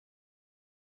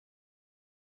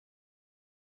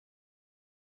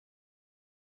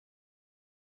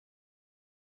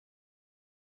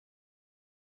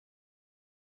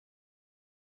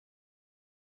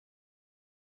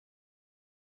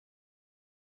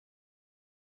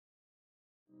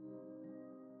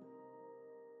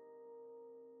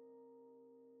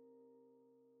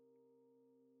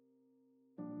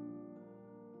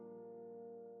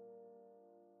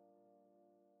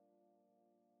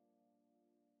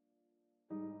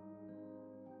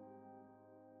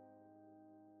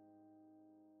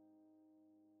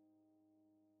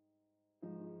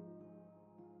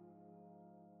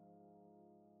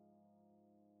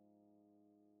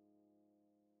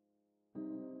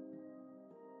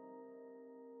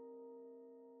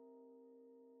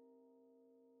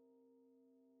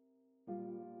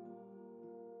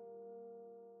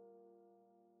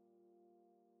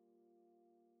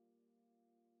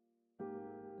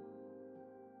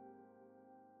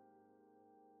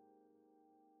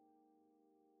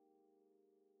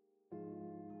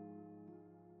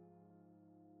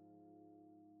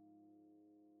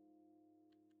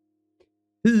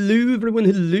Hello everyone,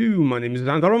 hello, my name is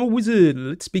Vander, I'm a wizard.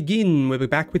 Let's begin. We're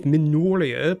back with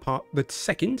MINORIA, part the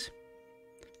second.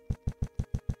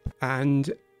 And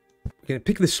we're going to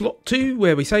pick the slot 2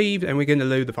 where we saved, and we're going to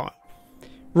load the file.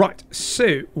 Right,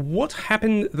 so what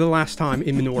happened the last time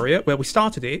in MINORIA? Well, we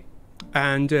started it,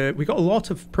 and we got a lot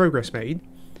of progress made.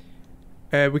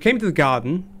 We came to the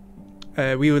garden.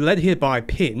 We were led here by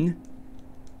Pin,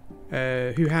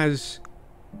 who has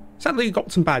sadly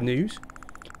got some bad news.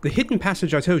 The hidden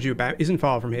passage I told you about isn't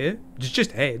far from here. It's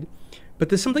just ahead. But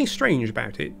there's something strange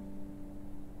about it.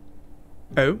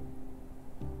 Oh?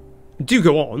 Do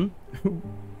go on.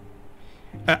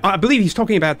 I believe he's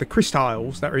talking about the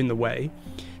crystals that are in the way.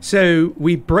 So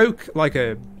we broke like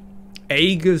a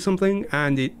egg or something,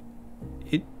 and it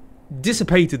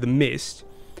dissipated the mist.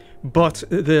 But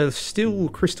there's still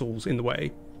crystals in the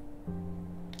way.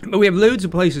 But we have loads of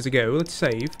places to go. Let's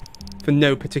save for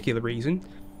no particular reason.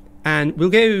 And we'll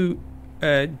go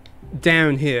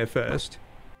down here first.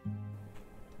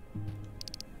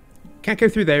 Can't go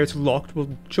through there, it's locked.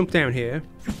 We'll jump down here.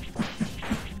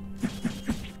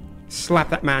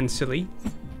 Slap that man silly.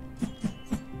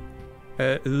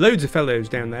 Loads of fellows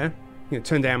down there. I'm going to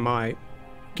turn down my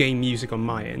game music on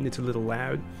my end. It's a little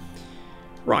loud.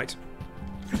 Right.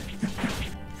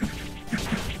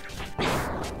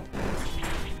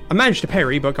 I managed to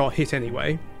parry, but got hit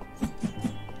anyway.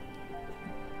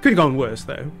 Could have gone worse,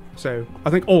 though. So, I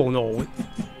think all in all, it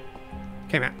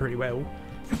came out pretty well.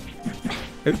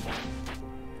 Oh.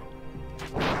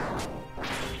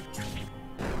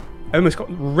 I almost got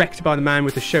wrecked by the man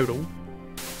with the shovel.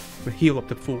 I'll heal up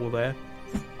the fool there.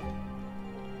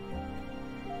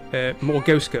 More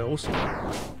ghost girls.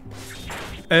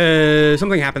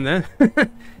 Something happened there.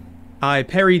 I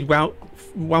parried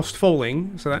whilst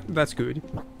falling, so that's good.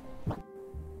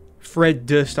 Fred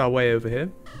Durst our way over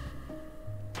here.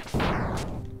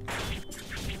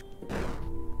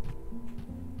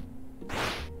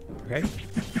 Okay.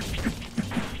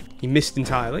 He missed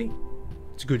entirely.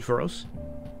 It's good for us.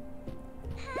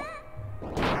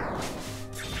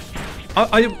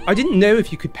 I didn't know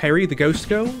if you could parry the ghost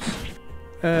girls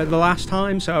the last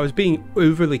time, so I was being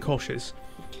overly cautious.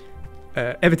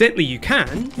 Evidently you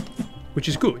can, which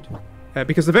is good,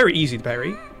 because they're very easy to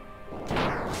parry.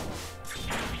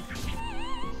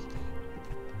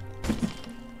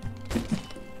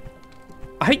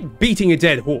 I hate beating a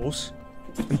dead horse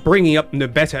and bringing up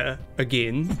Nobeta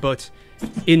again, but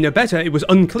in Nobeta it was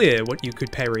unclear what you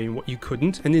could parry and what you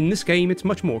couldn't, and in this game it's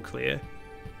much more clear.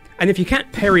 And if you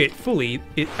can't parry it fully,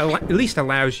 it at least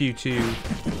allows you to...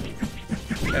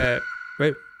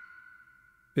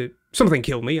 something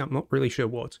killed me, I'm not really sure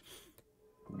what.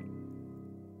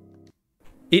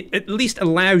 It at least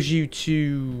allows you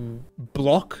to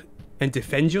block and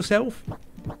defend yourself.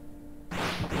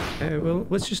 Well,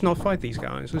 let's just not fight these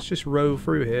guys. Let's just row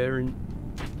through here and...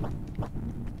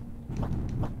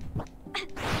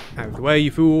 Out of the way,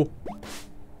 you fool.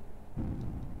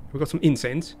 We've got some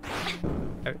incense.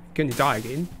 Gonna die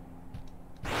again.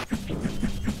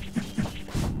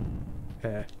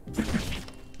 I'm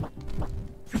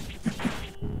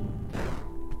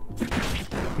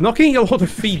not getting a lot of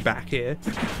feedback here.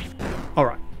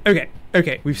 Alright,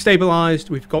 okay, we've stabilized,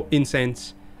 we've got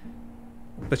incense.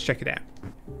 Let's check it out.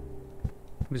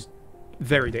 It was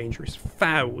very dangerous.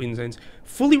 Foul incense.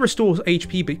 Fully restores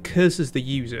HP but curses the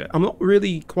user. I'm not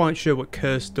really quite sure what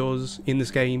curse does in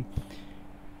this game.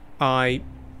 I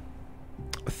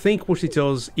think what it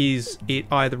does is it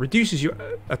either reduces your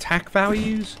attack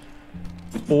values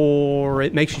or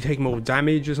it makes you take more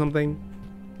damage or something.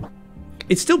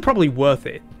 It's still probably worth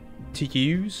it to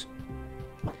use.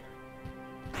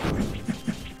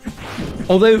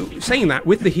 Although, saying that,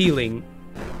 with the healing,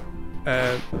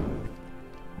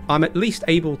 I'm at least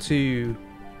able to...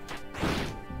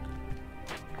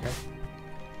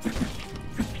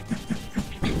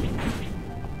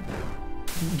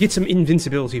 get some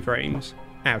invincibility frames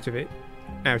out of it,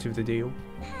 out of the deal.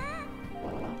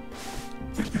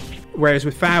 Whereas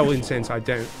with foul incense, I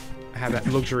don't have that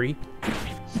luxury.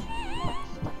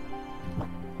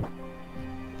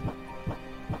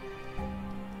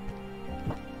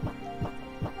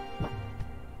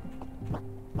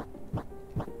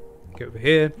 Go over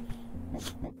here.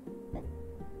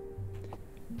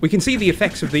 We can see the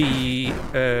effects of the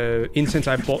incense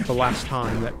I bought the last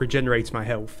time that regenerates my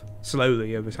health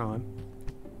slowly over time.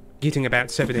 Getting about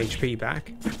 7 HP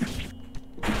back.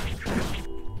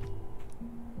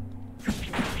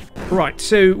 Right,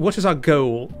 so what is our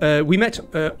goal? We met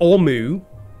Ormu.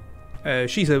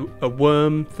 She's a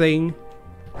worm thing.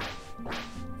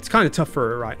 It's kind of tough for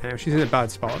her right now. She's in a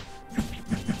bad spot.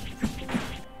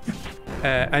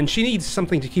 And she needs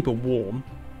something to keep her warm.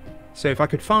 So if I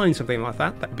could find something like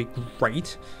that, that'd be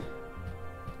great.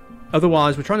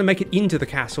 Otherwise, we're trying to make it into the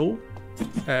castle.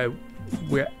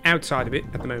 We're outside of it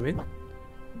at the moment.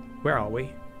 Where are we?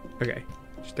 Okay,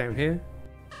 just down here.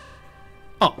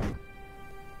 Oh.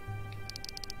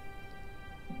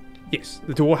 Yes,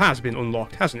 the door has been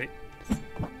unlocked, hasn't it?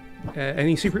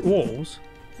 Any secret walls?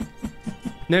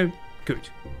 No? Good.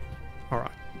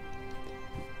 Alright.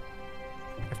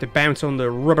 Have to bounce on the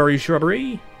rubbery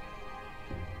shrubbery.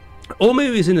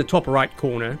 Ormu is in the top right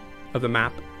corner of the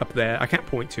map, up there. I can't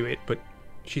point to it, but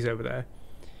she's over there.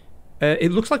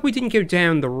 It looks like we didn't go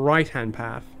down the right-hand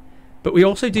path, but we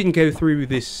also didn't go through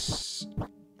this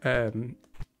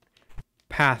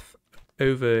path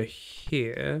over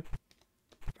here.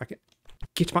 If I can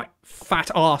get my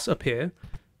fat ass up here.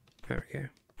 There we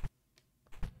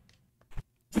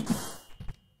go.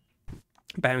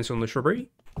 Bounce on the shrubbery.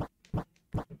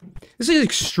 This is an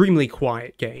extremely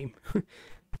quiet game. I'm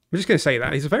just going to say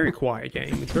that. It's a very quiet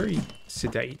game. It's very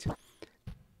sedate.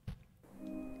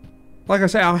 Like I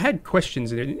say, I had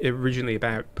questions originally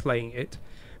about playing it,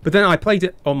 but then I played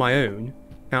it on my own,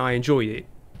 and I enjoyed it.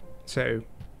 So,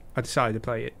 I decided to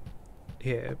play it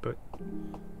here, but...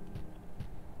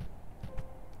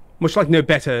 much like No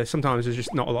Better, sometimes there's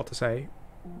just not a lot to say.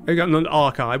 I got an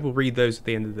archive. We'll read those at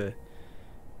the end of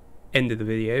the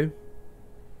video.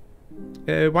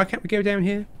 Why can't we go down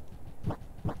here?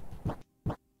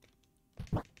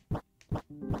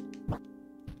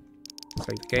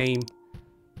 Save the game.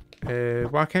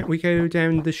 Why can't we go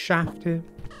down the shaft here?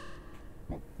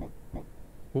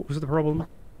 What was the problem?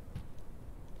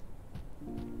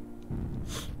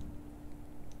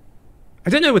 I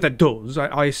don't know what that does.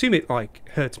 I assume it, like,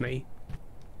 hurts me.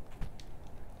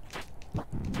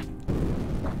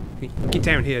 Get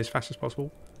down here as fast as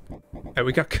possible. Oh,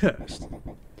 we got cursed.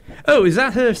 Oh, is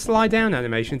that her slide down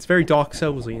animation? It's very Dark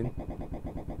Soulsian.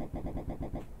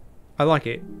 I like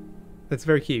it. That's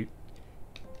very cute.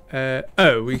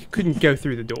 Oh, we couldn't go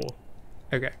through the door.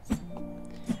 Okay.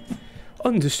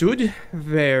 Understood.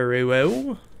 Very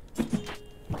well.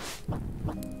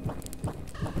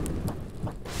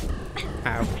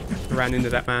 Ow. Ran into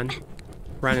that man.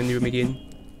 Ran into him again.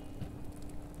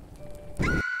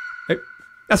 Oh,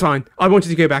 that's fine. I wanted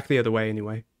to go back the other way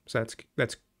anyway. So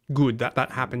that's good that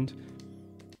that happened.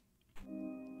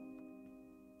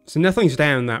 So nothing's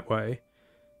down that way.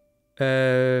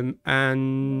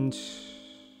 And...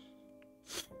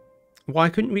 why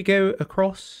couldn't we go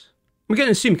across? I'm going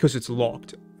to assume because it's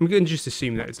locked. I'm going to just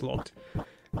assume that it's locked.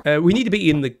 We need to be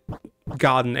in the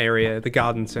garden area, the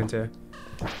garden centre.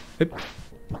 Oop.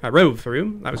 I rolled through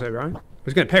him. That was alright. I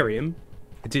was going to parry him.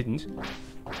 I didn't.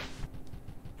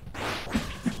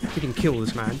 We can kill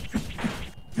this man.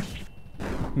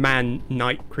 Man,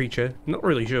 knight, creature. I'm not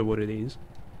really sure what it is.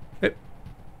 Oop.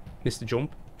 Missed the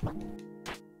jump.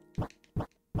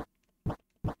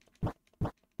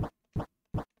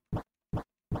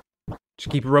 Just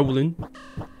keep rolling.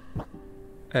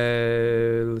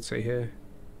 Let's see here.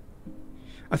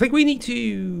 I think we need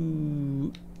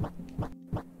to...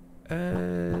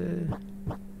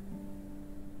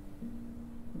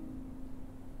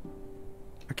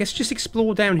 I guess just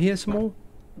explore down here some more.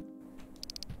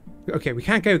 Okay, we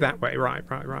can't go that way. Right.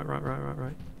 Right,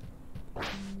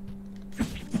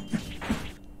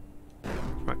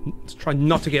 let's try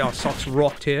not to get our socks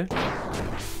rocked here.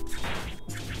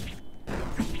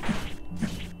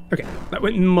 Okay, that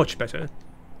went much better.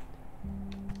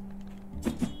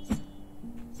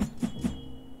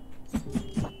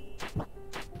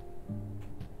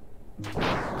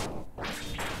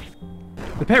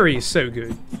 The parry is so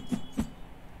good.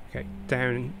 Okay,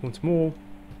 down once more.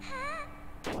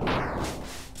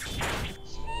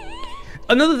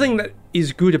 Another thing that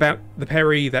is good about the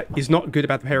parry that is not good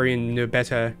about the parry in No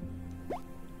Better.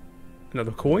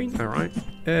 Another coin, alright.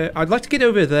 I'd like to get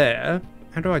over there.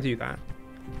 How do I do that?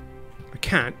 I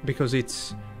can't because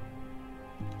it's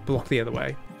blocked the other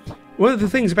way. One of the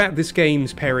things about this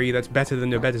game's parry that's better than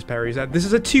No Better's parry is that this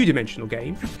is a two-dimensional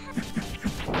game.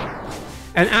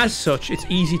 And as such, it's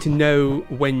easy to know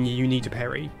when you need to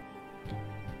parry.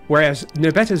 Whereas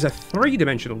No Better's a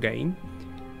three-dimensional game.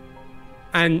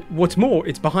 And what's more,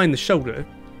 it's behind the shoulder.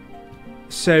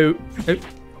 So...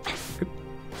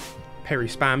 parry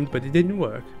spammed, but it didn't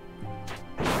work.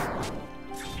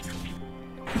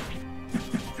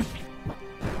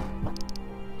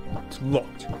 It's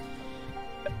locked.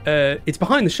 It's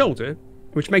behind the shoulder,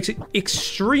 which makes it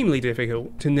extremely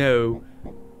difficult to know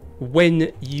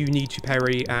when you need to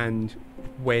parry and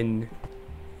when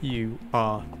you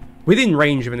are within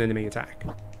range of an enemy attack.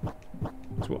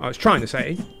 That's what I was trying to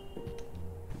say.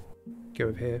 Go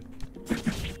over here.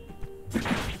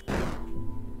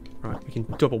 Right, we can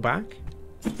double back.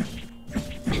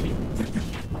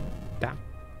 Damn.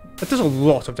 That does a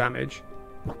lot of damage.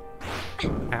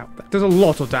 Ow. That does a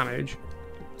lot of damage.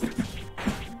 I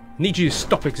need you to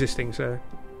stop existing, sir.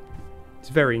 It's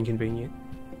very inconvenient.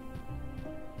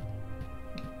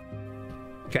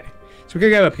 Okay. So we're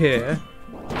going to go up here.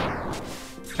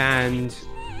 And...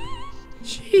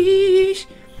 sheesh!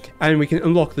 And we can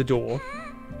unlock the door.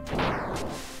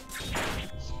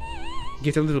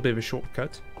 Get a little bit of a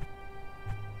shortcut.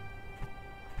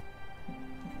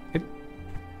 Yep.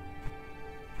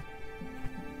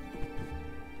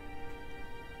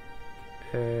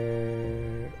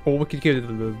 Or we could go to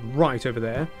the right over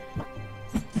there.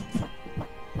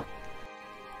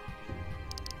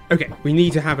 Okay, we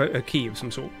need to have a key of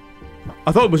some sort.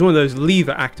 I thought it was one of those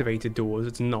lever-activated doors.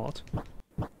 It's not.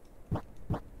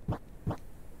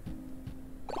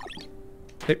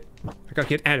 Yep. I gotta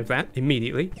get out of that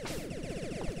immediately.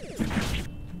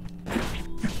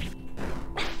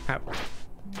 Ow.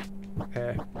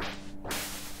 There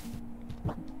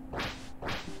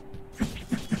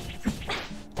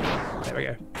we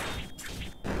go.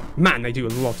 Man, they do a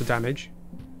lot of damage.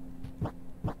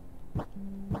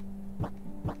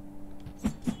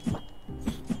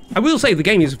 I will say the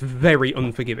game is very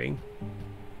unforgiving.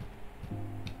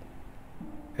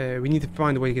 We need to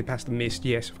find a way to get past the mist.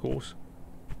 Yes, of course.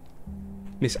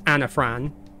 Miss Anna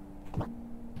Fran.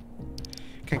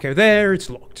 Can't go there. It's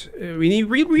locked. We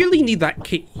really need that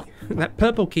key. That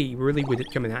purple key really would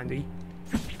come in handy.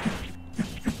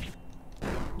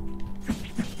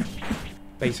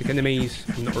 Basic enemies.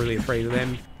 I'm not really afraid of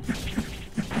them.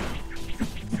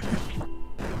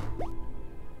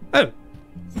 Oh.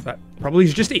 That probably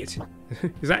is just it.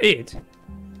 Is that it?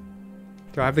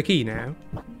 Do I have the key now?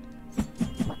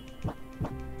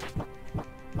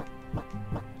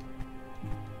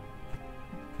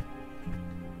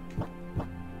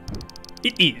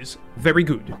 It is. Very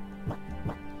good.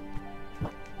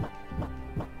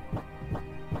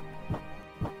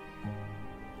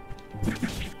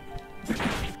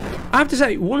 I have to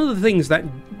say, one of the things that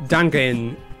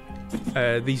Dangan,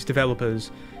 these developers,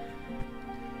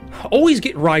 always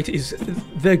get right is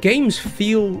their games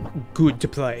feel good to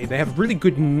play. They have really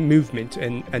good movement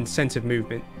and sense of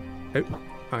movement. Oh,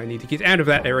 I need to get out of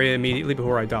that area immediately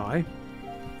before I die.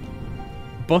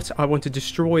 But I want to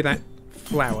destroy that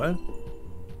flower.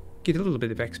 Get a little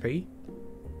bit of XP.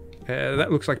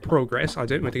 That looks like progress. I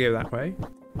don't want to go that way.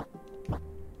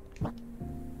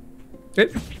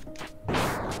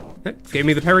 Gave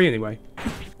me the parry anyway.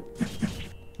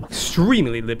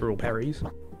 Extremely liberal parries.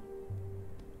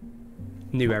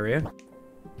 New area.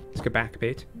 Let's go back a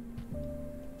bit.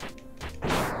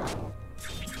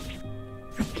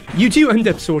 You do end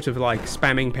up sort of like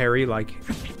spamming parry like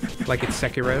it's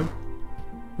Sekiro.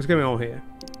 What's going on here?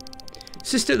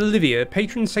 Sister Olivia,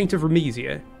 patron saint of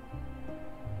Remesia.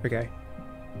 Okay.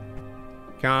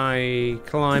 Can I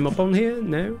climb up on here?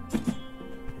 No?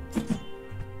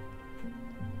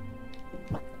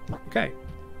 Okay.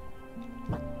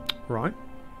 Right.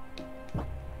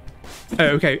 Oh,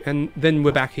 okay, and then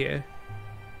we're back here.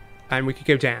 And we could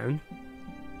go down.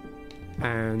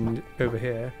 And over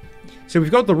here. So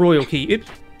we've got the royal key. Oops.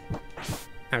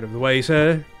 Out of the way,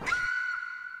 sir.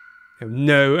 Oh,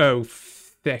 no. Oh,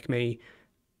 feck me.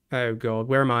 Oh, God.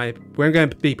 Where am I? Where am I going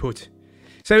to be put?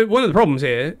 So one of the problems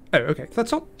here... Oh, okay.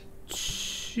 That's not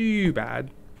too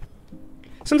bad.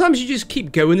 Sometimes you just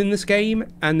keep going in this game,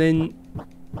 and then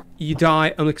you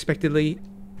die unexpectedly.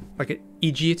 Like an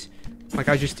idiot. Like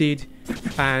I just did.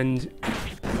 And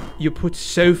you're put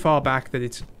so far back that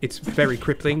it's very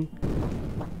crippling.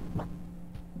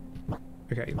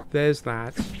 Okay, there's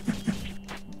that.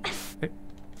 Okay.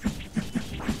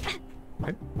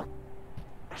 Okay.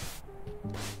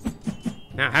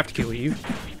 Now I have to kill you.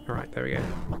 Alright, there we go.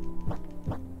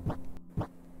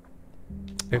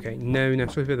 Okay, no,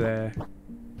 over there.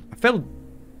 I fell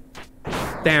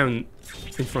down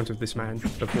in front of this man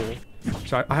before.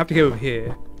 So I have to go over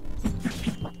here.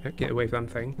 Get away from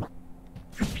that thing.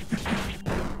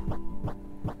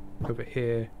 Over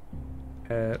here.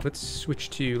 Let's switch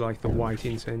to like the white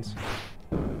incense.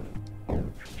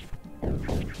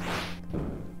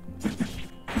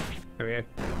 There we go.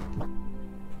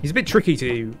 He's a bit tricky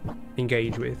to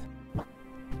engage with.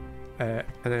 And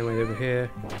then went over here.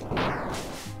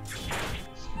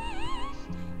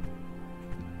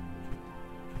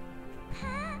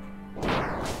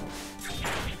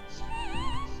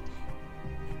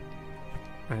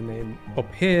 And then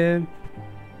up here.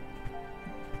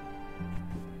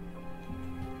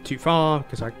 Too far,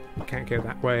 because I can't go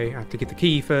that way. I have to get the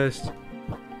key first.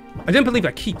 I don't believe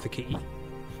I keep the key.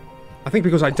 I think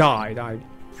because I died, I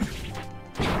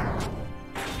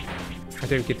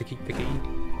don't get to keep the key.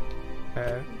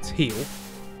 Let's heal.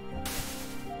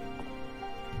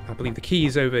 I believe the key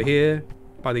is over here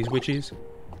by these witches.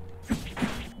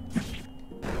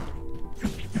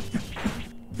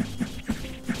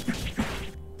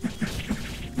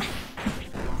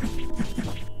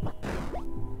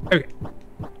 Okay.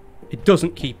 It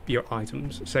doesn't keep your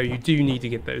items, so you do need to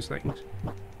get those things.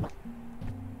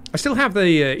 I still have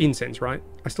the incense, right?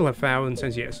 I still have foul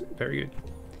incense, yes. Very good.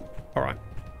 Alright.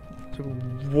 So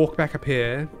walk back up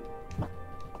here.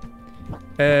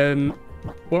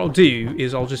 What I'll do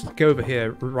is I'll just go over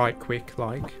here right quick,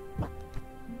 like.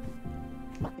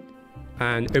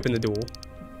 And open the door.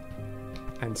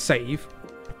 And save.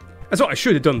 That's what I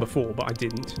should have done before, but I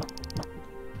didn't.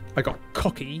 I got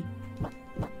cocky.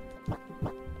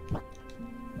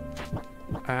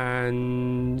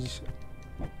 And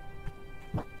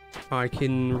I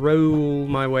can roll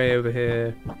my way over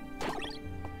here.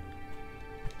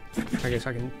 I guess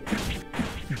I can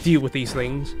deal with these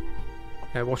things.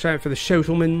 Watch out for the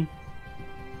Shotelman.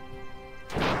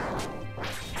 There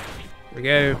we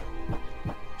go.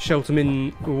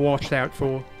 Shotelman watched out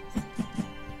for.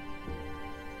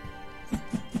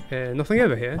 Nothing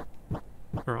over here.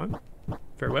 Alright.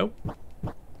 Very well.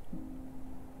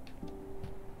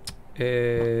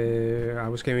 I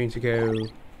was going to go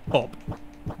up.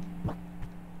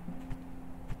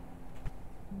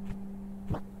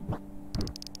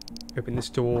 Open this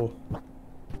door.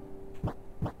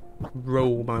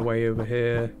 Roll my way over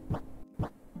here.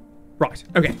 Right,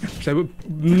 okay. So we're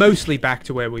mostly back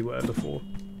to where we were before.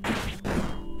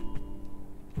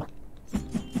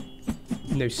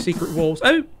 No secret walls.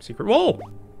 Oh, secret wall.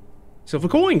 Silver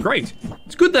coin, great.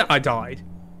 It's good that I died.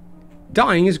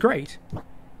 Dying is great.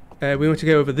 We want to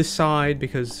go over this side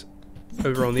because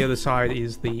over on the other side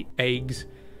is the eggs.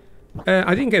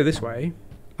 I didn't go this way.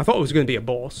 I thought it was going to be a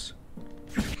boss.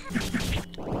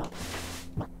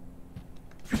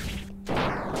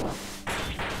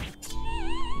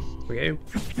 There we go.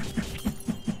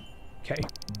 Okay.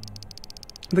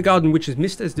 The garden witch's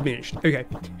mist has diminished. Okay.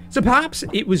 So perhaps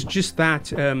it was just that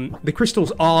the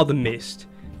crystals are the mist.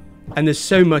 And there's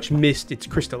so much mist it's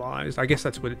crystallized. I guess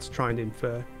that's what it's trying to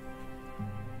infer.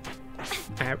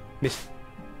 Ow, missed.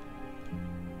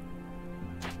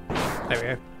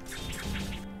 There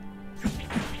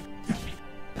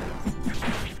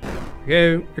we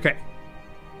go. Okay.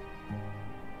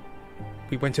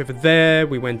 We went over there,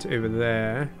 we went over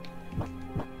there.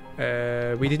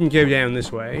 We didn't go down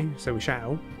this way, so we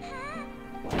shall.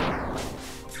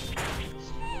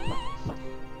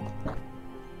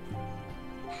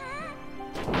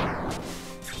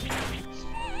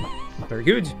 Very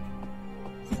good.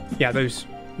 Yeah, those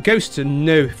ghosts are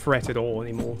no threat at all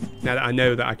anymore. Now that I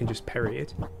know that I can just parry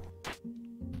it.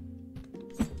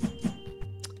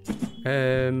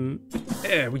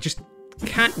 We just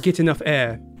can't get enough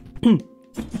air.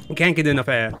 We can't get enough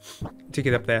air to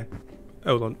get up there.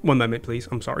 Hold on, one moment please,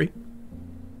 I'm sorry.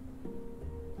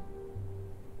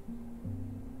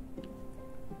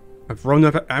 I've run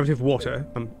out of water,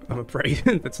 I'm afraid.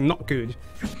 That's not good.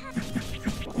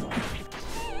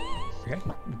 Okay,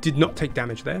 did not take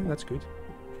damage there, that's good.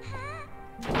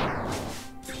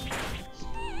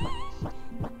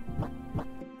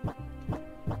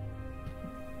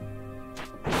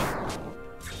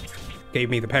 Gave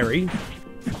me the parry.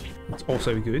 It's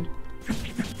also good.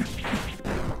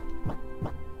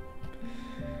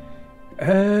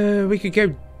 We could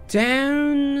go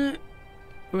down.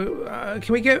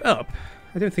 Can we go up?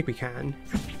 I don't think we can.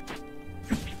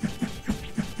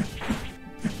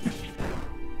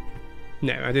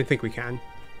 No, I don't think we can.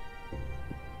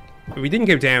 But we didn't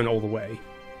go down all the way.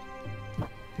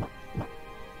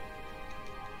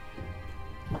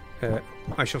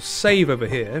 I shall save over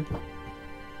here.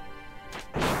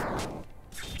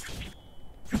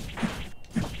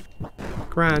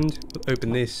 Grand. We'll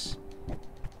open this.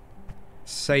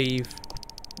 Save.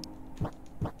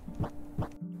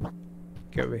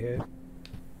 Go over here.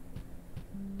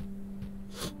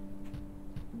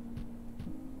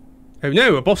 Oh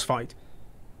no, a boss fight.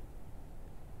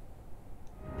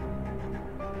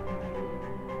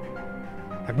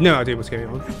 I have no idea what's going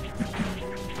on.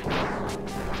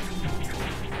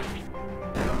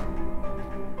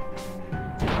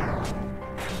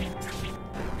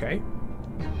 Okay.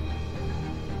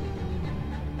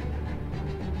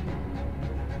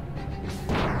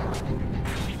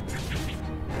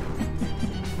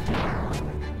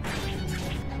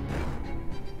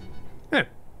 Oh.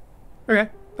 Okay.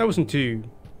 That wasn't too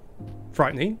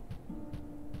frightening.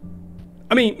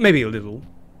 I mean, maybe a little.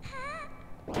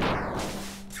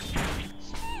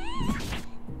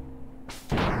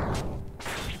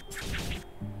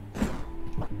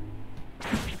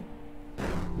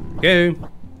 Go.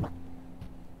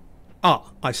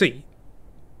 Ah, I see.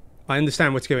 I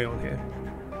understand what's going on here.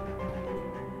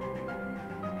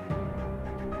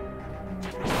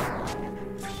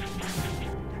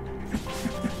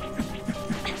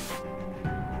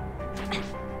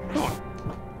 Come on.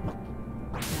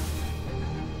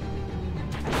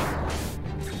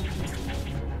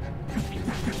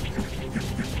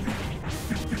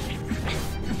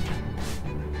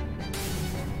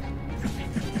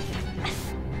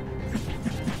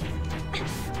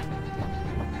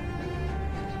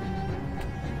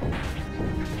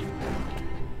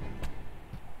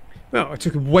 Well, I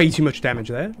took way too much damage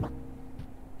there.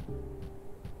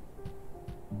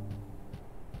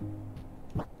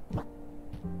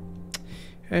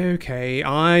 Okay,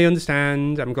 I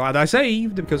understand. I'm glad I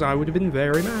saved, because I would have been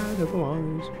very mad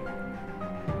otherwise.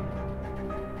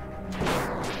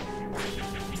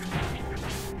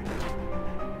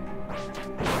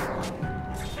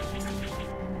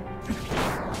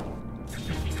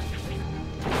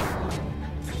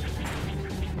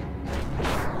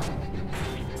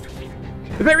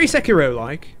 Very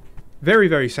Sekiro-like. Very,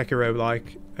 very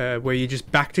Sekiro-like, where you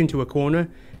just backed into a corner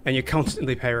and you're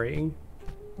constantly parrying.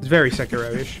 It's very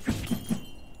Sekiro-ish.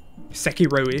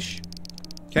 Sekiro-ish.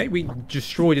 Okay, we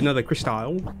destroyed another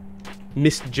crystal.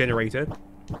 Mist generator.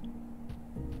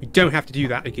 You don't have to do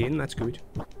that again, that's good.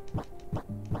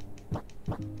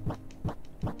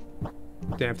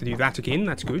 Don't have to do that again,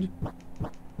 that's good.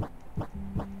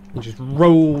 And just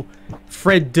roll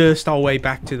Fred Durst our way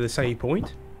back to the save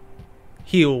point.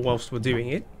 Heal whilst we're doing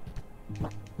it.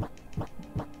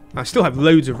 I still have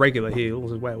loads of regular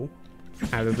heals as well.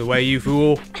 Out of the way, you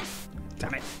fool.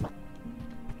 Damn it.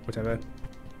 Whatever.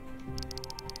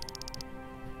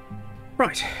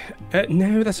 Right.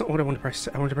 No, that's not what I want to press.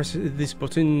 I want to press this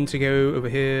button to go over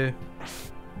here.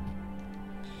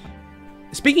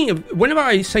 Speaking of, whenever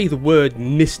I say the word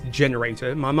mist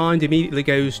generator, my mind immediately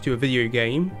goes to a video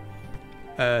game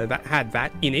that had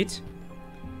that in it.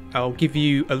 I'll give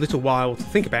you a little while to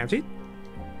think about it.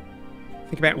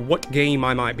 Think about what game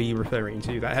I might be referring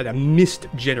to that had a mist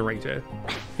generator.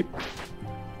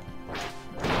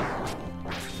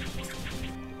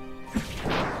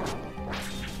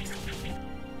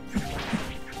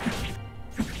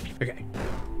 Okay,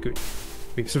 good.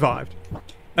 We've survived.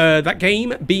 That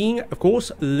game being, of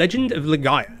course, Legend of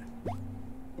Legaia.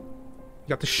 You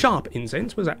got the sharp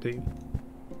incense. What does that do?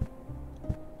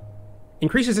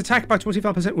 Increases attack by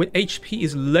 25% when HP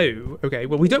is low. Okay,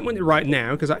 well, we don't want it right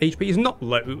now because our HP is not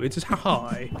low. It's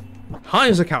high. High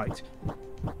as a kite.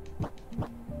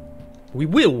 We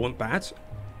will want that,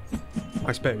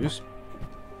 I suppose.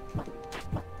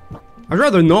 I'd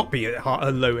rather not be at a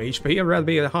low HP. I'd rather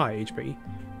be at a high HP.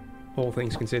 All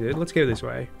things considered. Let's go this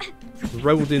way.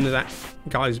 Rolled into that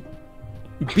guy's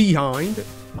behind.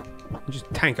 And just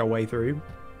tank our way through.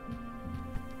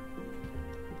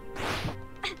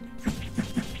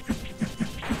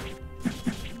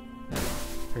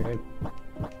 Okay.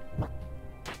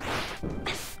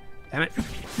 Damn it.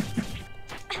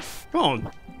 Come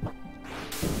on.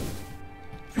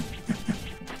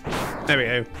 There we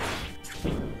go.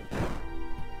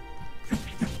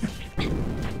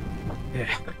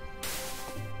 Yeah.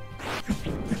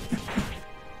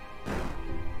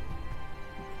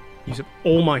 Use up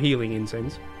all my healing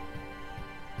incense.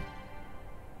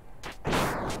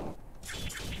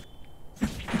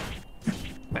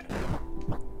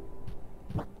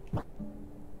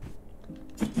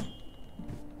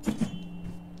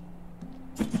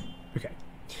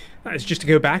 That is just to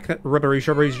go back. That rubbery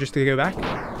shrubbery is just to go back.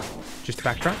 Just to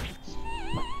backtrack.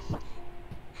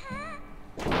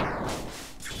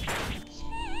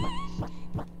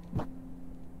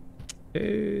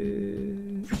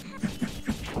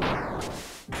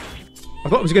 I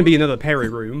thought it was going to be another parry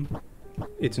room.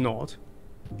 It's not.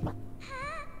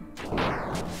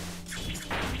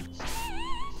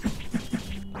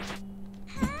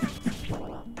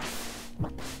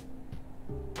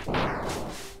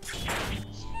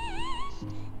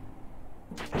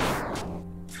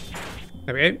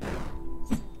 There we go.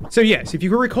 So yes, if you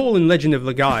can recall in Legend of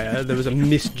Legaia, there was a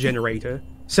mist generator.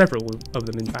 Several of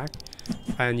them, in fact.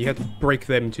 And you had to break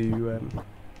them to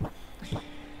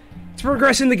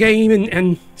progress in the game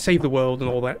and save the world and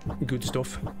all that good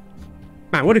stuff.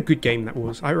 Man, what a good game that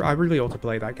was. I really ought to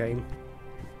play that game.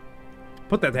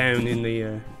 Put that down in the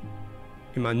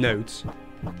in my notes.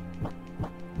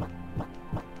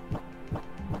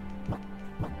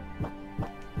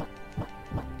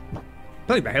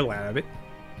 Play the hell out of it.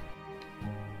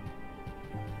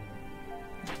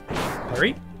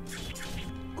 Parry.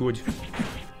 Good.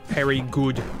 Parry,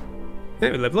 good.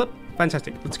 There we level up.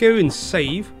 Fantastic. Let's go and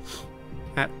save.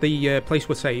 at the place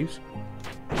with saves.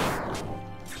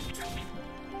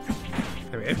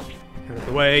 There we go. Out of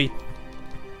the way.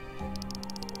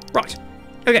 Right.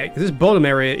 Okay, this bottom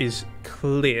area is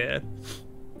clear.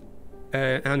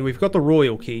 And we've got the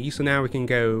royal key, so now we can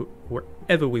go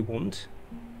wherever we want.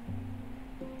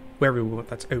 Wherever we want,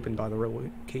 that's opened by the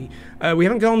royal key. We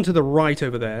haven't gone to the right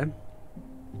over there.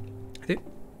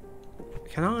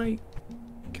 Can I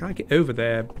get over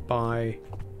there by...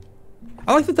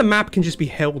 I like that the map can just be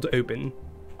held open.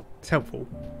 It's helpful.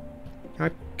 Can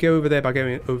I go over there by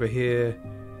going over here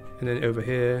and then over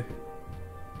here?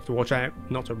 Have to watch out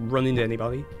not to run into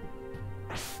anybody.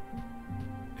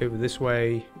 Over this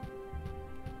way.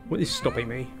 What is stopping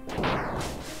me? I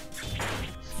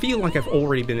feel like I've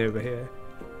already been over here.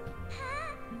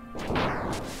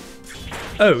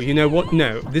 Oh, you know what?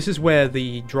 No, this is where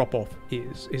the drop-off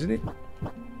is, isn't it?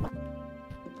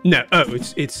 No, oh,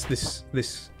 it's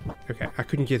this. Okay, I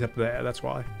couldn't get up there, that's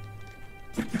why.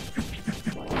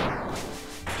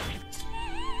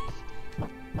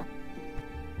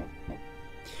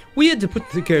 Weird to put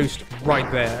the ghost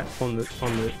right there on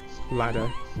the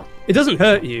ladder. It doesn't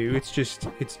hurt you,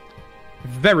 it's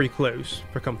very close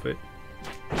for comfort.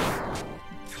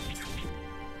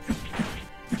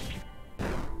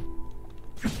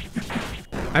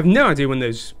 I have no idea when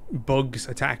those bugs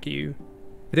attack you.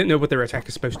 I don't know what their attack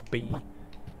is supposed to be.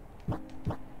 We've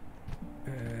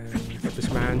got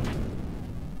this man.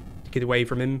 Get away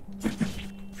from him.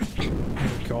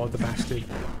 Oh god, the bastard.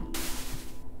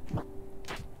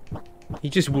 He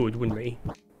just would, wouldn't he?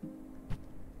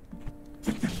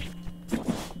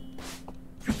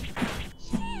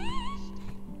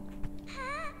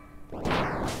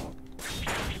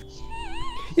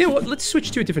 You know what, let's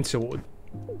switch to a different sword.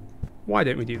 Why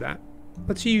don't we do that?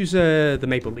 Let's use the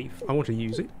maple leaf. I want to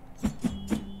use it.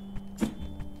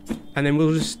 And then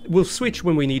we'll switch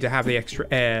when we need to have the extra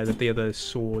air that the other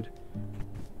sword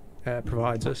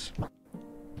provides us.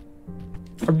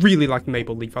 I really like the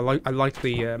maple leaf. I like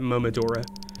the Momodora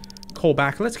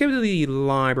callback. Let's go to the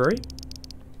library.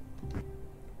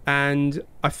 And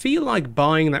I feel like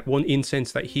buying that one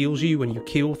incense that heals you when you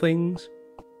kill things.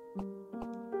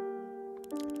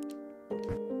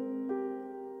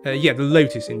 Yeah, the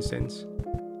lotus incense.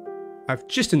 I have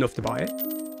just enough to buy it.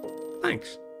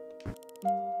 Thanks.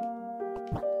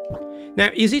 Now,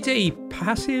 is it a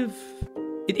passive?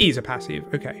 It is a passive,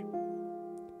 okay.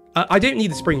 I don't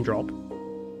need the spring drop.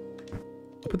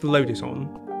 I'll put the lotus on.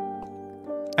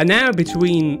 And now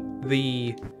between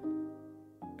the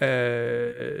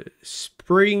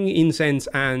spring incense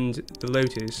and the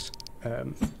lotus,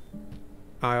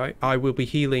 I will be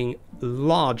healing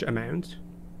large amount.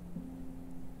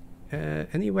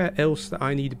 Anywhere else that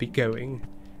I need to be going?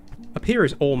 Up here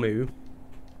is Ormu.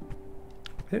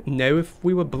 I don't know if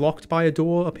we were blocked by a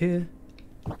door up here.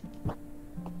 I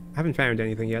haven't found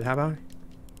anything yet, have I?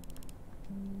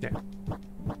 No.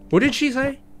 What did she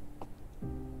say?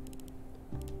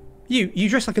 You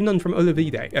dress like a nun from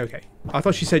Olavide. Okay. I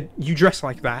thought she said, you dress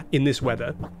like that in this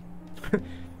weather.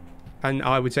 And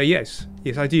I would say yes.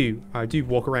 Yes, I do. I do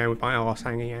walk around with my arse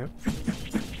hanging out.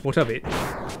 What of it?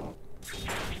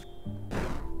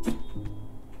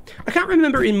 I can't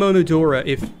remember in Momodora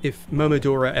if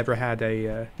Momodora ever had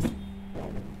a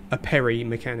parry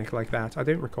mechanic like that. I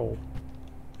don't recall.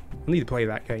 I'll need to play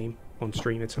that game on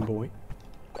stream at some point.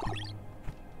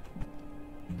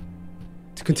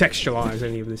 To contextualize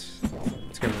any of this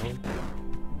that's going on.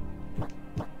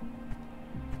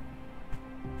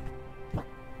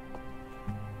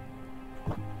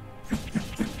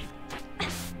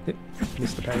 Yep,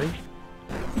 missed the parry.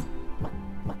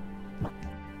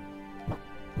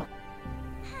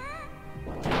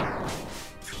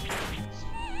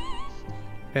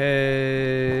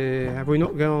 Have we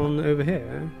not gone over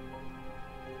here?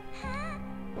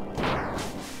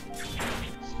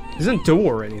 There isn't a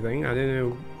door or anything. I don't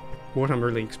know what I'm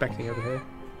really expecting over here.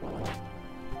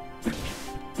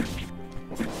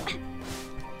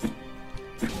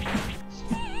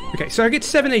 Okay, so I get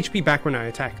 7 HP back when I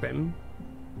attack them.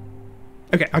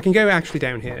 Okay, I can go actually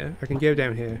down here. I can go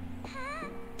down here.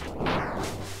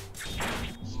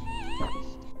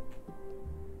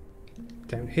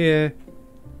 Down here.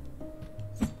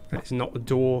 That's not the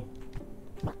door.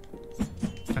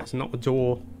 That's not the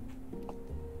door.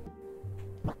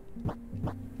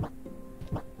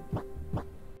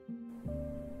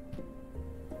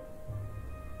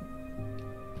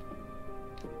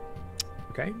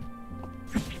 Okay.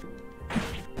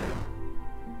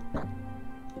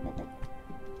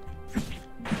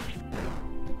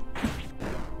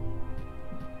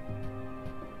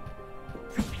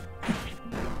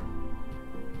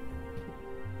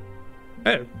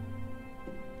 Oh.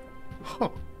 Huh.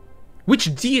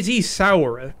 Which deity is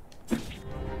sourer?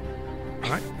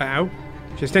 Alright, ow.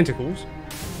 She has tentacles.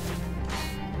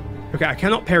 Okay, I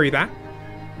cannot parry that.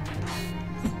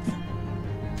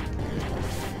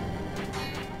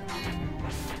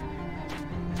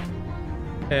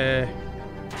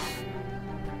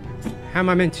 How am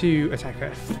I meant to attack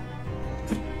her?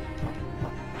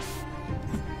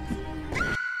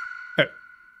 Oh.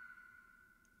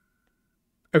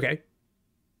 Okay.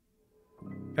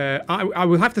 I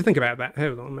will have to think about that.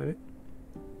 Hold on a moment.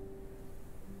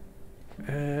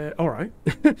 Alright.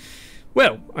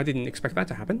 Well, I didn't expect that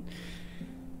to happen.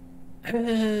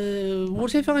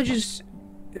 What if I just...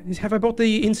 Have I bought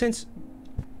the incense?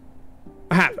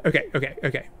 I have.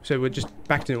 Okay. So we're just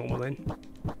back to normal then.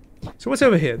 So what's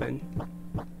over here then?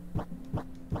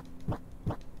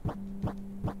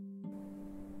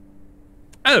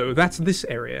 Oh, that's this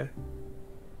area.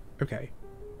 Okay.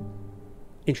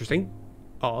 Interesting.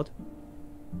 Odd.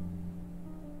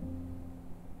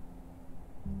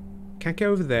 Can't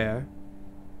go over there.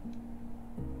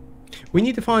 We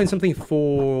need to find something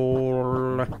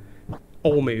for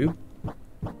Olmu.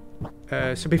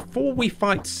 So before we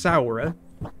fight Saura,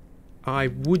 I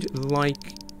would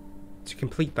like to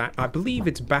complete that. I believe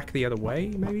it's back the other way,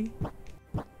 maybe?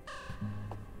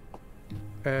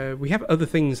 We have other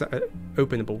things that are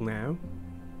openable now.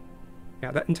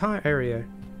 Yeah, that entire area.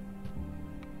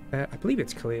 I believe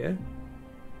it's clear.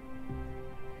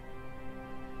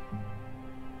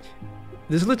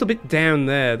 There's a little bit down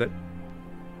there that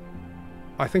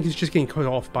I think is just getting cut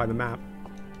off by the map.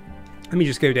 Let me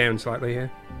just go down slightly here.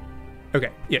 Okay,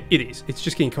 yeah, it is. It's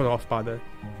just getting cut off by the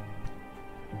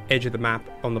edge of the map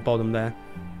on the bottom there.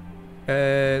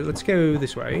 Let's go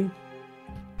this way.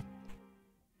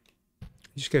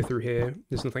 Just go through here.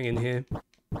 There's nothing in here.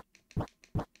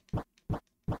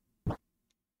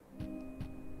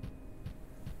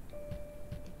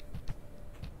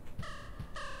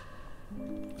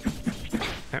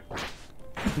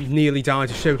 Nearly died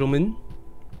to Shodelman.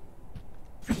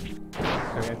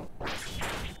 Okay.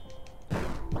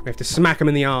 We have to smack him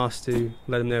in the arse to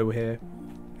let him know we're here.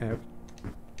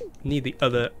 Need the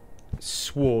other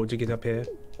sword to get up here.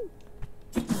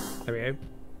 There we go.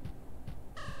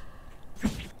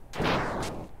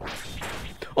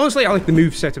 Honestly, I like the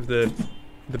moveset of the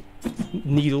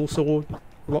needle sword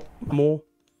a lot more.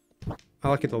 I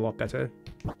like it a lot better.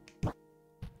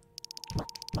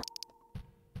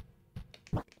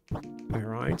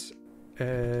 Alright.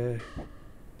 Oh,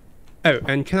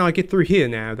 and can I get through here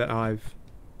now that I've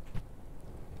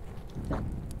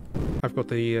got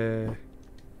the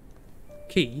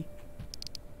key?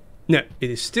 No, it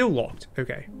is still locked.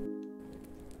 Okay.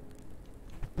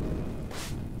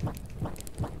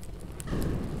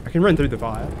 I can run through the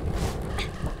fire.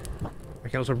 I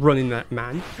can also run in that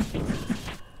man.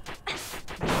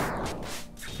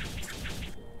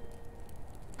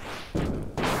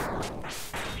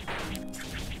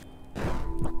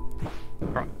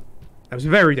 Alright. That was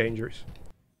very dangerous.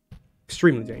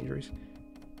 Extremely dangerous.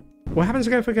 What happens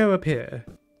if I go up here?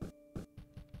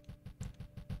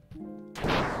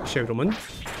 Shodelman.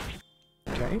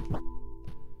 Okay.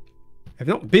 I've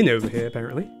not been over here,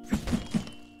 apparently.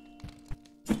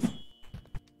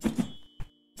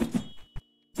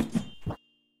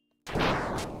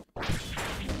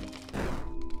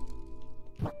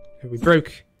 We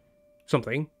broke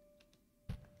something.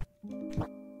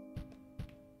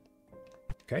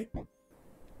 Okay.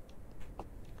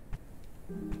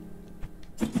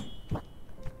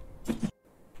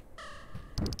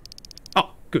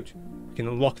 Oh, good. We can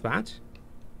unlock that.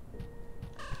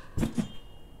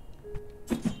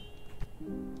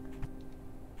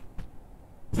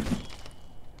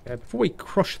 Before we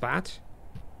crush that,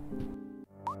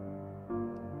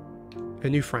 a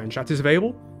new franchise is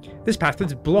available. This path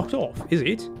is blocked off, is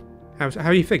it? How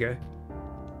do you figure?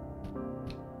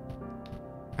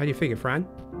 How do you figure, Fran?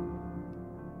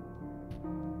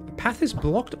 The path is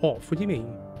blocked off? What do you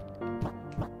mean?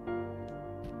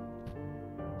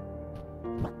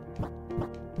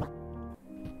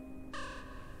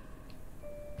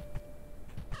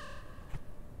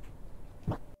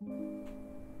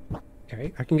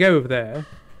 Okay, I can go over there.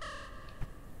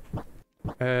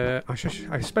 I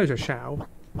suppose I shall.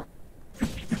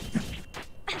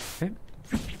 Okay.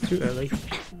 Too early.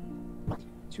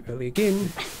 Too early again.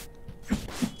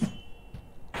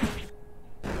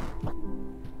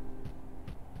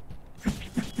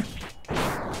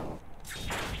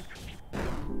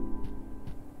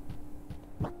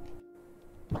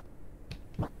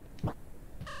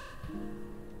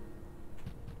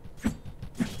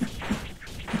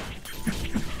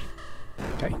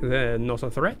 Okay, they're not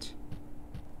a threat.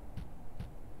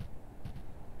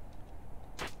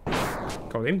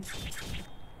 Got him.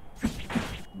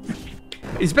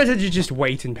 It's better to just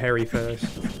wait and parry first.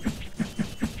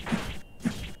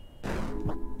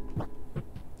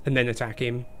 And then attack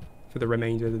him for the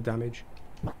remainder of the damage.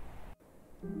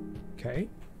 Okay.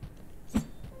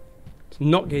 Let's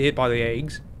not get hit by the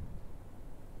eggs.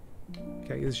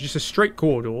 Okay, there's just a straight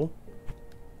corridor.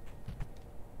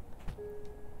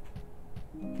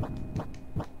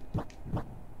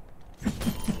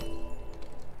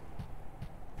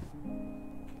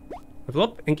 Level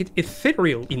up and get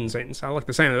ethereal incense. I like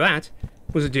the sound of that.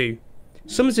 What does it do?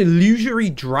 Summons illusory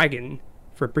dragon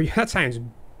for a brief. That sounds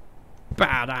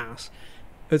badass.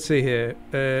 Let's see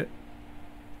here.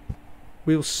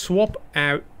 We'll swap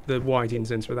out the white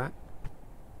incense for that.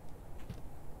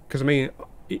 Because, I mean,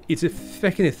 it's a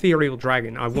fucking ethereal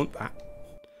dragon. I want that.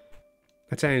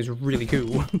 That sounds really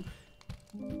cool.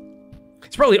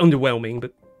 It's probably underwhelming,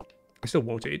 but I still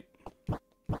want it.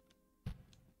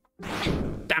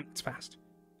 Damn, it's fast.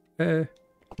 Let's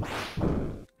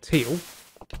heal.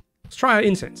 Let's try our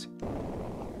incense.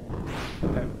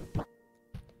 Okay.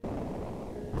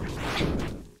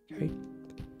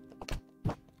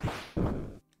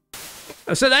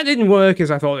 So that didn't work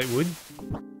as I thought it would.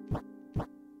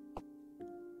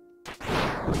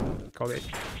 Got it.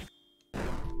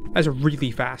 That's a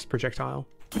really fast projectile.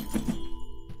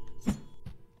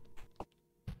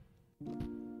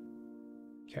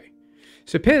 Okay.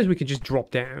 So it appears we could just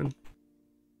drop down.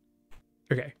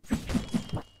 Okay.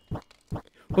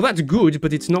 Well, that's good,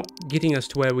 but it's not getting us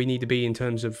to where we need to be in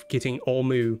terms of getting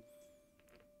Olmu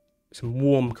some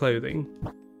warm clothing.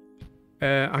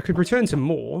 I could return some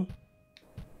more.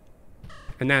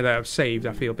 And now that I've saved,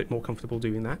 I feel a bit more comfortable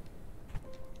doing that.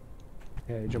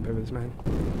 Jump over this man.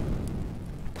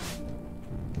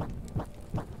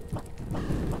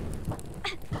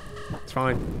 It's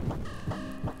fine.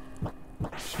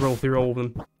 Just roll through all of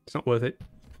them. It's not worth it.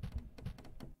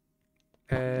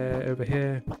 Over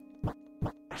here.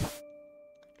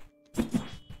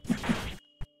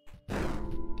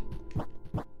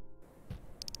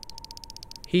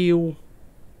 Heal.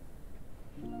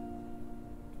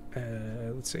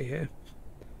 Let's see here.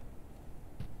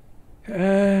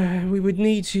 We would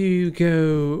need to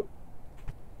go...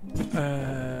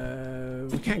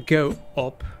 we can't go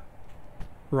up.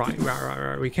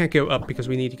 Right. We can't go up because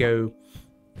we need to go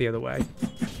the other way.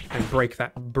 And break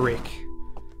that brick.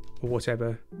 Or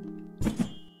whatever.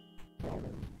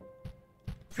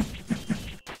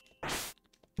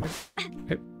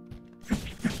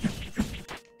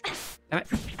 Damn it.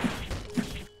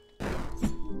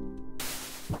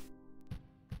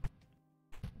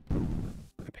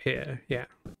 Up here, yeah.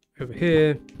 Over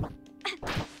here.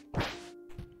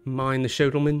 Mine the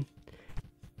Shodelman.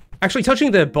 Actually,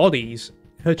 touching their bodies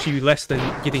hurts you less than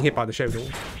getting hit by the Shodel.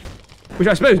 Which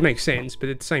I suppose makes sense, but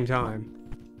at the same time...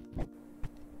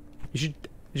 You should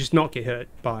just not get hurt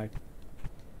by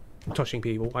touching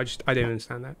people. I don't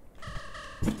understand that.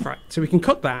 Right, so we can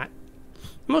cut that.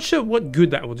 I'm not sure what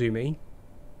good that will do me.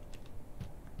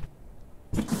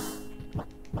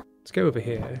 Let's go over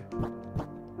here.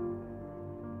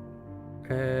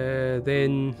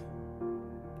 Then...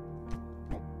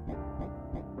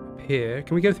 Up here.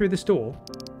 Can we go through this door?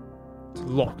 It's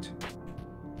locked.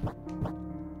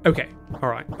 Okay,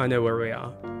 alright. I know where we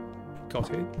are. Got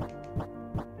it.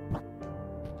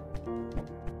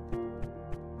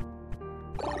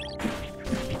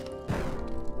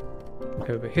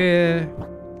 Over here.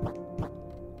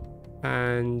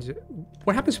 And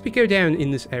what happens if we go down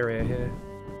in this area here?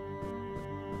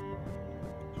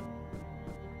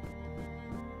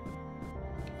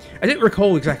 I don't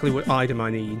recall exactly what item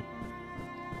I need.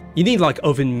 You need like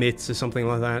oven mitts or something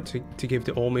like that to give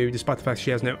to Olmu, despite the fact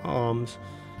she has no arms.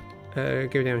 Go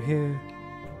down here.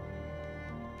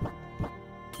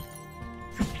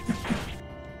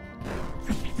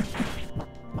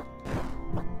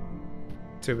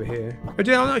 It's over here. Oh,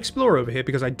 did I not explore over here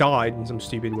because I died in some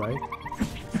stupid way?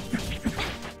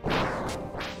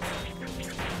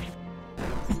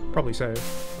 Probably so.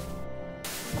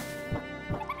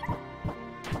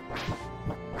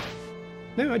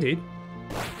 No, I did.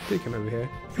 I did come over here.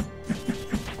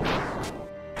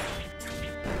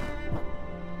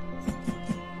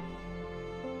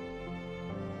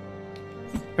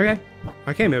 Okay.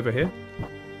 I came over here.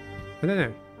 I don't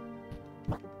know.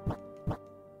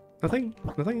 Nothing?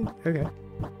 Nothing? Okay.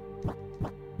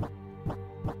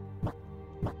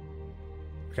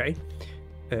 Okay.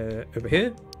 Over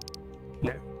here?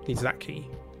 No. Needs that key.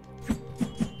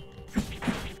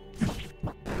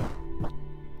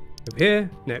 Over here?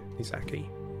 No. Needs that key.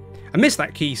 I missed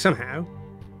that key somehow.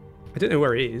 I don't know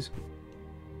where it is.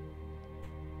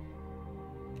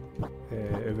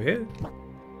 Over here.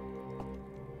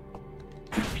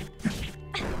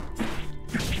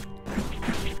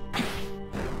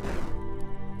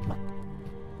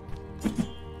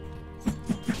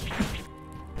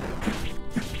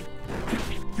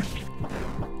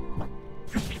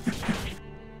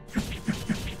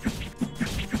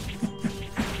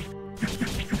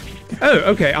 Oh,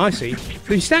 okay, I see.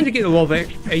 So you stand to get a lot of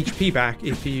HP back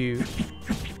if you...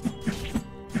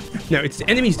 No, it's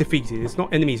enemies defeated, it's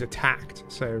not enemies attacked,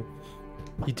 so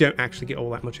you don't actually get all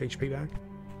that much HP back.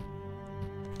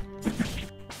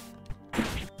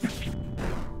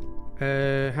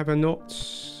 Have I not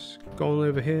gone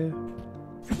over here?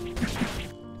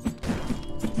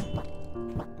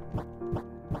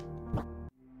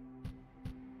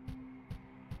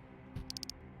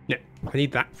 No, I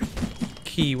need that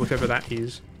key, whatever that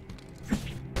is.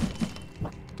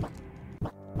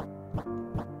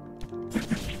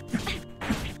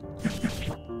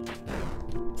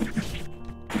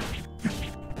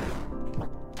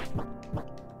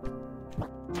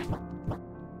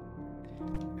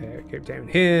 Go down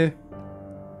here.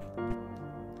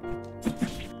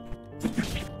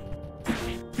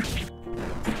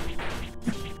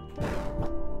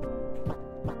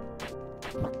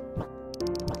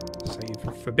 Save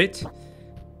for a bit.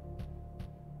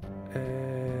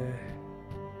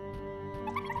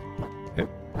 Oh,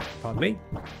 pardon me.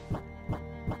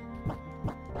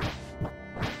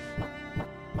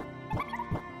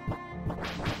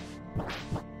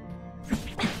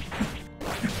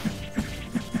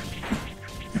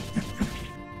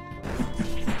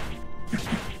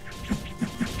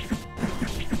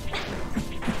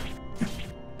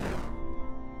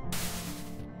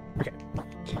 Okay,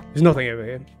 there's nothing over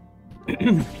here.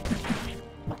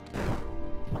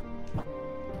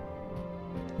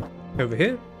 Over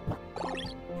here.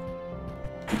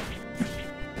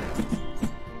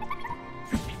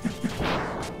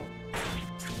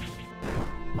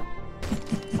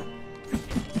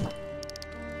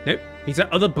 Nope, needs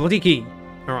that other bloody key.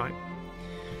 Alright.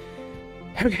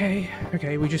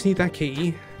 Okay, we just need that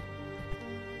key.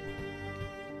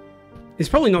 It's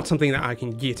probably not something that I can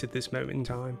get at this moment in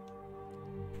time.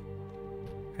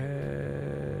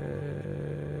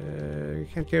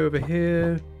 Can't go over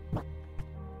here.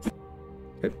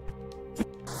 Oh.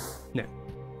 No.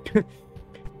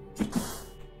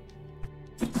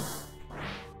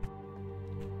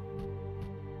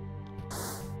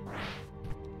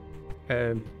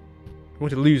 I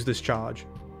want to lose this charge.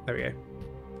 There we go.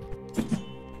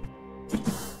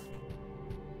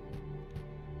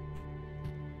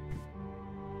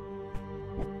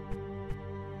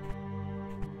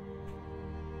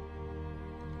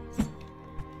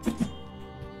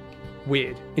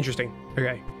 Weird. Interesting.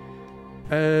 Okay.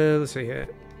 Let's see here.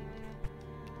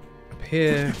 Up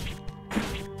here.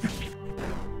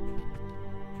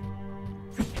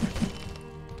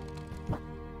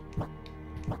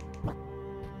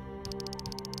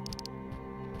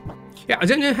 Yeah, I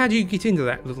don't know how do you get into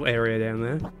that little area down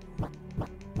there.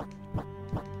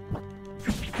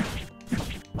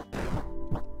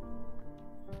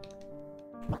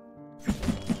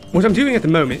 What I'm doing at the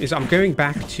moment is I'm going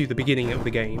back to the beginning of the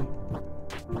game.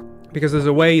 Because there's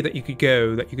a way that you could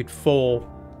go that you could fall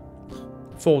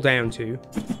down to.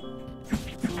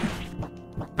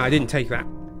 I didn't take that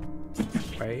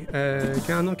way.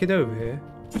 Can I not get over here?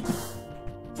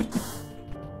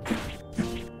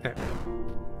 Oh.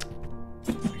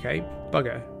 Okay,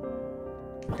 bugger.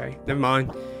 Okay, never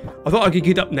mind. I thought I could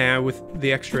get up now with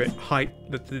the extra height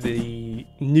that the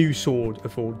new sword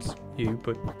affords you,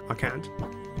 but I can't.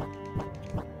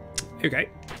 Okay,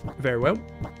 very well.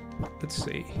 Let's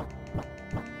see.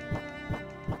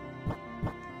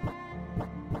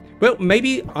 Well,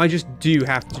 maybe I just do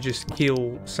have to just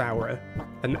kill Saura,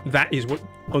 and that is what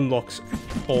unlocks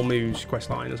Olmu's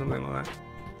questline or something like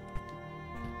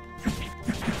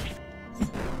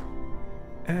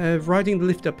that. Riding the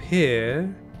lift up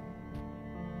here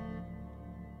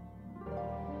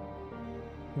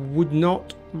would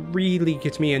not really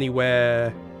get me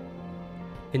anywhere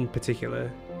in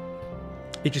particular.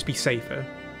 It'd just be safer.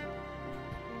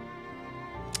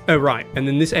 Oh, right. And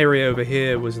then this area over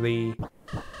here was the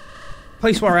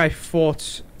place where I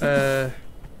fought... Oh.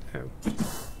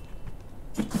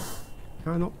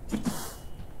 Can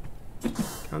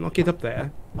I not get up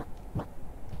there?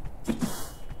 Can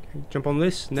I jump on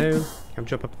this? No. Can I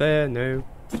jump up there? No.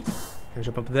 Can I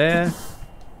jump up there?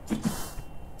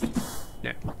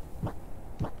 No.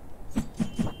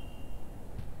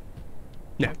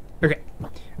 No. Okay.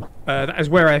 That is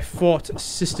where I fought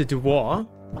Sister Dubois.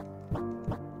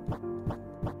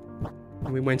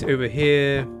 And we went over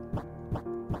here.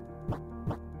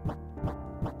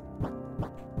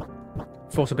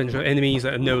 force a bunch of enemies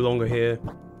that are no longer here.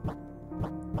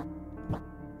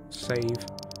 Save.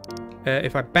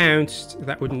 If I bounced,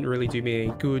 that wouldn't really do me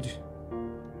any good.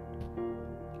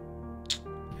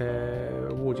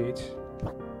 Would it?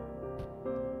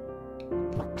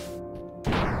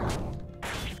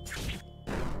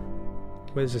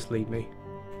 Where does this lead me?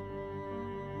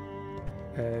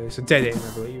 It's a dead end,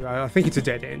 I believe. I think it's a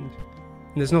dead end.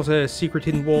 And there's not a secret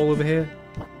hidden wall over here?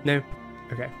 No?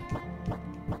 Okay.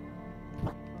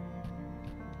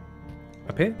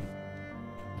 Up here?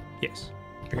 Yes.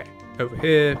 Okay. Over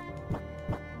here.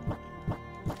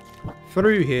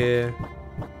 Through here.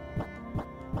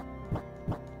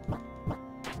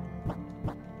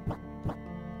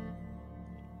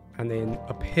 And then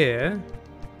up here.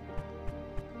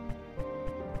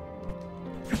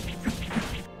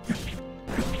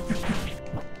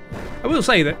 I will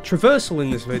say that traversal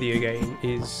in this video game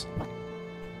is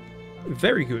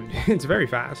very good. It's very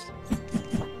fast.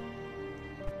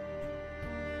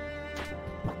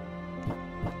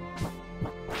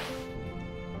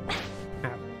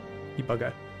 Ow, you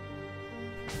bugger.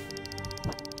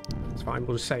 It's fine,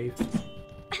 we'll just save.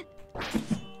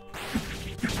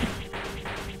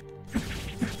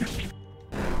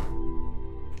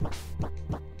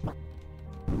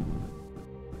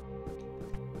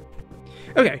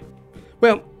 Okay.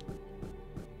 Well,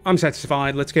 I'm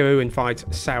satisfied. Let's go and fight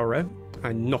Saura.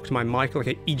 I knocked my mic like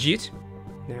an idiot.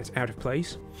 Now it's out of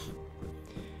place.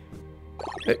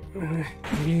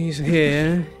 He's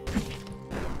here.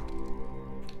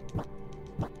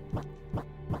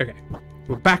 Okay.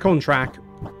 We're back on track.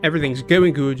 Everything's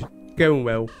going good. Going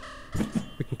well.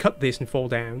 We can cut this and fall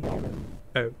down.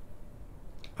 Oh.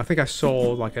 I think I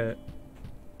saw like a...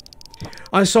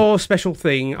 I saw a special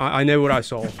thing. I know what I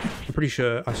saw. I'm pretty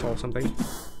sure I saw something.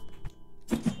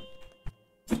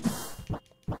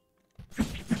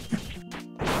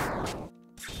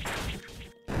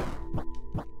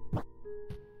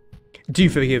 Do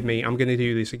forgive me. I'm going to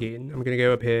do this again. I'm going to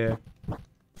go up here.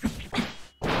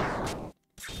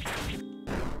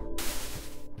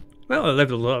 Well, I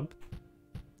leveled up.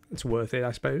 It's worth it,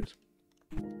 I suppose.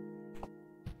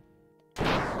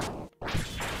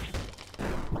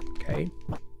 Okay.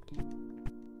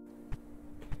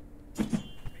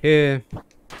 Here.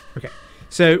 Okay.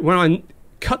 So when I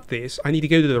cut this, I need to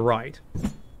go to the right.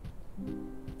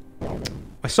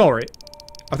 I saw it.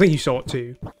 I think you saw it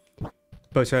too.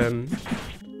 But, I don't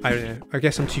know. I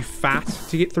guess I'm too fat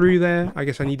to get through there. I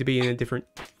guess I need to be in a different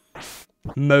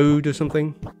mode or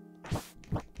something.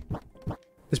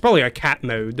 There's probably a cat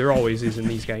mode. There always is in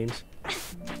these games.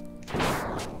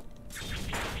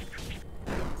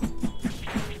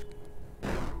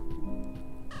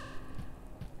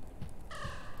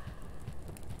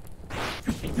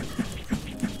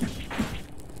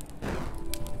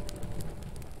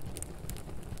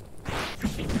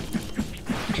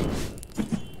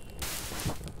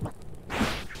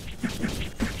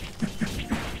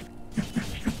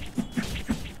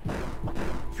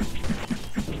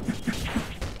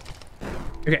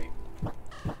 Okay.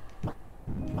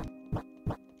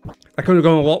 That could have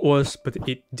gone a lot worse, but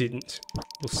it didn't.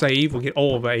 We'll save, we'll get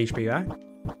all of our HP back.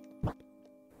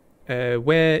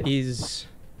 Where is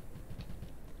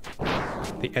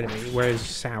the enemy? Where is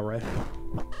Saura?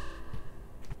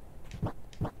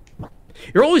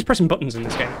 You're always pressing buttons in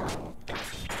this game.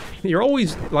 You're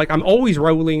always, like, I'm always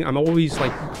rolling, I'm always,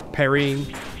 like, parrying.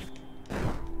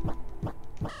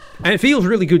 And it feels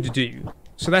really good to do.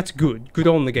 So that's good. Good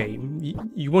on the game.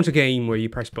 You want a game where you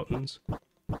press buttons.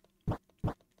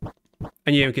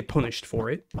 And you don't get punished for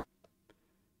it.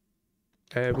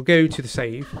 We'll go to the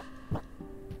save.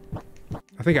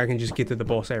 I think I can just get to the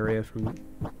boss area from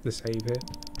the save here.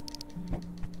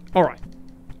 Alright.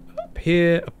 Up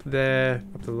here, up there,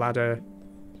 up the ladder.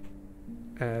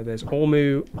 There's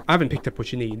Ormu. I haven't picked up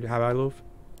what you need, have I, love?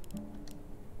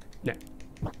 No.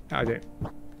 I don't.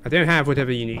 I don't have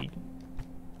whatever you need.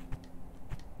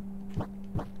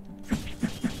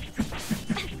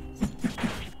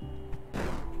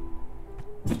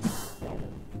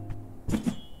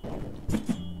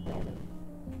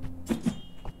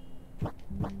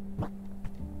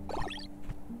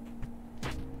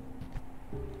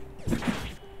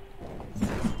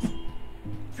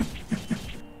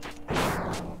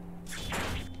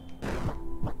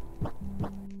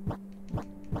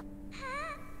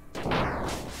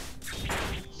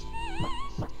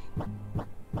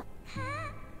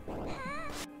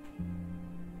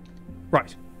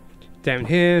 Right, down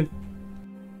here,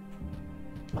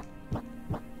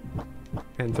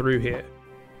 and through here.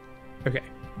 Okay.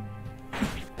 I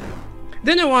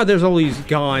don't know why there's all these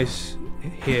guys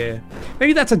here.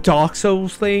 Maybe that's a Dark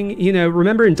Souls thing. You know,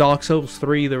 remember in Dark Souls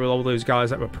 3 there were all those guys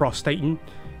that were prostrating?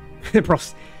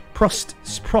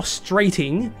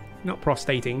 Prostrating, not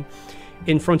prostating,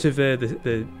 in front of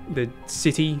the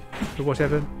city or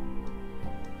whatever.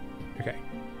 Okay,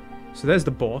 so there's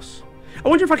the boss. I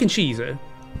wonder if I can cheese her.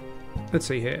 Let's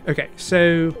see here. Okay,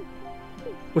 so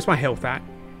what's my health at?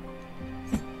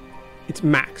 It's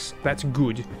max. That's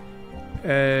good.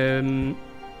 We'll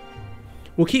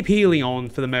keep healing on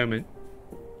for the moment.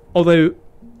 Although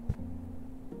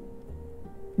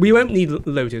we won't need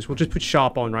Lotus. We'll just put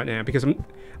Sharp on right now because I'm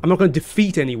not going to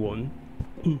defeat anyone.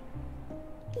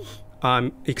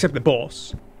 Except the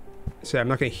boss. So I'm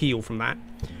not going to heal from that.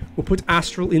 We'll put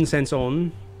Astral Incense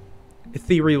on.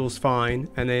 Ethereal's fine,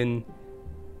 and then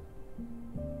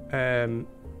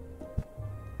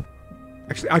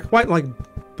actually I quite like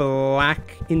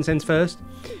Black Incense first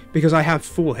because I have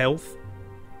full health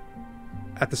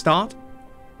at the start,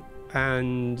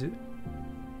 and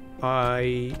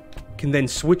I can then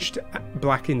switch to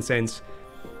Black Incense,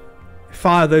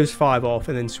 fire those 5 off,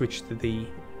 and then switch to the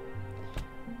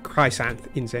Chrysanth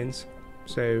Incense.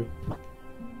 So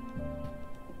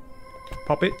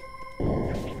pop it.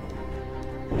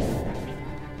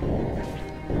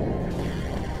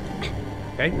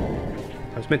 Okay,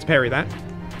 I was meant to parry that.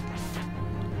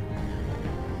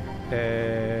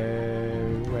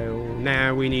 Well,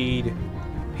 now we need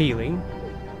healing.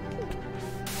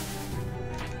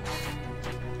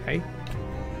 Okay.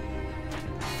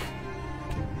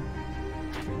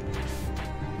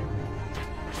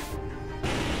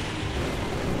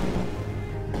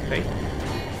 Okay.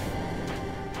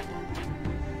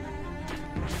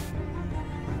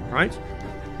 Right.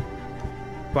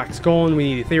 Black's gone.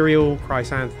 We need Ethereal.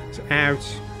 Chrysanth is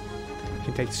out. We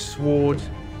can take the sword.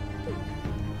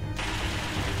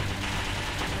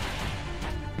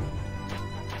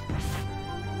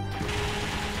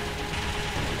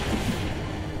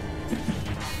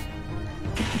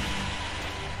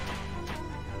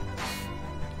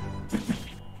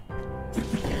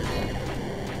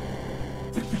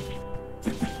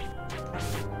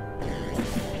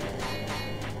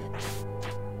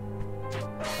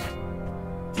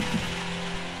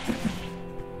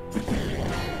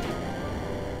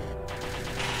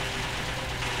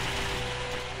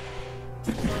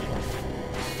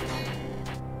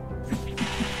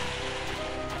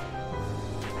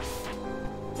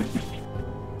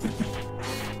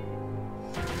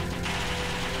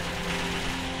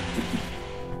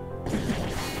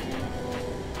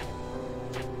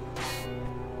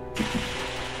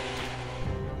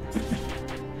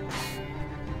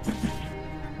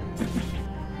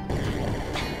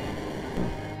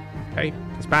 Okay,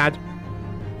 that's bad.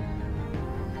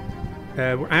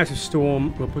 We're out of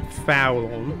Storm. We'll put Foul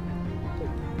on.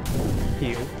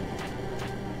 Heal.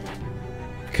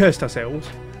 Cursed ourselves.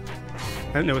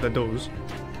 I don't know what that does.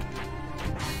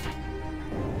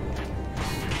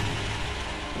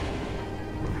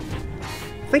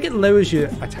 I think it lowers your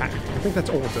attack. I think that's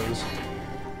all it does.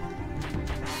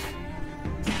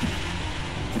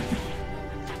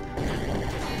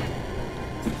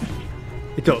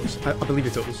 It does. I believe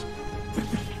it does.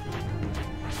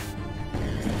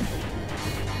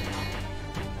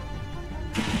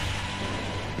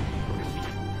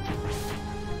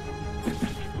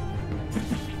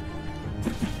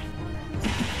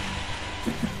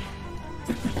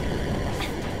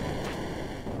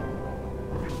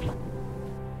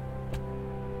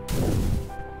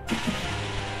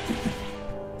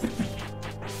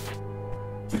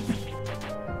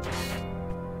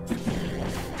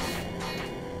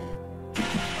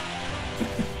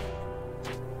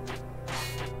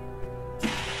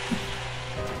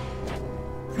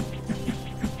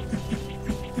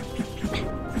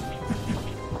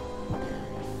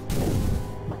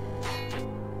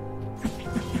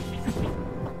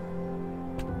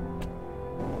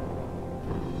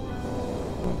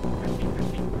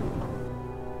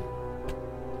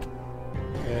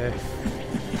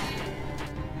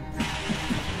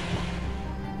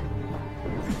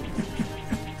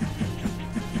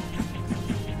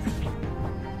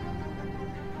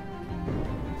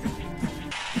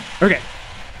 Okay.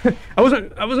 I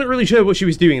wasn't really sure what she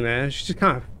was doing there. She's just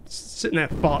kind of sitting there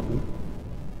farting.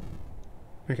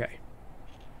 Okay.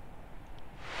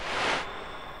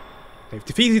 They've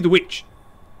defeated the witch.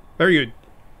 Very good.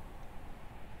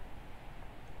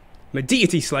 I'm a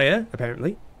deity slayer,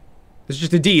 apparently. There's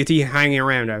just a deity hanging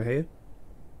around out here.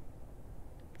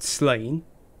 Slain.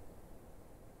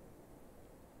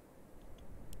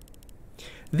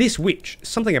 This witch,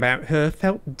 something about her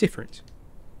felt different.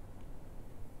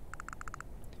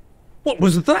 What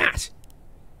was that?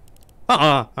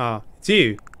 It's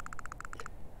you.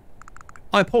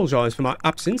 I apologise for my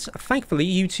absence. Thankfully,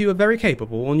 you two are very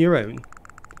capable on your own.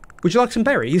 Would you like some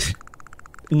berries?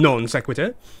 Non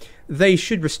sequitur. They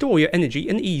should restore your energy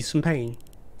and ease some pain.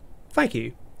 Thank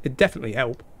you. It'd definitely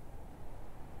help.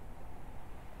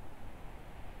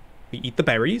 We eat the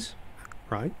berries.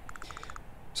 Right.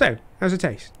 So, how's it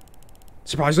taste?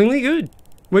 Surprisingly good.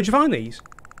 Where'd you find these?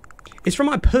 It's from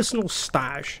my personal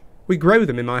stash. We grow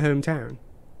them in my hometown.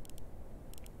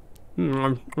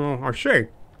 I see.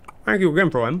 Thank you again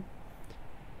for them.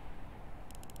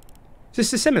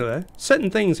 Sister Similar,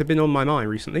 certain things have been on my mind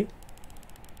recently.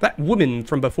 That woman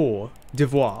from before,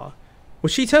 Devoir,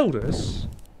 what she told us,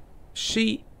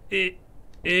 Bruh.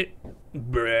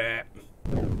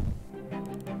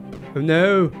 Oh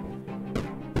no.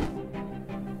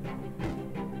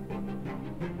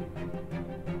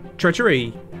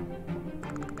 Treachery.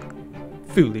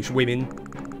 Foolish women.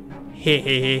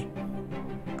 Hehehe.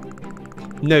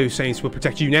 No saints will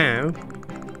protect you now.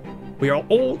 We are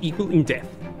all equal in death.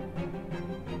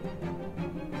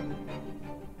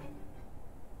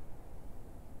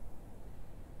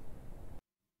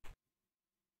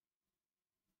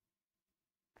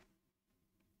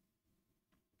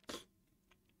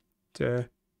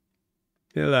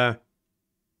 Similar.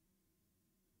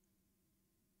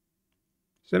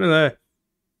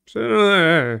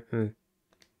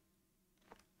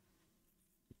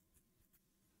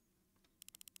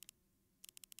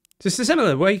 Sister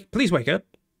Similar, please wake up.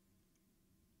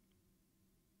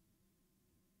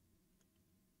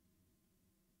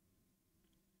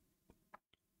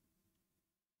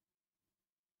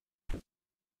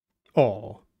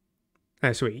 Oh,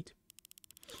 how sweet.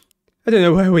 I don't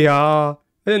know where we are.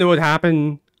 I don't know what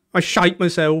happened. I shite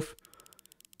myself.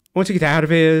 I want to get out of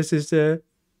here, sister.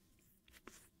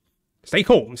 Stay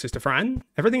calm, Sister Fran.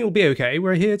 Everything will be okay.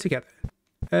 We're here together.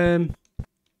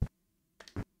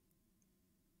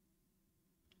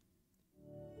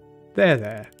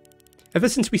 There. Ever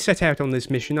since we set out on this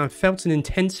mission, I've felt an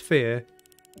intense fear.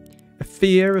 A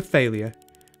fear of failure.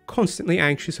 Constantly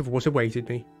anxious of what awaited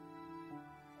me.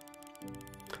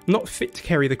 I'm not fit to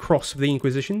carry the cross of the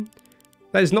Inquisition.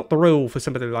 That is not the role for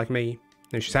somebody like me.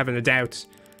 No, she's having her doubts.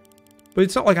 But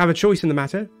it's not like I have a choice in the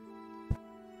matter.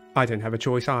 I don't have a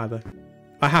choice either.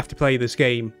 I have to play this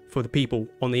game for the people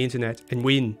on the internet and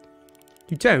win.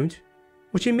 You don't?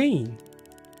 What do you mean?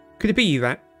 Could it be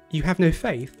that you have no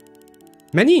faith?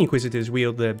 Many Inquisitors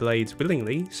wield their blades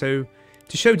willingly, so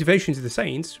to show devotion to the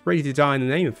saints, ready to die in the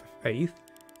name of faith.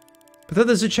 But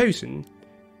others are chosen,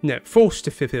 no, forced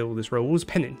to fulfill this role as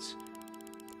penance.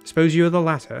 Suppose you are the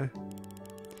latter.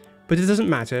 But it doesn't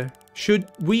matter. Should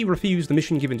we refuse the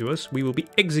mission given to us, we will be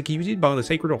executed by the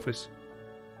sacred office.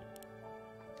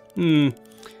 I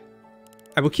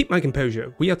will keep my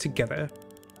composure. We are together.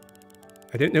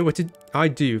 I don't know what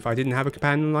I'd do if I didn't have a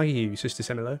companion like you, Sister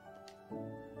Similar.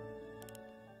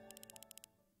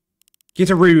 Get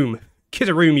a room. Get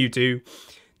a room, you two.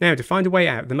 Now, to find a way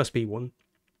out, there must be one.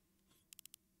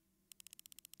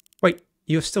 Wait,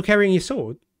 you're still carrying your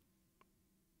sword?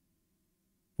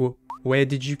 Well, where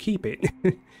did you keep it?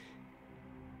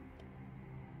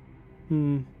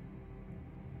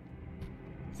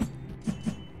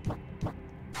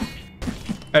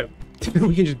 Oh,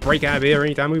 we can just break out of here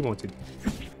anytime we wanted.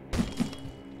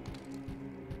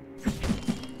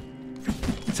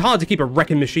 It's hard to keep a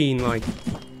wrecking machine like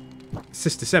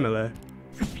Sister Similar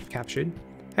captured.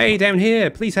 Hey, down here,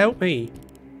 please help me.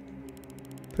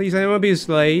 Please, I don't want to be a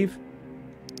slave.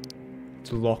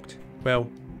 It's locked. Well,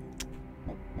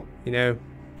 you know,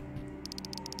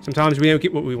 sometimes we don't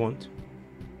get what we want.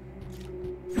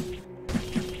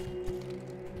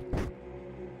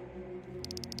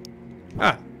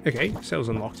 Ah, okay, cell's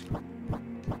unlocked.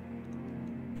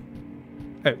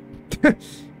 Oh.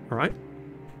 Alright.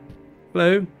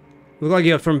 Hello. Look like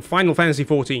you're from Final Fantasy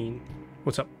XIV.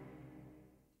 What's up?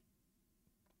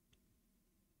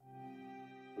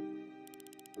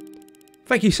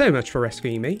 Thank you so much for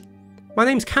rescuing me. My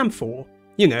name's Camphor.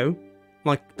 You know,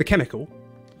 like the chemical.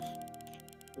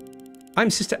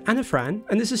 I'm Sister Anna Fran,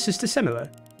 and this is Sister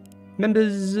Similar.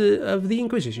 Members of the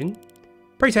Inquisition.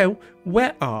 Pray tell,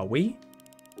 where are we?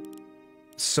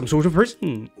 Some sort of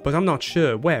prison, but I'm not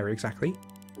sure where exactly.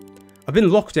 I've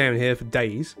been locked down here for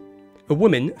days. A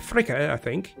woman, Fricka, I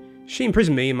think, she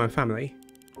imprisoned me and my family.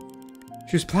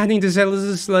 She was planning to sell us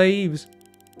as slaves.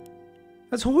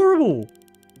 That's horrible.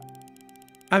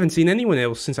 I haven't seen anyone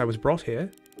else since I was brought here.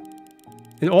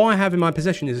 And all I have in my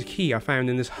possession is a key I found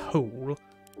in this hole.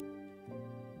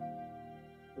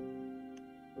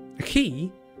 A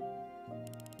key?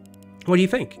 What do you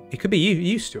think? It could be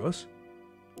use to us.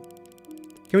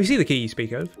 Can we see the key you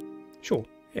speak of? Sure,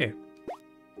 yeah.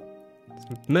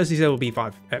 Mercy Cellar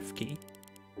B5F key.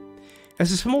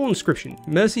 There's a small inscription.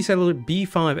 Mercy Cellar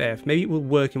B5F. Maybe it will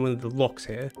work in one of the locks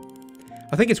here.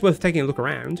 I think it's worth taking a look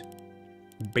around.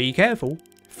 Be careful.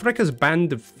 Frecker's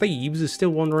band of thieves is still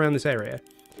wandering around this area.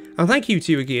 And thank you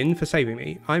to you again for saving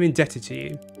me. I'm indebted to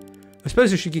you. I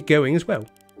suppose I should get going as well.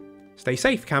 Stay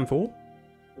safe, Cam4.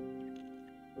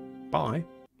 Bye.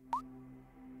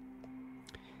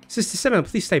 Sister Senna,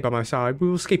 please stay by my side. We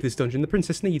will escape this dungeon. The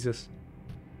princess needs us.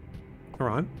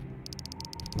 Alright.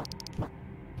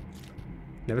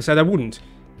 Never said I wouldn't.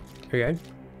 Okay.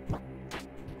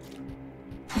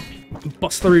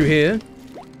 Bust through here.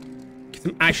 Get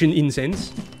some ashen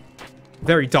incense.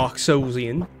 Very Dark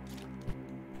Soulsian.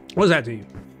 What does that do?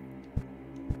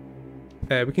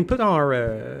 We can put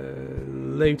our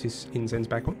Lotus incense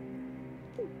back on.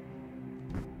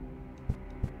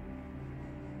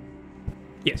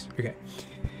 Yes, okay.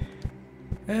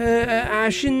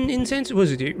 Ashen incense, what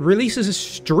does it do? Releases a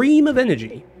stream of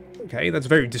energy. Okay, that's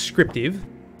very descriptive.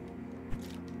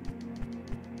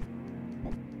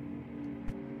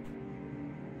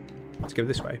 Let's go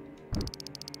this way.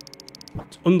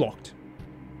 It's unlocked.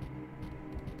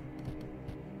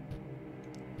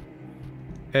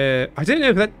 I don't know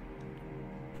if that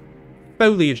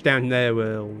foliage down there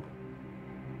will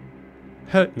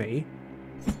hurt me.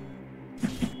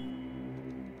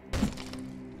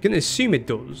 Gonna assume it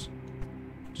does.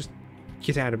 Just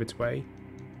get out of its way.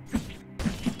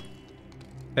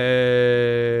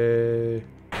 Okay.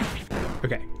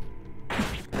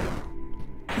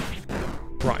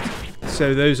 Right.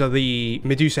 So those are the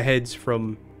Medusa heads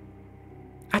from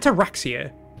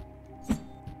Ataraxia.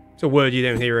 It's a word you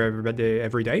don't hear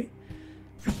every day.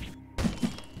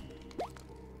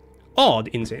 Odd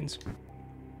incense.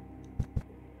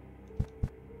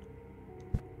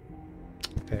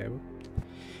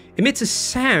 Emits a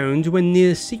sound when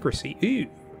near secrecy. Ooh.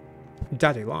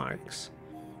 Daddy likes.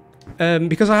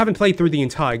 Because I haven't played through the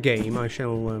entire game, I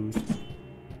shall,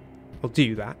 I'll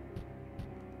do that.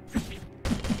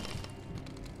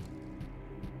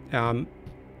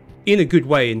 In a good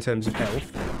way in terms of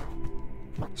health.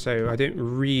 So I don't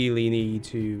really need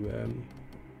to,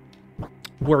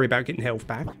 worry about getting health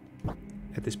back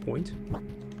at this point.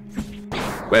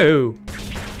 Whoa!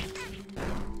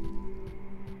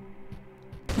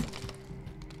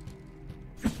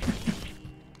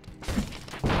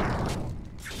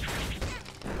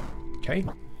 Okay.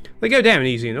 They go down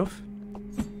easy enough.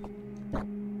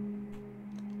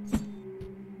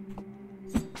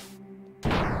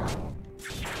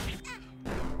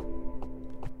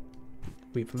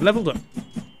 We've leveled up.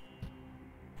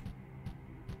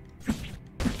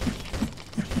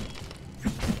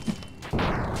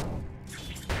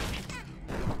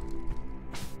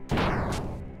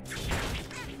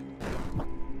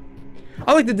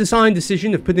 I like the design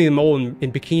decision of putting them all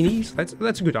in bikinis.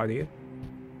 That's a good idea.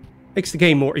 Makes the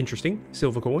game more interesting.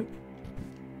 Silver coin.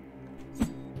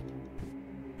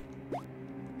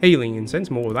 Healing incense,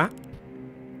 more of that.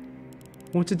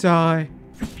 Want to die.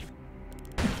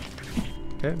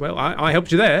 Okay, well, I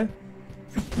helped you there.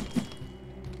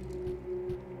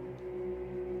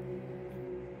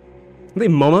 Are they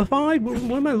mummified? What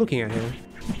am I looking at here?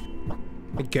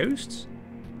 The ghosts?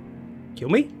 Kill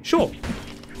me? Sure.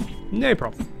 No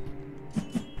problem.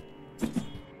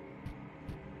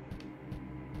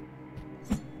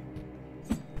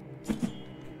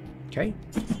 Okay,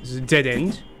 this is a dead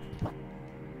end.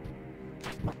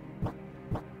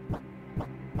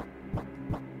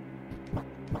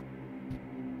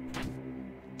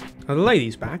 Are the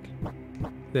ladies back?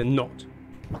 They're not.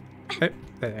 Oh, there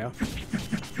they are.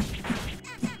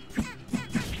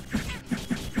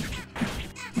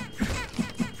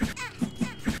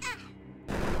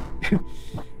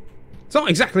 It's not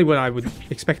exactly what I would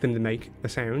expect them to make a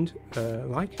sound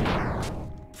like.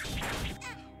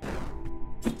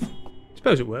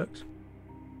 Suppose it works.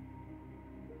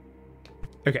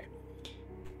 Okay.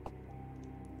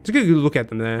 Let's get a good look at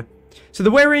them there. So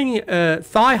they're wearing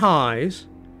thigh highs,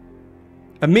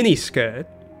 a mini skirt,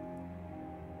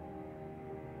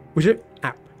 which is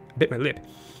I bit my lip,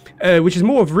 which is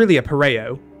more of really a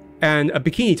pareo, and a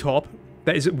bikini top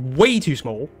that is way too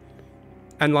small,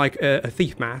 and like a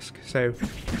thief mask. So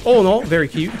all in all, very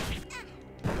cute.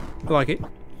 I like it.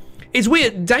 It's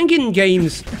weird. Dangan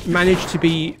games manage to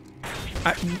be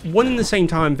at one and the same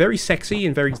time very sexy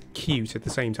and very cute at the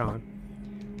same time.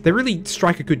 They really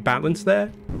strike a good balance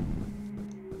there.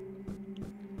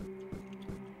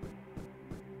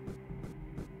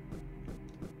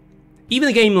 Even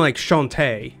a game like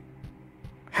Shantae,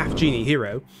 Half Genie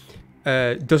Hero,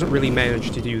 doesn't really manage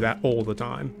to do that all the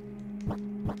time.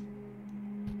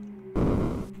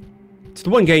 It's the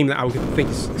one game that I would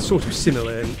think is sort of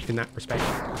similar in that respect.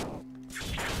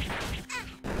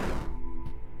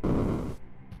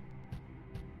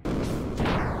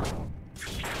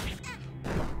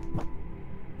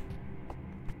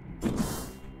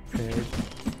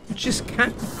 Just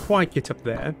can't quite get up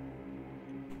there.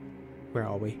 Where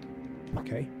are we?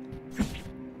 Okay.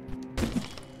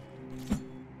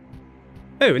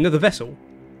 Oh, another vessel.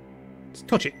 Let's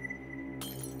touch it.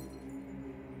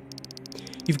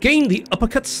 You've gained the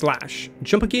uppercut slash.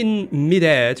 Jump again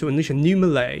mid-air to unleash a new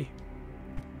melee.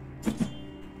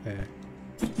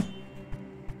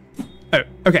 Oh,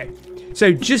 okay.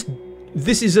 So just...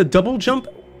 This is a double jump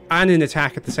and an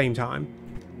attack at the same time.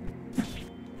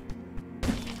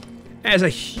 It has a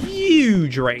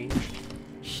huge range.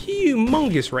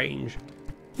 Humongous range.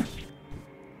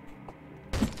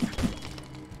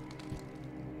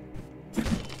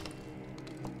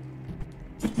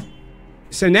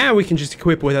 So now we can just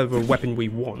equip whatever weapon we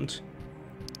want,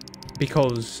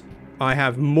 because I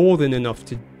have more than enough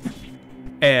to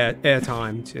air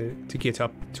time to get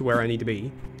up to where I need to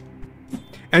be.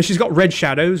 And she's got red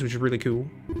shadows, which is really cool.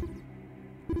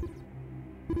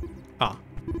 Ah.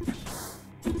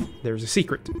 There's a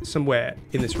secret somewhere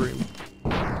in this room.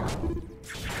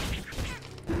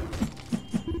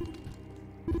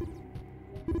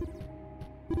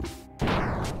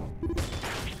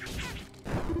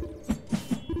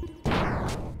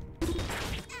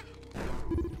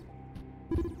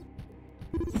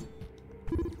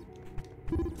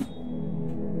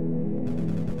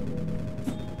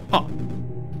 Oh,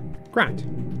 grand.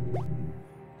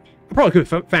 I probably could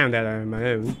have found that on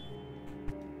my own.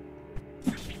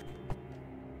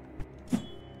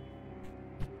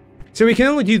 So we can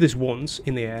only do this once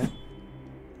in the air.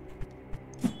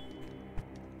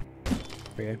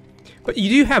 Yeah. But you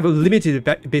do have a limited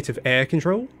bit of air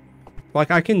control.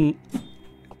 Like, I can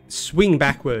swing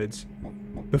backwards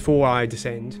before I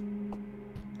descend.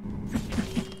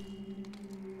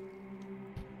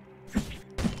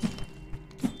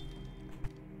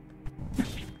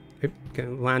 Oop,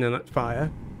 gonna land on that fire.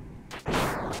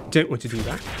 Don't want to do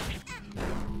that.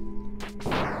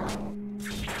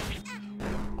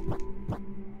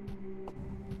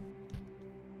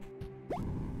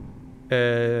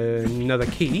 Another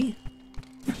key.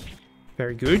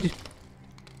 Very good.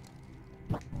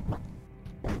 I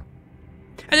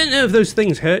don't know if those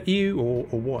things hurt you or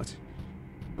what.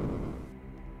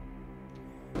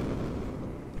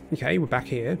 Okay, we're back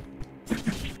here.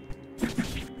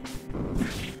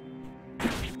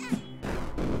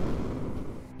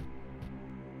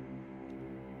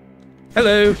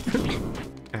 Hello!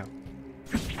 Ow.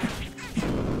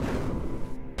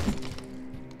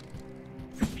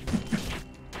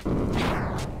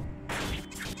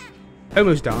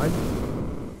 Almost died.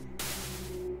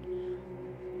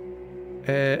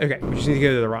 Okay, we just need to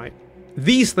go to the right.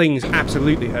 These things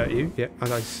absolutely hurt you. Yeah,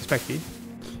 as I suspected.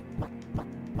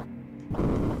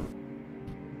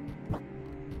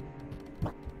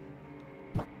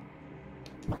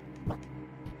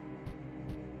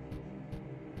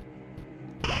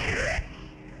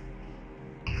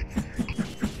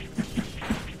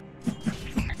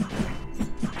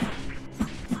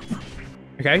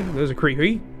 Okay, those are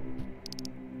creepy.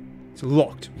 It's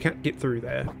locked. We can't get through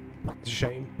there. It's a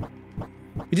shame.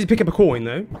 We did pick up a coin,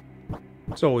 though.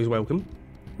 It's always welcome.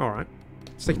 Alright.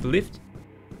 Let's take the lift.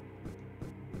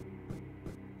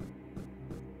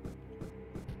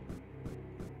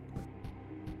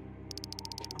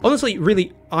 Honestly,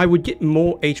 really, I would get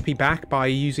more HP back by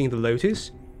using the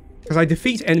Lotus. Because I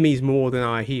defeat enemies more than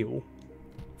I heal.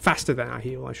 Faster than I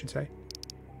heal, I should say.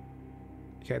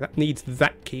 Okay, that needs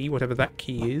that key, whatever that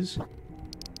key is.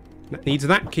 That needs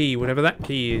that key, whatever that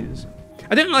key is.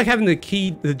 I don't like having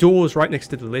the doors right next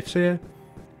to the lifts here.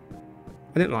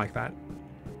 I don't like that.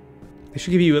 They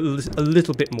should give you a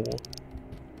little bit more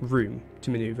room to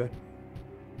maneuver.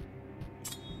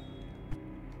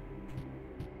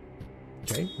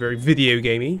 Okay, very video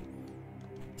gamey.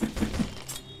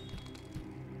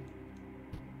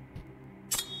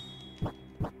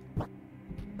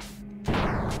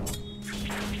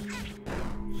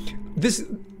 This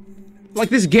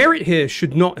Garrett here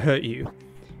should not hurt you.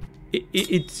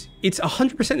 It's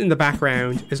 100% in the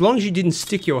background. As long as you didn't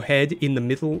stick your head in the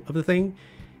middle of the thing,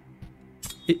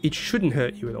 it shouldn't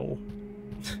hurt you at all.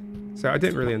 So I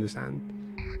don't really understand.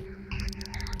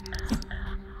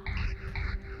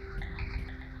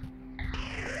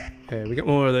 We got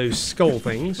more of those skull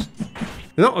things.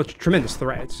 They're not a tremendous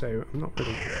threat, so I'm not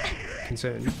really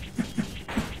concerned.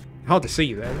 Hard to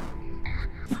see though.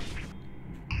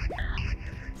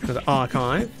 Another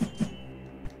archive.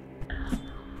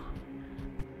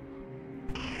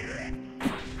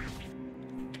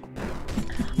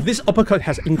 This uppercut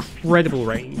has incredible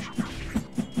range.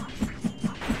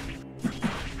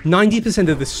 90%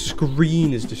 of the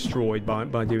screen is destroyed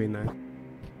by doing that.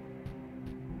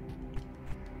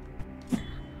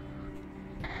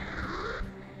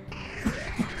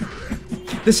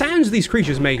 The sounds these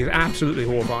creatures make is absolutely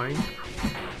horrifying.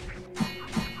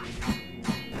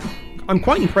 I'm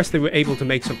quite impressed they were able to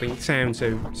make something sound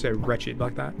so wretched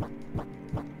like that.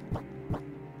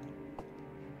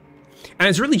 And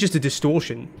it's really just a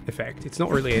distortion effect. It's not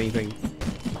really anything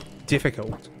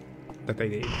difficult that they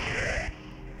did.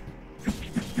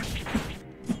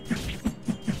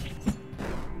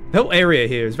 The whole area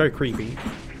here is very creepy.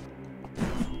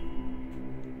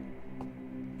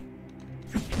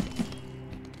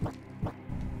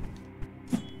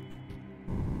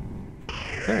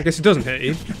 Yeah, I guess it doesn't hurt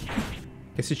you.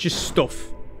 I guess it's just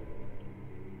stuff.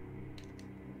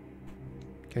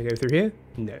 Can I go through here?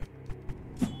 No.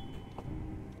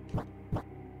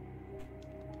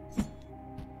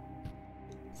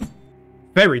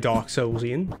 Very Dark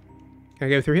Soulsian. Can I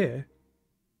go through here?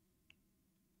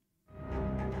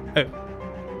 Oh.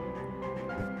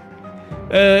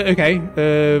 Okay.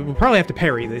 We'll probably have to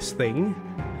parry this thing.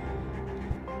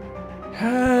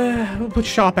 We'll put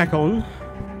Sharp back on.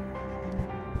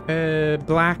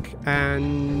 Black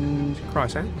and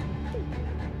Chrysant.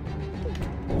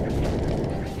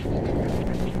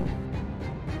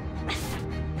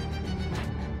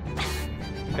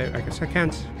 Oh, I guess I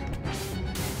can't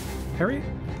parry it.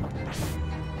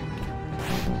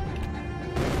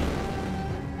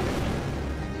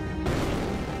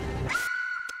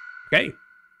 Okay.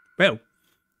 Well.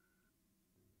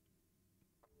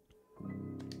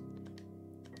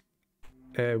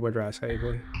 Where do I say?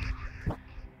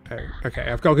 Oh, okay,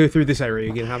 I've got to go through this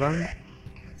area again, have I?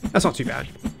 That's not too bad.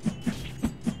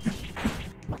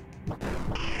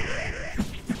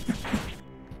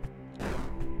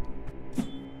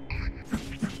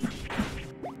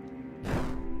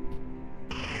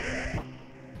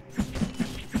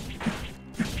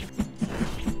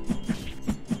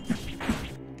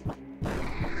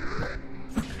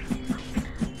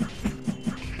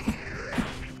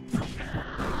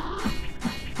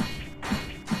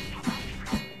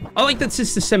 I like that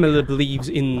Sister Semilla believes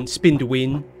in spin to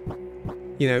win.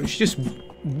 You know, she just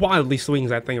wildly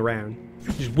swings that thing around.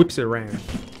 Just whips it around.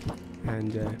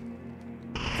 And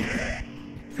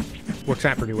works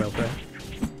out pretty well for her.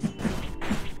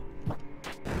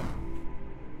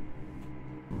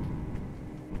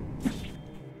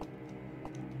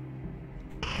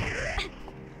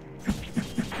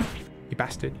 You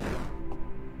bastard.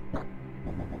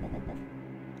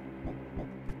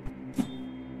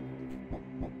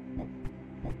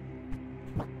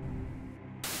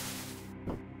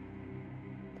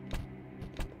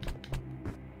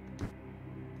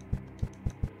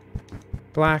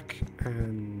 Black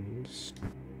and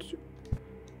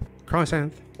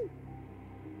Chrysanth.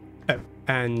 Oh,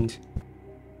 and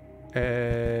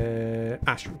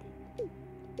Astral.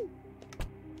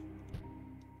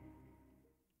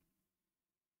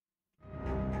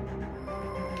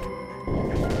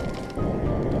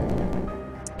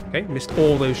 Okay, missed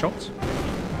all those shots.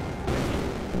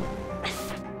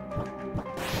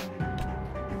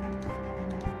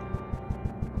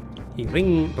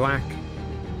 Healing, black.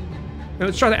 Now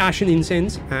let's try the Ashen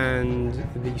Incense and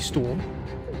the Storm.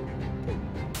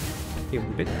 Heal a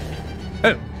bit.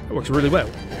 Oh, that works really well.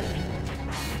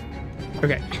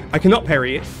 Okay, I cannot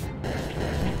parry it.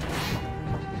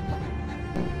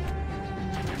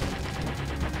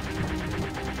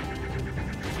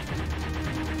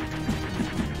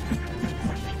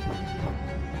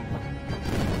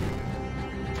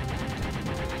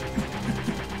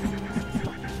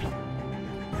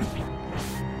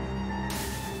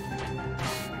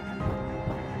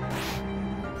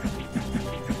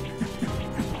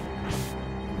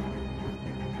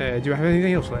 Do I have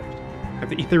anything else left? I have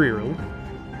the Ethereal.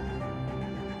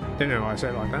 Don't know why I say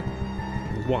it like that.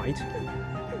 White.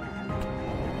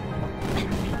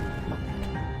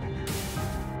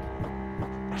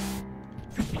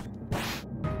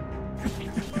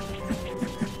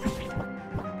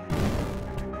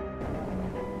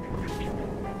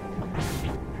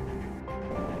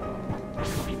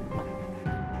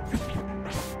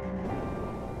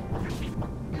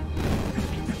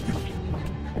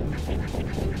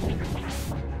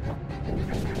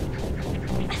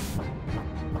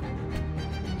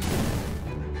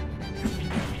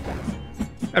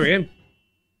 There we go.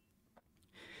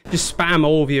 Just spam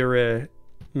all of your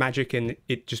magic and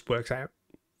it just works out.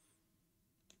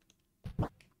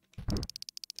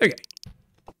 Okay.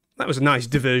 That was a nice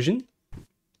diversion.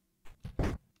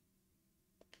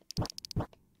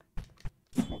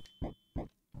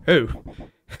 Oh.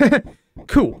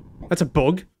 Cool. That's a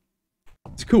bug.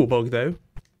 It's a cool bug, though.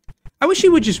 I wish she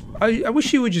would just... I wish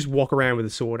she would just walk around with a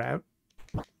sword out.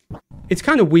 It's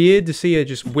kind of weird to see her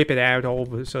just whip it out all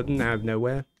of a sudden out of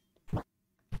nowhere.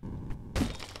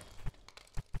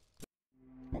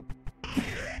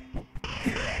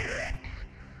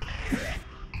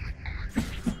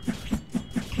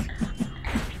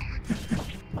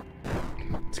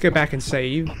 Let's go back and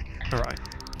save. Alright.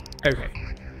 Okay.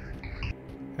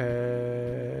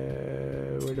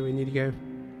 Where do we need to go?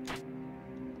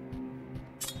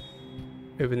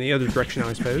 Over in the other direction,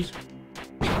 I suppose.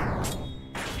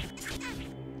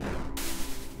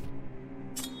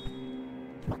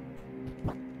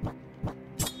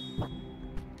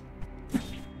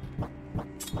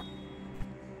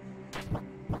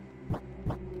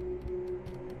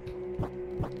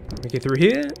 Can we get through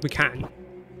here? We can.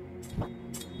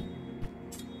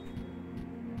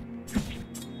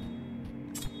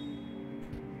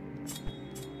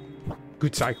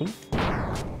 Good cycle.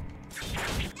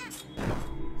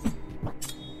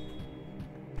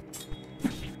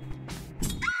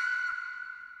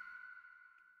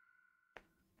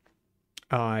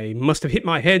 I must have hit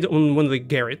my head on one of the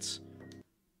garrets.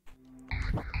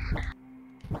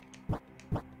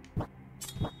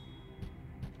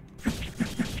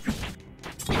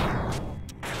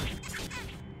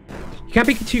 You can't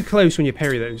be too close when you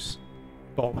parry those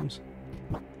bombs.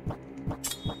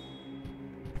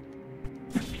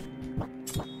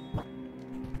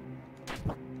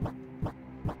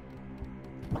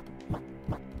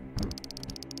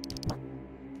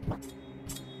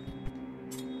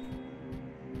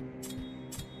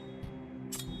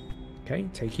 Okay,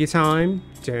 take your time.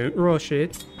 Don't rush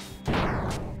it.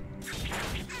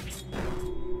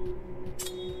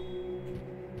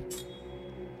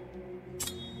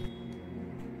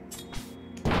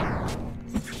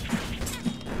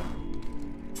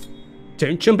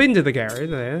 Don't jump into the garret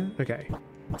there. Okay.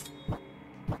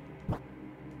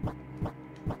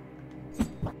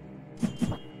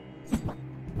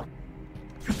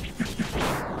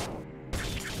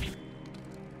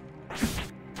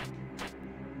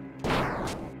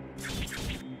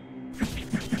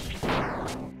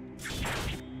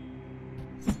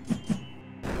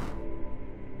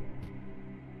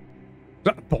 Is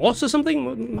that a boss or something?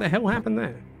 What the hell happened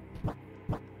there?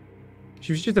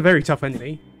 She was just a very tough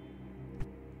enemy.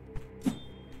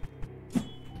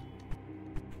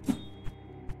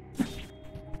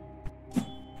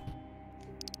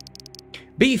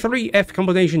 B3F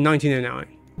combination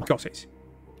 1909. Got it.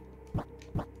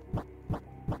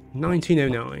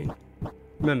 1909.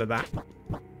 Remember that.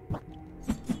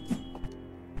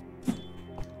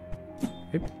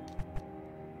 Yep.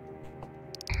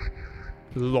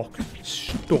 Locked.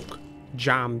 Stuck.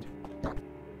 Jammed.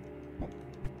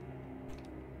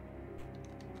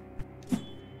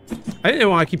 I don't know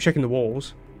why I keep checking the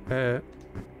walls. I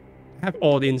have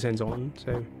odd incense on,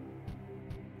 so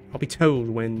I'll be told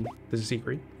when there's a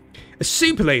secret. A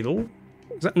super ladle?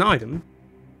 Is that an item?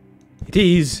 It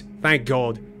is. Thank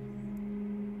God.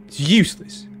 It's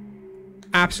useless.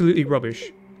 Absolutely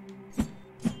rubbish.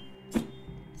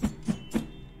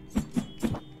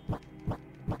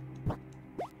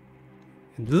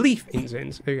 And leaf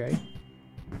incense. Okay.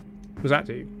 What does that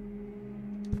do?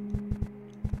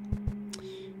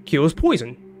 Cures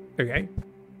poison. Okay.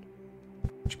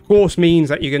 Which of course means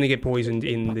that you're going to get poisoned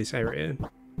in this area.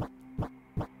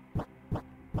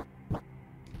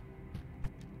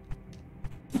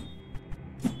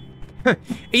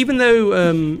 Even though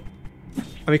I'm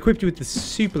equipped with the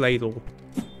super ladle,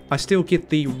 I still get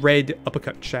the red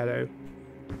uppercut shadow,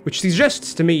 which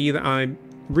suggests to me that I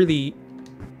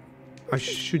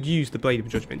should use the Blade of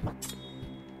Judgment.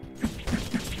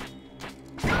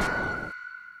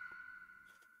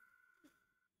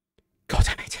 God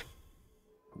damn it.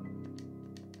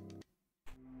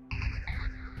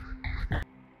 I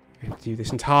have to do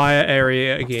this entire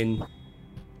area again.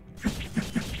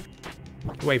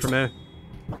 Away from her.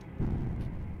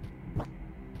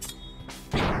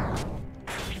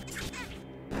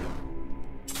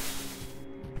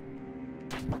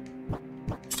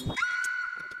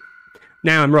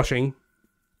 Now I'm rushing.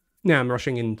 Now I'm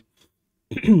rushing and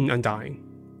I'm dying.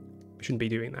 I shouldn't be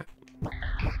doing that.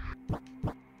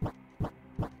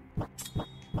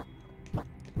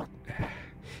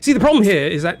 See, the problem here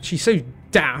is that she's so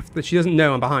daft that she doesn't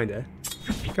know I'm behind her.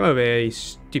 Come over here, you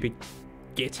stupid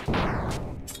git.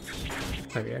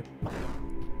 There we go.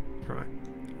 Alright.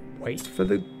 Wait for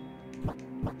the...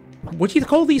 What do you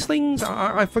call these things?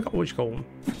 I forgot what you call them.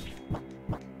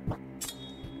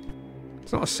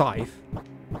 It's not a scythe.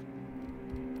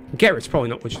 Garrett's probably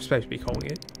not what you're supposed to be calling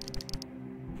it.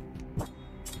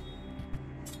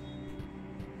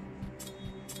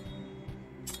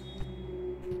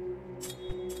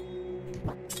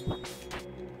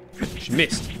 She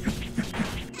missed.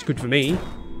 It's good for me.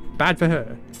 Bad for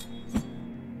her.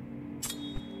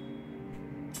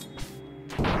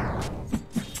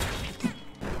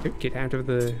 Get out of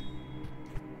the...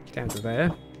 Get out of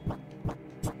there.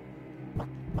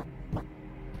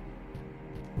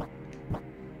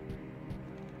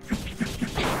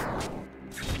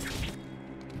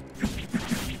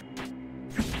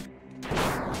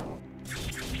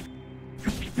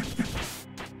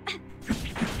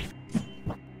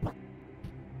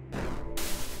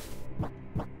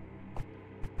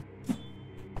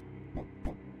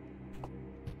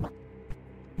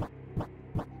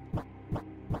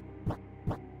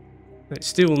 It's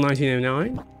still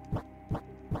 1909.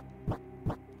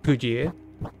 Good year.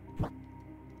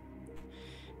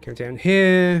 Go down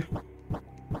here.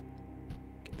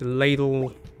 Get the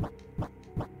ladle.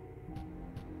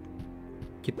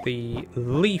 Get the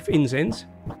leaf incense.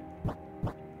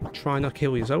 Try not to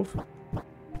kill yourself.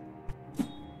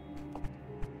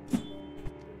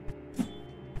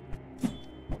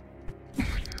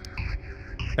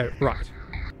 Oh, right.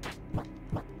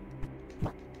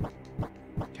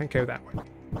 Can't go that way.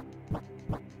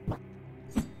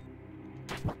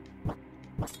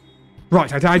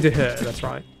 Right, I died to her, that's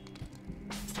right.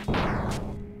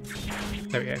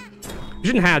 There we go. You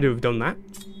shouldn't have to have done that.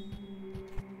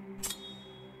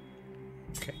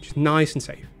 Okay, just nice and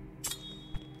safe.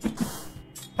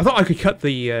 I thought I could cut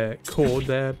the cord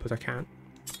there, but I can't.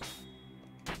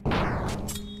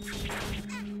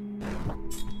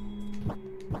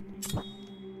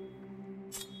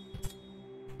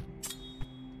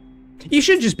 You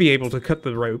should just be able to cut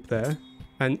the rope there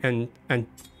and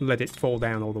let it fall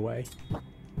down all the way.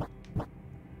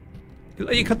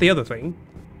 Let you cut the other thing.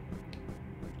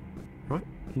 Right,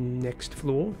 next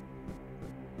floor.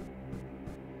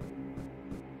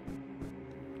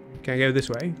 Can I go this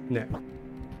way? No.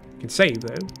 I can save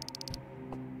though.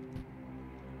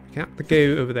 I can't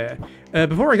go over there.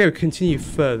 Before I go continue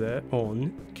further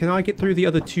on, can I get through the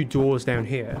other two doors down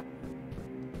here?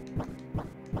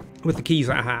 With the keys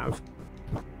that I have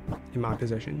in my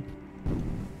possession.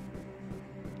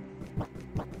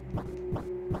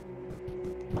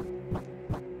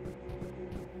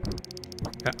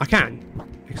 I can.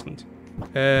 Excellent.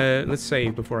 Let's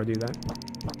save before I do that.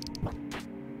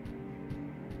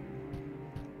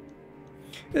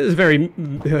 This is very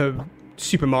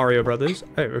Super Mario Brothers.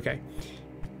 Oh, okay.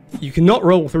 You cannot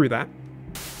roll through that,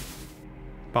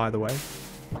 by the way,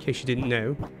 in case you didn't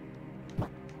know.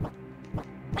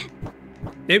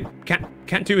 Nope,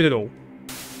 can't do it at all.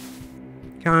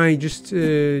 Can I just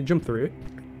jump through it?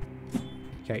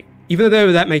 Okay, even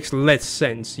though that makes less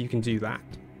sense, you can do that.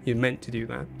 You're meant to do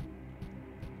that.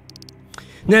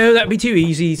 No, that'd be too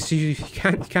easy. So you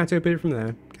can't open it from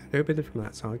there. Can't open it from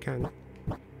that side, can it?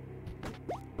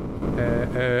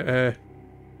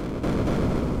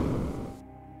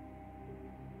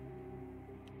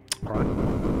 Right.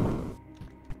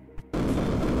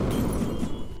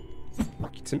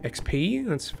 Get some XP,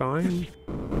 that's fine.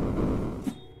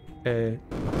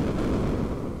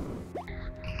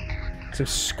 Some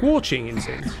scorching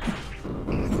incense.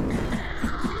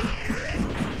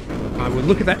 I will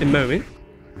look at that in a moment.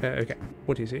 Okay,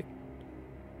 what is it?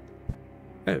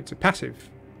 Oh, it's a passive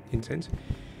incense.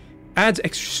 Adds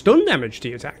extra stun damage to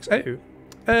your attacks. Oh,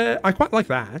 I quite like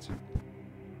that.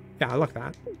 Yeah, I like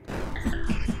that.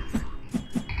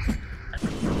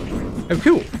 Oh,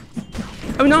 cool.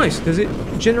 Oh, nice. Does it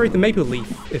generate the maple leaf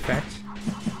effect?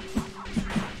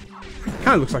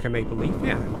 Kind of looks like a maple leaf.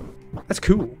 Yeah, that's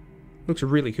cool. Looks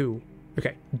really cool.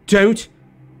 Okay, don't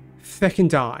feckin'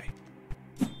 die.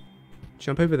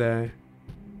 Jump over there.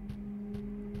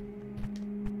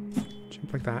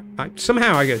 Jump like that.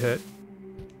 Somehow I get hurt.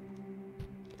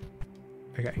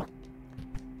 Okay.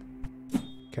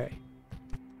 Okay.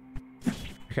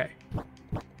 Okay.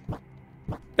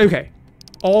 Okay.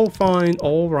 All fine,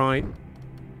 all right.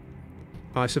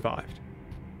 I survived.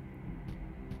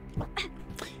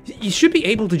 You should be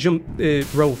able to jump,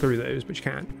 roll through those, but you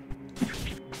can't.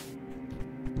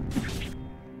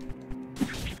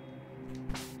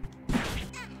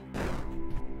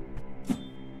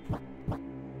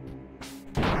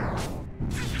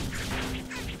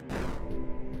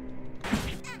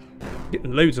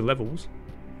 Getting loads of levels.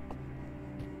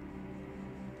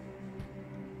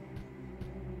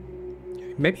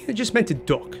 Maybe I just meant to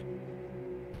duck.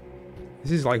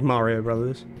 This is like Mario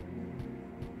Brothers.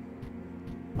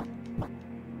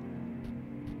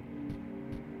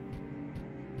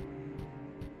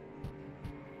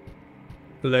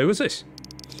 Hello, what's this?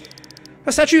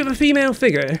 A statue of a female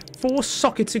figure. 4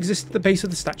 sockets exist at the base of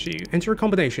the statue. Enter a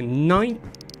combination. 19...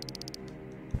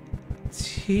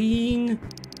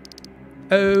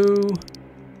 9.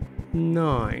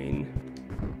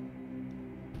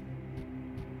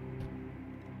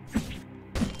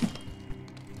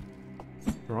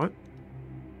 Right.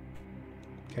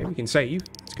 Okay, we can save.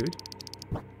 That's good.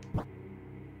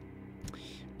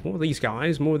 More of these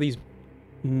guys. More of these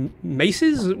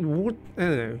maces? What? I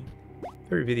don't know.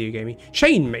 Very video gamey.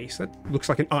 Chain mace. That looks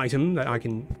like an item that I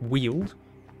can wield.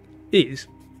 Is.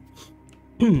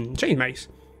 Chain mace.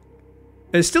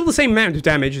 It's still the same amount of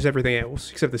damage as everything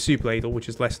else, except the super ladle, which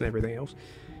is less than everything else.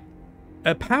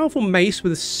 A powerful mace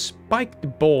with a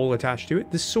spiked ball attached to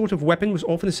it. This sort of weapon was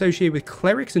often associated with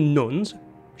clerics and nuns,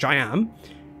 which I am,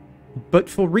 but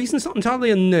for reasons not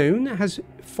entirely unknown, has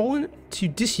fallen to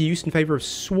disuse in favour of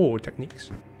sword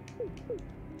techniques.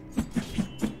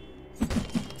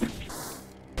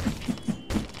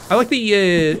 I like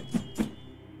the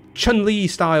Chun-Li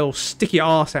style stick your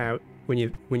arse out when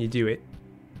you do it.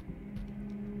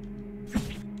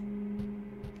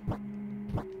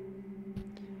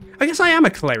 I guess I am a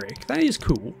cleric. That is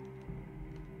cool.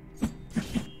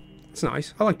 It's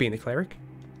nice. I like being a cleric.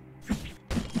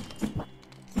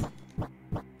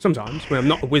 Sometimes, when I'm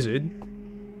not a wizard.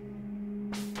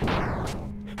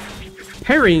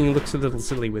 Parrying looks a little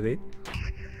silly with it.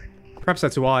 Perhaps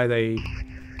that's why they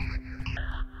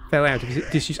fell out of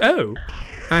disuse. Oh!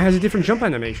 It has a different jump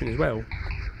animation as well.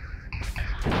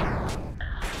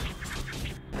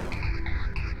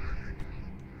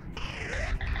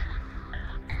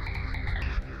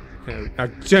 No, I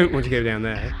don't want to go down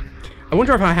there. I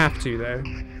wonder if I have to, though.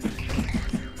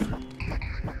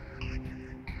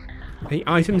 Any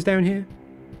items down here?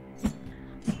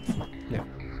 No.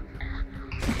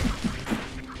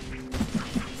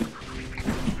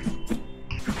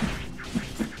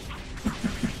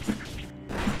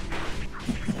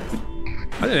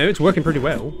 I don't know, it's working pretty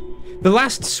well. The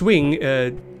last swing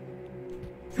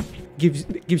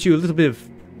gives you a little bit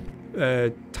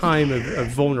of time of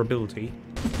vulnerability.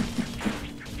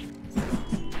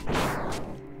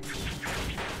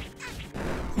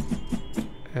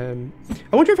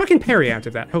 I wonder if I can parry out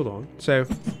of that. Hold on. So,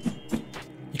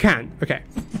 you can. Okay.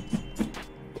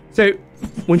 So,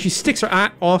 when she sticks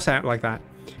her arse out like that,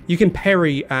 you can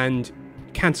parry and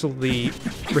cancel the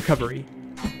recovery.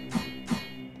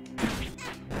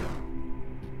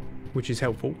 Which is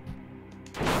helpful.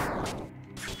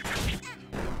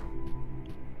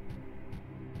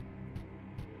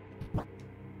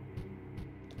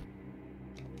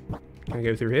 Can I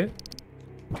go through here?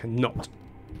 Cannot.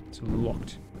 It's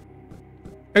locked.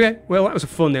 Okay, well that was a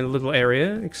fun little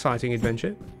area, exciting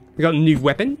adventure. We got a new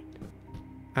weapon,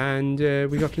 and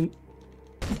we got a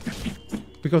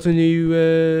new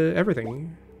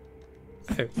everything.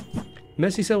 Oh,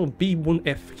 Mercy Cell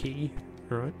B1F key.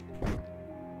 All right.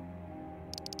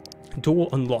 Door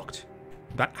unlocked.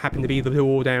 That happened to be the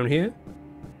door down here.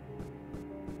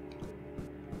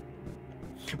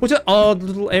 What an odd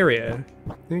little area.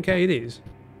 Okay, it is.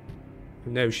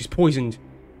 No, she's poisoned.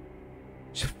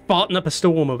 She's farting up a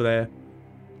storm over there.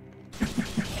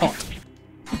 Hot.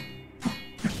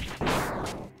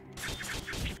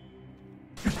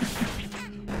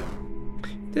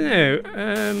 Dunno,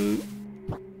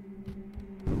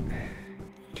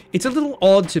 it's a little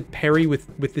odd to parry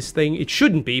with this thing. It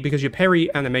shouldn't be, because your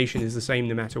parry animation is the same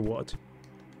no matter what.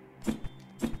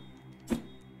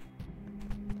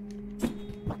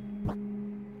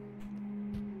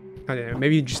 I don't know,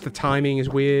 maybe just the timing is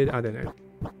weird, I don't know.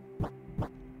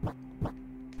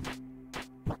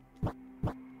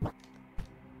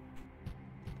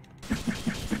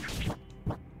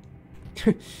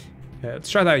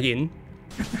 Let's try that again.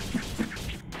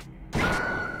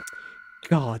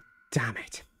 God damn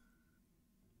it.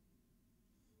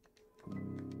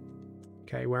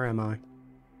 Okay, where am I?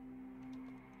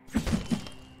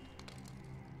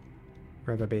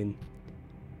 Where have I been?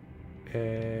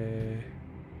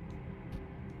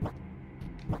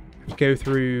 Let's go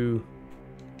through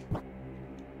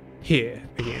here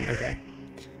again, okay.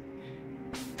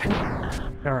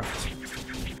 Alright.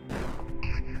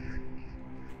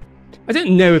 I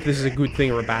don't know if this is a good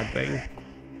thing or a bad thing.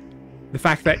 The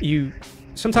fact that you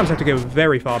sometimes have to go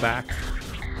very far back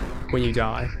when you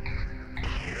die.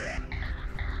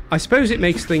 I suppose it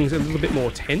makes things a little bit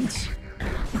more tense.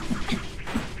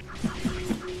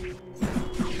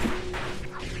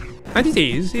 And it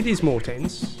is more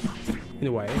tense, in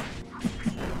a way.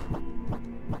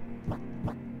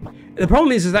 The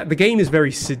problem is that the game is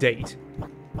very sedate.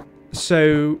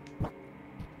 So,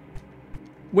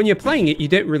 when you're playing it, you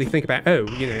don't really think about, oh,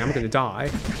 you know, I'm going to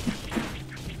die.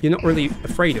 You're not really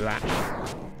afraid of that.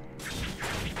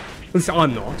 At least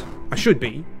I'm not. I should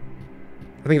be.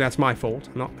 I think that's my fault.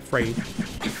 I'm not afraid.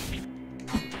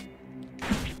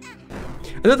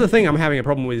 Another thing I'm having a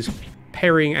problem with is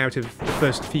parrying out of the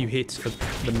first few hits of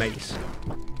the mace.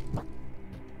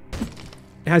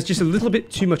 It has just a little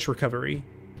bit too much recovery.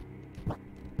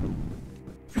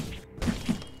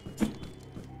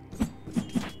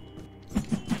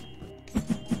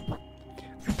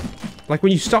 Like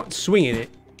when you start swinging it,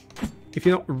 if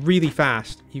you're not really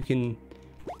fast, you can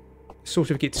sort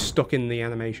of get stuck in the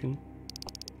animation.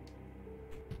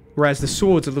 Whereas the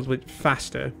sword's a little bit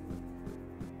faster.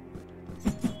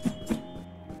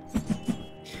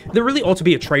 There really ought to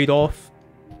be a trade-off.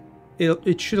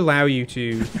 It should allow you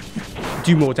to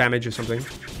do more damage or something.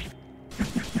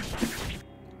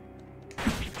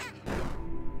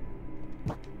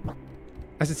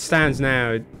 As it stands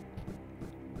now,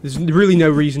 there's really no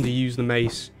reason to use the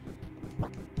mace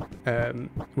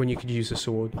when you could use the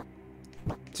sword,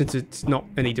 since it's not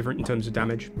any different in terms of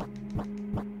damage.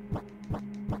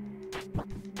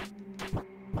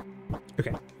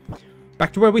 Okay,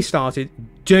 back to where we started.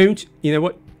 Don't, you know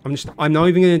what? I'm not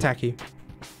even going to attack you.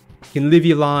 You can live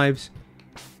your lives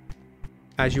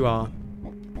as you are.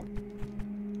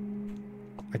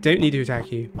 I don't need to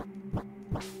attack you.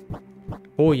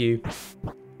 Or you. Let's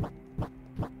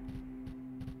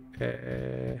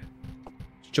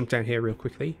jump down here real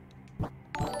quickly.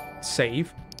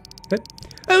 Save.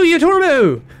 Oh,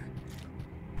 Yotormo!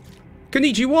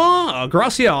 Konnichiwa!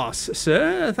 Gracias,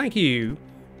 sir. Thank you.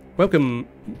 Welcome,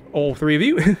 all three of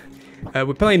you.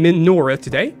 We're playing MINORIA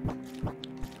today.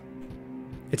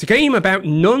 It's a game about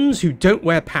nuns who don't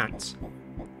wear pants.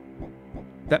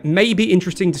 That may be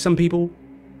interesting to some people.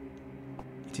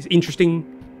 It is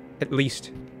interesting, at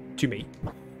least to me.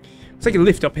 Let's take a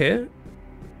lift up here.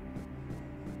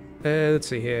 Let's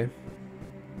see here.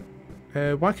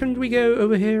 Why couldn't we go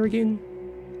over here again?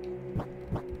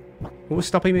 What was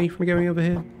stopping me from going over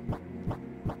here?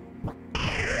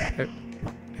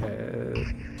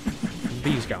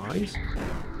 These guys.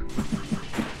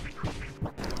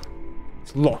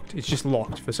 It's locked. It's just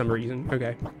locked for some reason.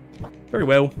 Okay. Very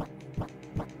well.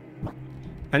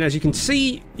 And as you can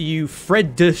see, you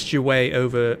Fred Durst your way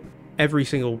over every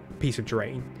single piece of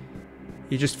terrain.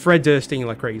 You're just Fred Dursting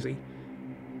like crazy.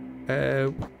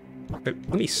 Let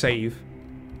me save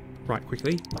right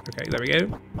quickly. Okay, there we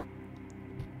go.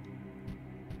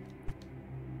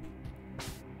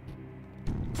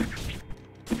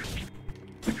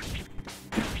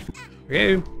 There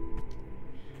we go.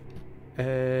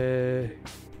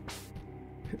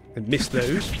 I missed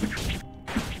those.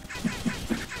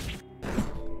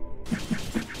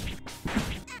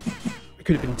 It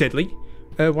could have been deadly.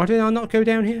 Why did I not go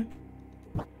down here?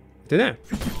 I don't know.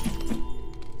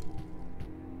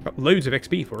 Got loads of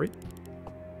XP for it.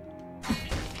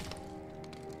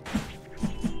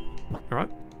 Alright.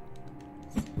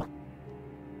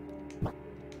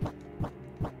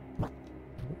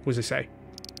 What does it say?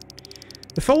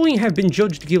 The following have been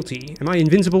judged guilty. Am I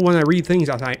invincible when I read things?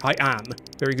 I am.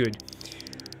 Very good.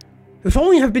 The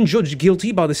following have been judged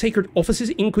guilty by the Sacred Office's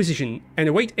Inquisition and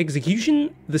await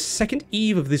execution the second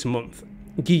eve of this month.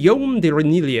 Guillaume de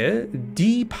Renilia,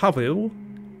 D. Pavel,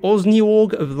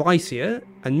 Osniorg of Lycia,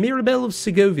 and Mirabel of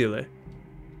Segovia.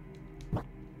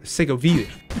 Segovia.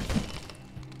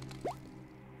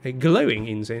 A glowing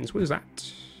incense. What is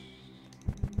that?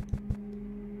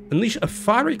 Unleash a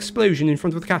fire explosion in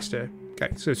front of the caster.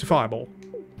 Okay, so it's a fireball.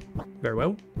 Very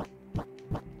well.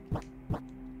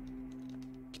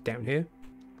 Get down here.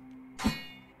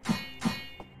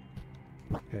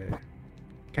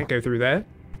 Can't go through there.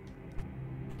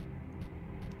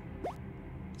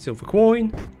 Silver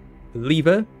coin.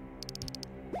 Lever.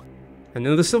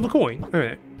 Another silver coin.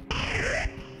 Alright.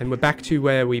 And we're back to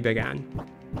where we began.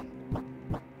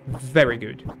 Very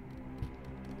good.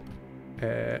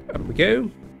 Up we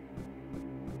go.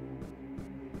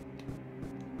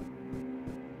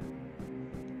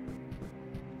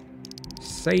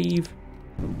 Save.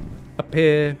 Up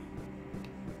here.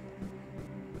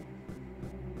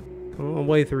 Come on,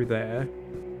 way through there.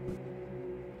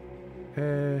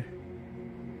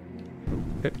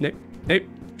 No,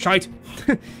 shite.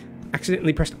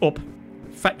 Accidentally pressed up.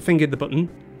 Fat fingered the button,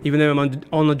 even though I'm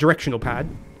on a directional pad.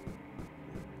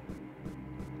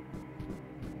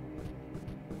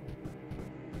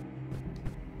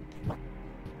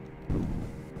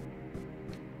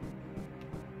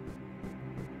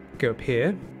 Go up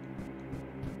here.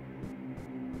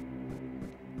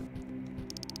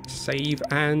 Save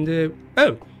and...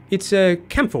 oh! It's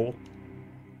Camphor.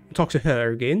 Talk to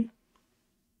her again.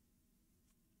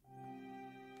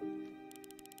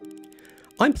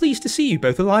 I'm pleased to see you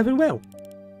both alive and well.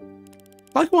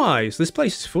 Likewise, this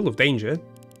place is full of danger.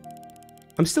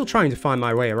 I'm still trying to find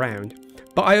my way around,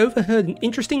 but I overheard an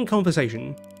interesting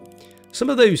conversation. Some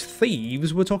of those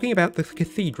thieves were talking about the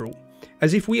cathedral,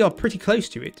 as if we are pretty close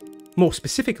to it. More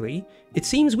specifically, it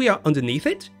seems we are underneath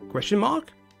it? Question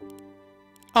mark?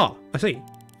 Ah, I see.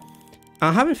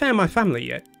 I haven't found my family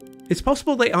yet. It's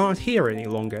possible they aren't here any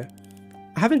longer.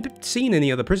 I haven't seen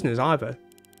any other prisoners either.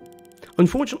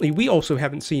 Unfortunately, we also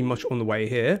haven't seen much on the way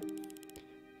here.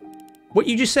 What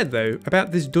you just said, though,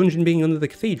 about this dungeon being under the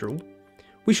cathedral,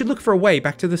 we should look for a way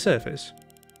back to the surface.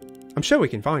 I'm sure we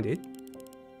can find it.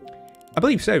 I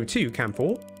believe so too,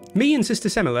 Camphor. Me and Sister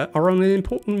Semela are on an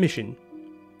important mission.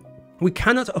 We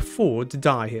cannot afford to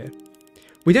die here.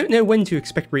 We don't know when to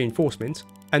expect reinforcements,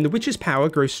 and the witch's power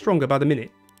grows stronger by the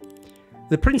minute.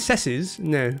 The princesses,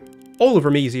 no, all of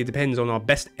Remesia depends on our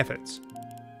best efforts.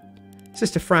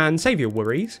 Sister Fran, save your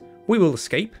worries. We will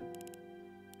escape.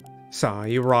 Sigh,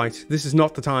 you're right. This is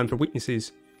not the time for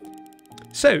weaknesses.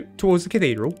 So, towards the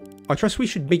cathedral. I trust we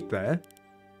should meet there.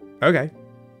 Okay.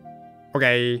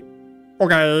 Okay.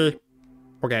 Okay.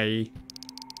 Okay.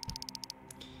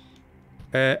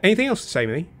 Anything else to say,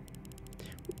 Millie?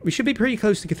 We should be pretty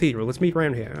close to the cathedral. Let's meet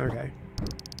around here. Okay.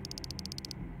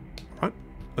 Alright.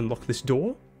 Unlock this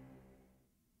door.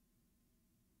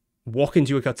 Walk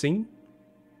into a cutscene.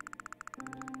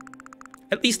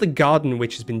 At least the garden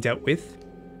witch has been dealt with.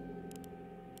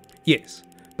 Yes.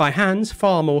 By hands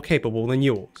far more capable than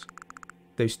yours.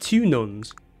 Those two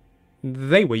nuns.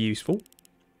 They were useful.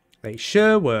 They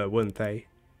sure were, weren't they,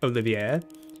 Olivier?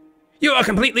 You are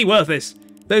completely worthless!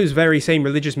 Those very same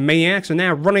religious maniacs are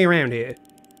now running around here.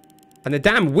 And the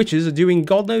damn witches are doing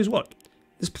God knows what.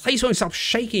 This place won't stop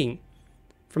shaking.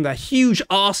 From their huge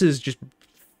arses just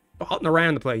farting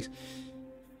around the place.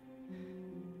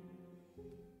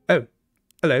 Oh.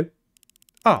 Hello.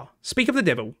 Ah, speak of the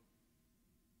devil.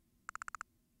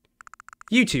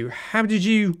 You two, how did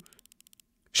you...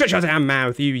 Shut your damn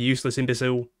mouth, you useless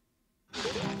imbecile.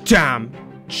 Damn.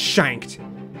 Shanked.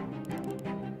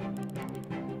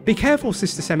 Be careful,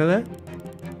 Sister Semela.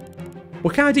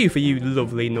 What can I do for you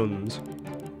lovely nuns?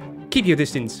 Keep your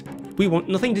distance. We want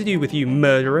nothing to do with you,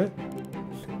 murderer.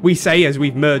 We say as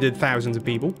we've murdered thousands of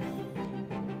people.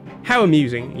 How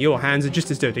amusing. Your hands are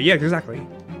just as dirty. Yeah, exactly.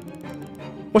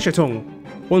 Watch your tongue.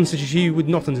 One such as you would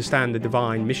not understand the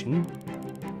divine mission.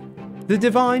 The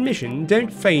divine mission?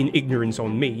 Don't feign ignorance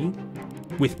on me.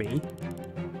 With me.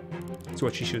 That's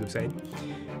what she should have said.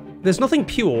 There's nothing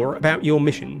pure about your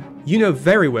mission. You know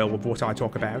very well of what I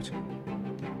talk about.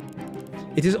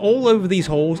 It is all over these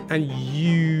halls, and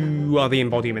you are the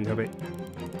embodiment of it.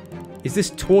 Is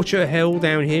this torture hell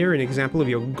down here an example of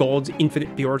your God's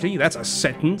infinite purity? That's a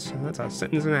sentence. That's a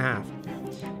sentence and a half.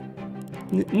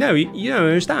 No, you don't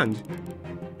understand.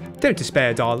 Don't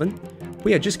despair, darling.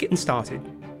 We are just getting started.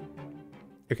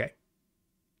 Okay.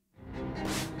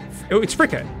 Oh, it's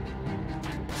Fricka.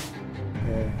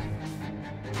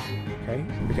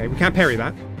 Okay, we can't parry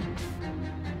that.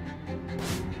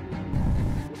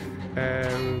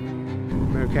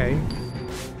 Okay.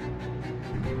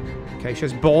 Okay, she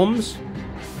has bombs.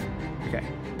 Okay.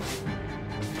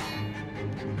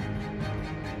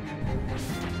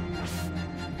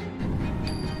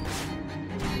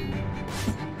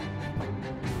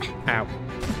 Ow.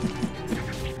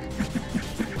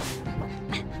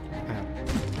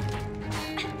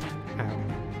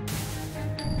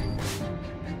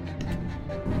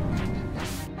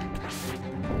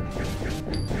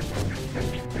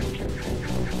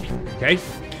 Okay,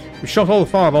 we shot all the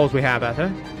fireballs we have at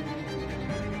her.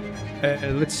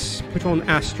 Let's put on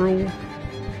Astral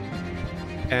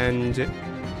and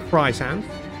Chrysanth.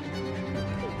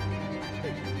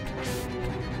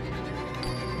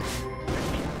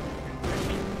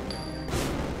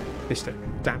 Mister,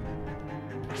 damn.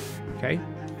 Okay,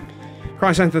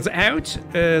 Chrysanth is out.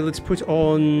 Let's put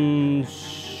on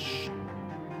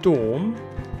Storm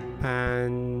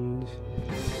and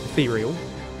Ethereal.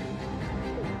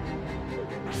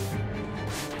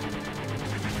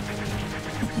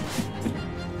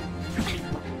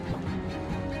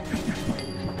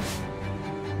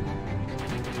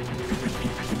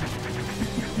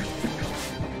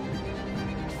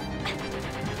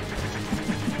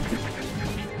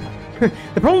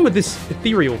 The problem with this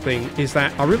ethereal thing is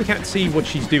that I really can't see what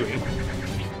she's doing.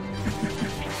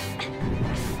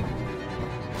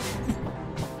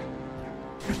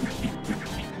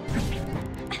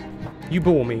 You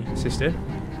bore me, sister.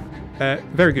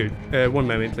 Very good. One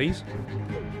moment, please.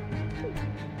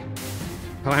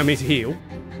 Allow me to heal.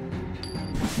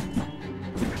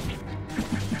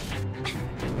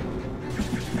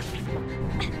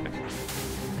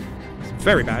 It's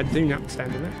very bad. Do not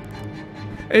stand in that.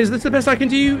 Is this the best I can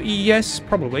do? Yes,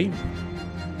 probably.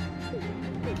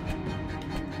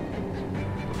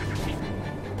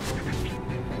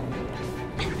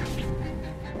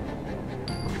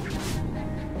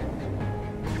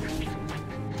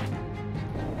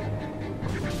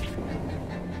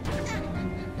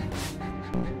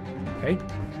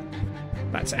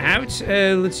 That's out.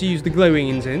 Let's use the glowing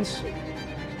incense.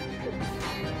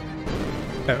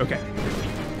 Oh, okay.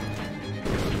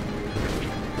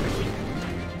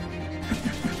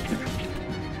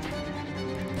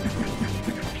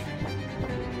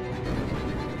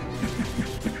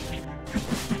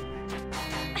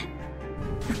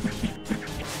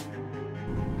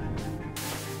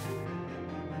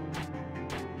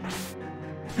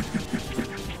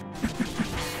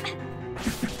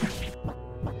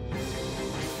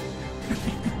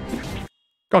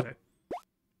 Got it.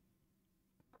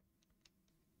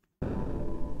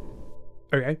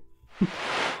 Okay.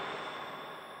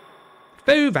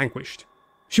 Foe vanquished.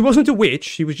 She wasn't a witch,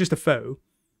 she was just a foe.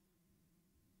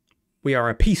 We are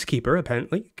a peacekeeper,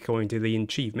 apparently, according to the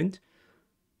achievement.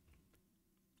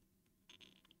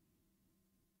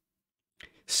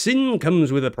 Sin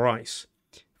comes with a price.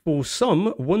 For some,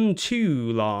 one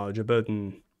too large a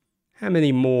burden. How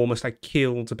many more must I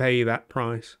kill to pay that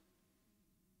price?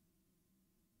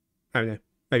 I don't know,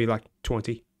 maybe like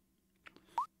 20.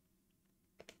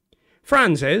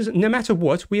 Fran says, no matter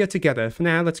what, we are together. For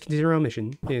now, let's consider our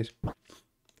mission. Yes.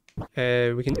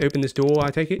 We can open this door, I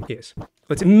take it? Yes.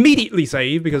 Let's immediately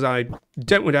save, because I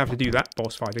don't want to have to do that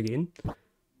boss fight again.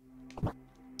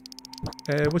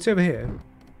 What's over here?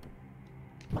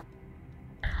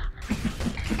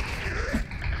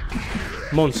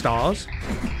 Monsters.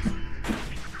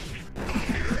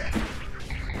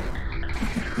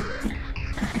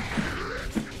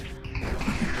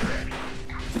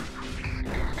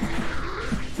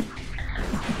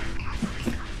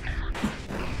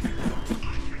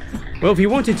 Well, if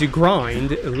you wanted to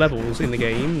grind levels in the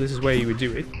game, this is where you would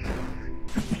do it.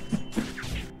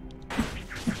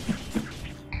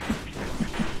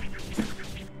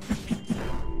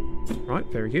 Right,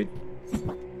 very good.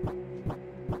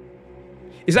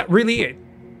 Is that really it?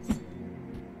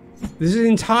 This is an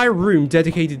entire room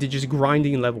dedicated to just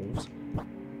grinding levels.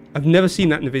 I've never seen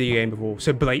that in a video game before,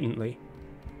 so blatantly.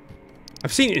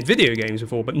 I've seen it in video games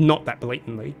before, but not that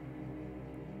blatantly.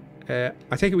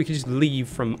 I take it we could just leave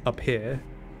from up here.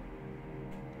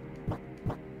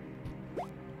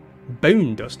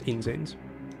 Bone dust incense.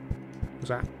 What's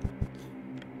that?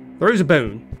 There is a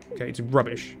bone. Okay, it's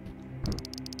rubbish.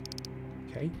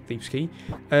 Okay, thief's key.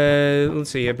 Let's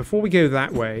see. Before we go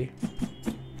that way,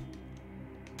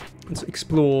 let's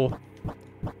explore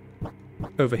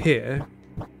over here,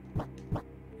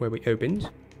 where we opened.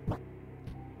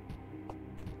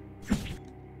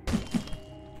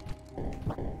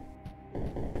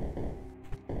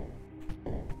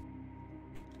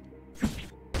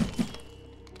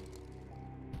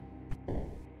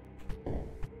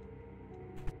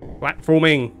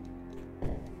 Platforming.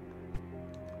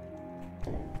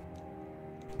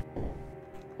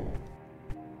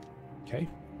 Okay.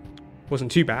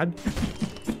 Wasn't too bad.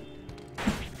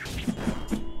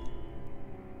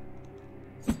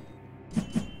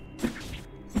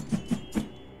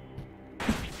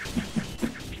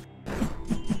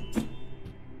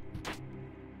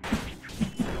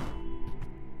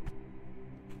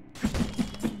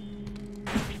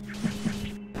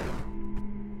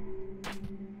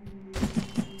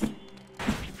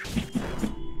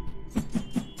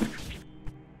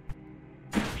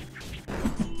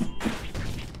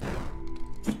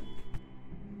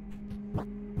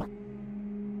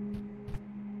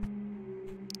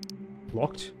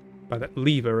 Locked by that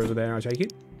lever over there, I take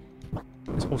it.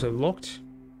 It's also locked.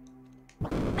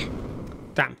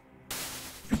 Damn.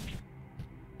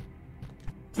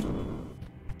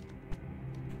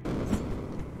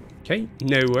 Okay,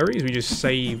 no worries, we just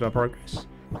save our progress.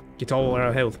 Get all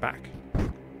our health back.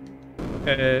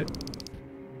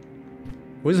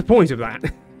 What is the point of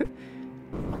that?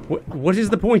 What is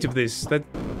the point of this? That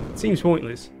seems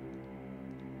pointless.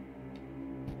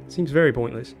 Seems very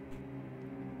pointless.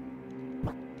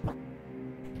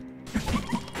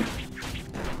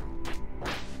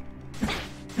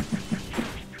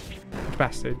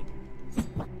 Bastard.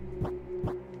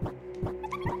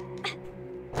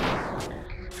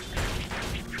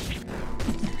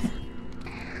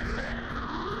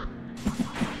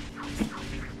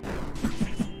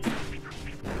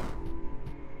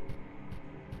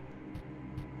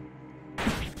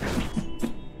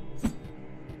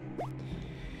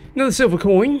 Another silver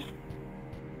coin.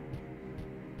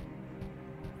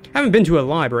 Haven't been to a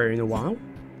library in a while.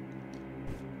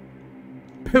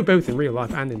 Both in real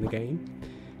life and in the game.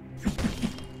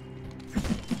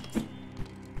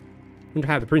 Wonder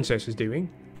how the princess is doing.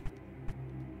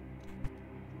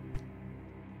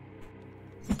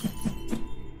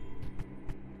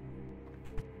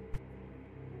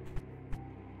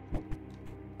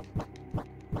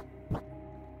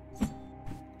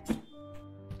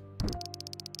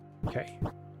 Okay.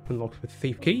 Unlocked with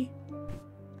thief key.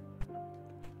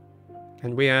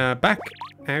 And we are back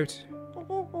out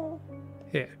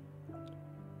here.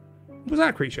 What was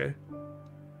that creature?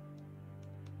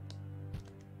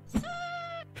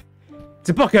 It's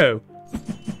a bucko!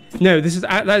 No, this is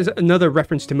that is another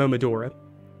reference to Momodora.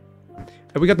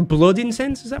 We got the blood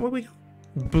incense, is that what we got?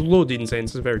 Blood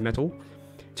incense is very metal.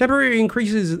 Temporarily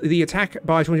increases the attack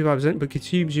by 25%, but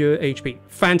consumes your HP.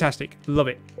 Fantastic. Love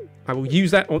it. I will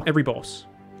use that on every boss.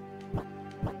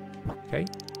 Okay.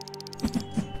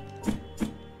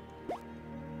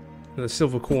 Another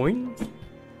silver coin.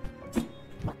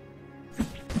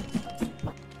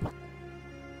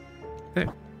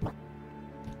 Oh.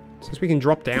 Since we can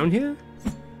drop down here?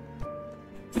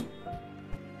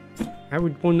 How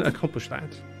would one accomplish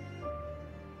that?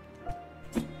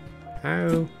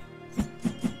 How?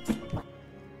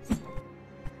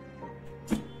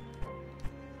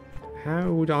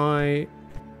 How would I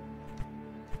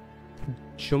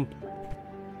jump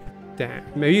down?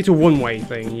 Maybe it's a one-way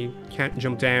thing. You can't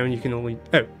jump down, you can only...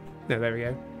 Oh, no, there we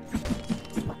go.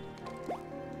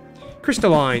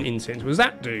 Crystalline incense, what does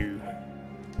that do?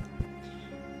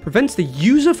 Prevents the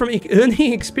user from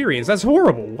earning experience. That's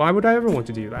horrible. Why would I ever want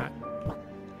to do that?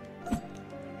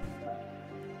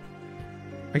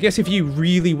 I guess if you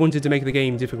really wanted to make the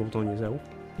game difficult on yourself.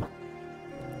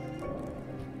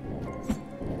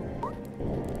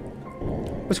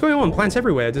 What's going on? Plants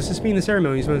everywhere. Does this mean the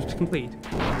ceremony is almost complete?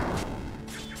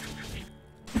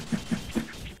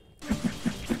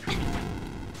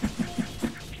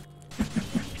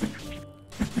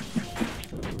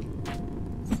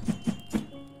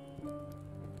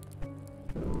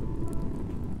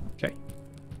 Okay.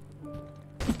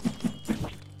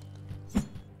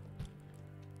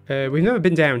 We've never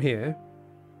been down here.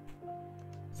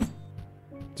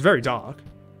 It's very dark.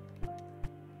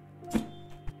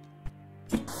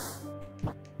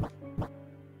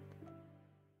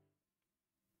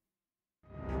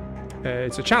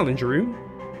 It's a challenge room.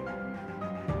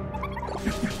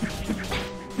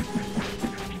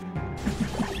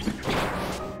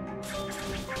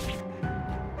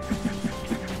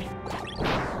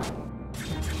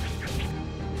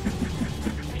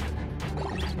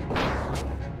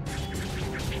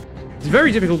 It's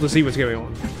very difficult to see what's going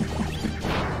on.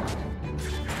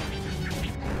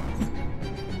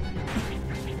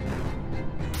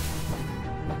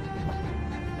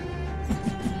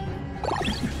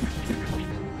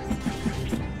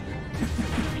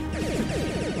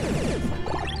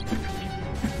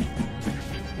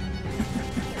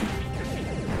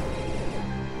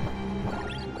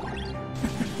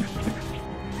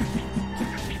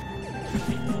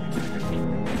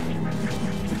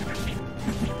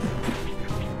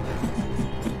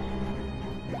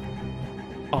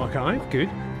 Archive, good.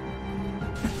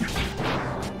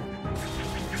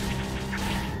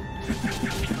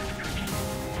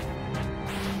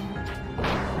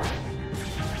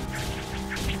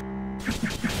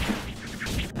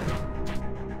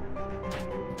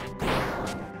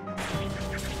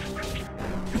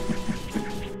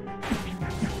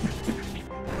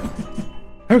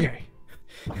 Okay.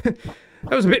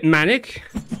 That was a bit manic.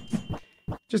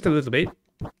 Just a little bit.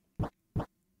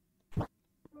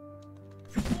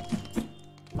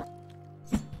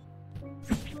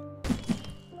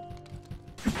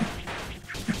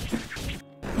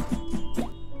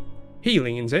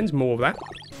 Healing incense, more of that.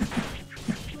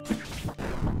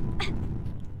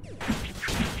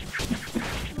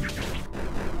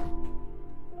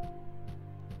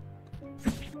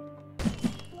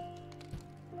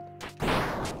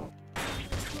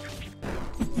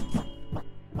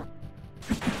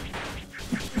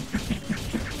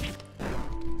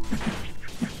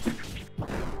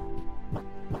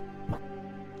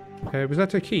 Was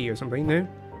that a key or something? No?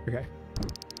 Okay.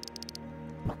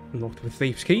 Unlocked with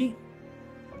thief's key.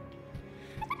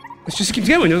 This just keeps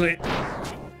going, doesn't it?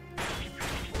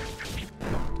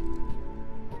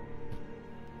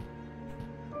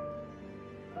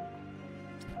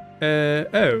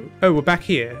 Oh, we're back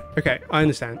here. Okay, I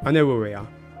understand. I know where we are.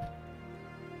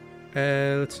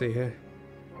 Let's see here.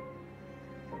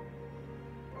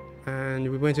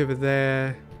 And we went over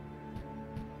there.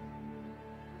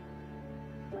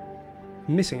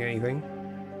 Missing anything?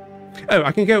 Oh,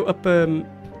 I can go up,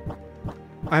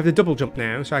 I have the double jump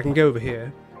now, so I can go over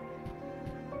here.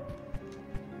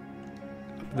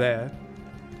 Up there.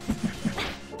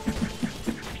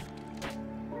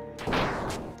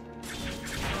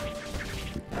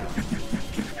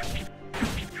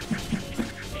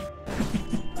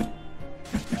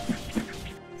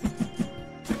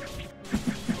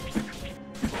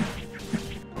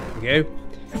 There we go.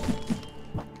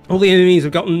 All the enemies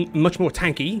have gotten much more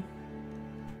tanky.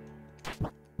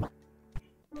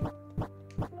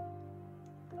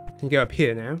 Can go up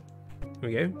here now. There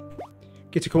we go.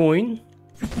 Get a coin.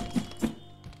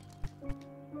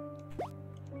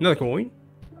 Another coin.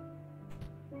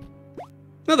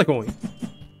 Another coin.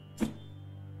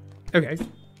 Okay.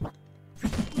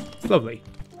 Lovely.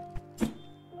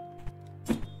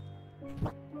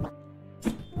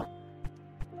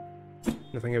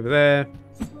 Nothing over there.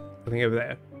 Nothing over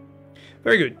there.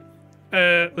 Very good.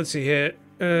 Let's see here.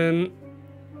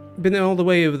 Been all the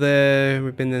way over there.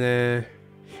 We've been in there.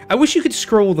 I wish you could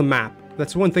scroll the map.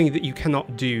 That's one thing that you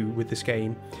cannot do with this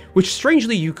game. Which,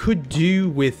 strangely, you could do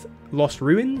with Lost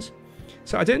Ruins.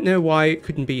 So I don't know why it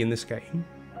couldn't be in this game.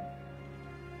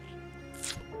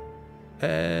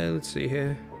 Let's see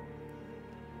here.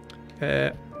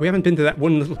 We haven't been to that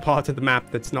one little part of the map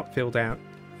that's not filled out.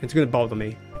 It's going to bother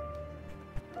me.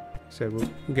 So we'll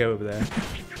go over there.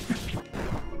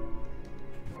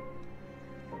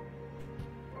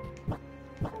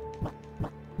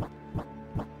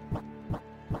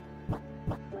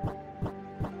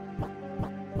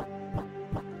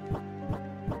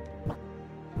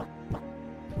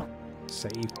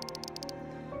 Save.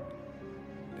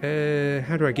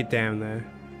 How do I get down there?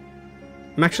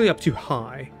 I'm actually up too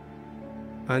high.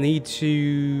 I need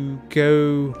to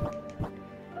go...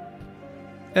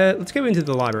 let's go into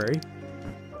the library.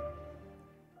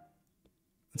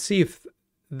 Let's see if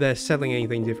they're selling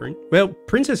anything different. Well,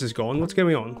 Princess is gone. What's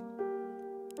going on?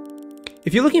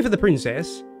 If you're looking for the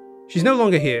princess, she's no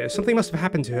longer here. Something must have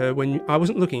happened to her when I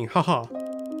wasn't looking. Haha.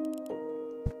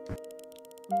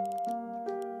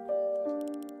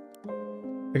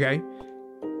 Okay.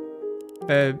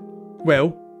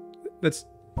 Well, that's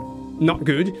not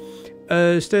good.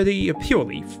 Sturdy pure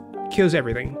leaf. Kills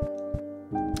everything.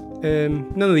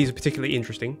 None of these are particularly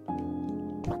interesting.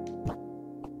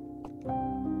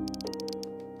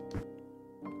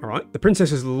 Alright, the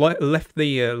princess has left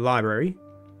the library.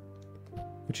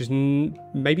 Which is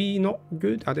maybe not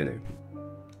good? I don't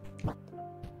know.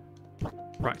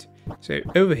 Right, so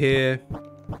over here.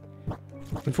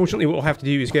 Unfortunately, what we'll have to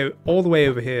do is go all the way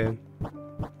over here.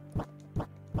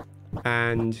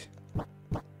 And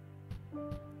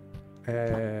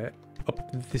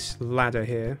up this ladder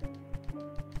here.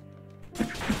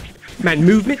 Man,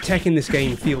 movement tech in this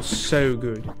game feels so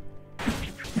good.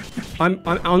 I'm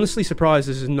honestly surprised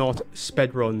this is not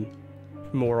speedrun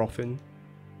more often.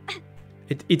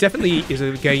 It definitely is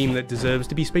a game that deserves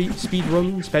to be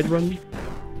speedrun,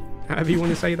 however you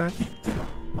want to say that.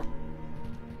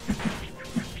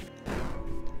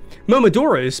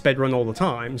 Momodora is speedrun all the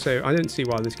time, so I don't see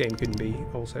why this game couldn't be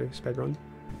also speedrun.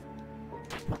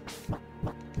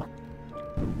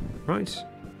 Right,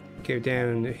 go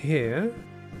down here.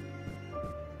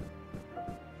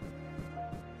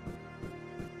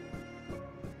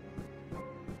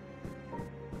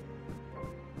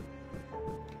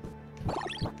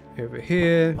 Over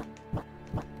here.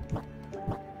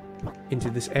 Into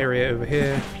this area over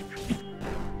here.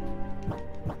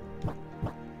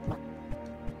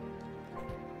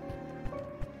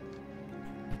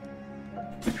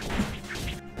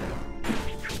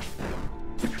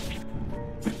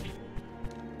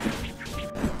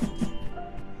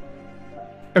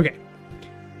 Okay.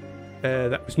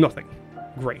 That was nothing.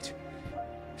 Great.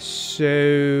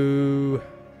 So...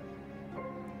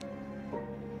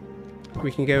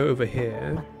 we can go over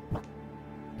here.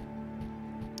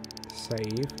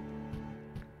 Save.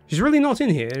 She's really not in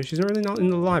here. She's really not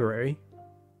in the library.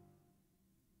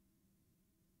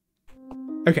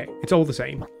 Okay, it's all the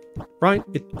same. Right?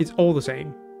 It's all the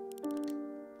same.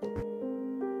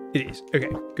 It is. Okay,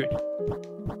 good.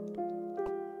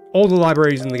 All the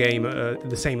libraries in the game are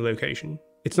at the same location.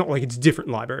 It's not like it's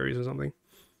different libraries or something.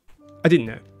 I didn't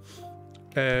know.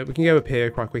 We can go up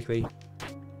here quite quickly.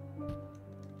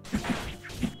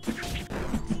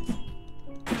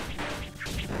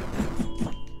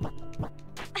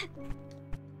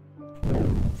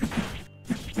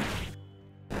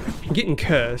 I'm getting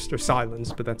cursed or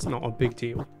silenced, but that's not a big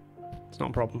deal. It's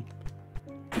not a problem.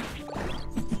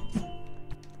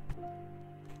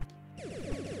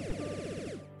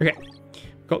 Okay,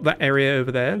 got that area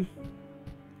over there.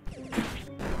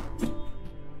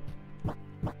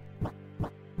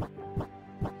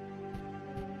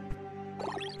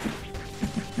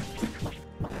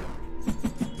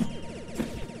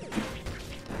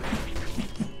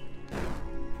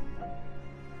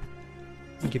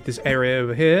 Get this area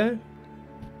over here.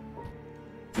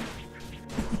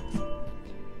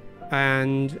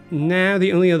 And now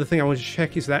the only other thing I want to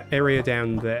check is that area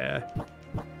down there.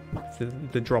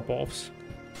 The drop-offs.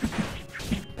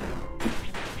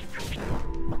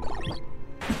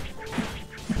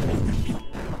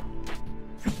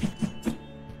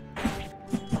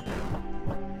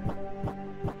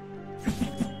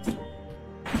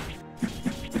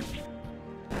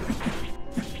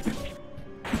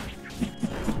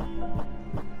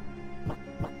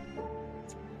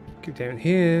 Go down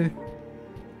here.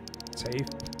 Save.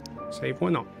 Save,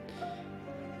 why not?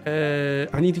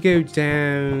 I need to go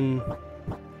down...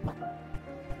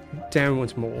 Down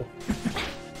once more.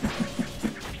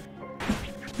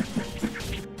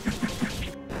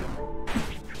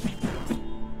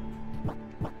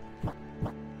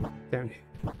 Down here.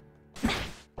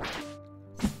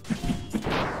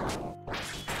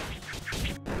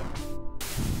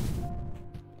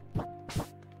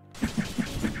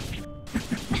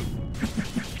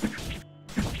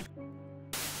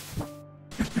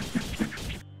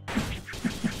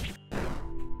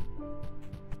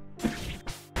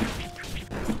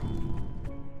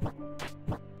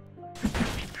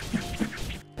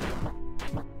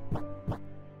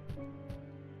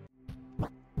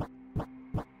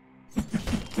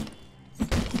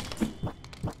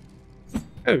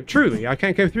 Oh, truly, I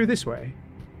can't go through this way.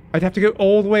 I'd have to go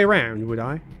all the way around, would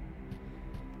I?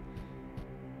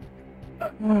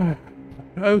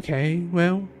 Okay,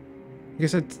 well, I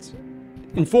guess that's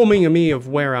informing me of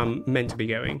where I'm meant to be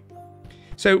going.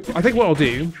 So, I think what I'll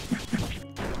do,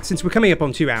 since we're coming up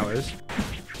on 2 hours,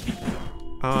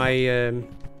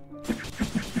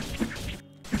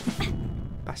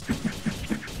 Bastard.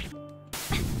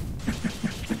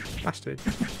 Bastard.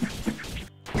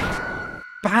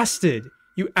 Bastard!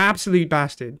 You absolute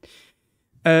bastard.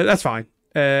 That's fine.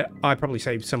 I probably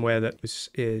saved somewhere that was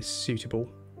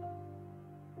suitable.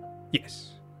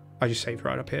 Yes. I just saved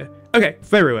right up here. Okay,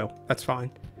 very well. That's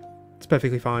fine. It's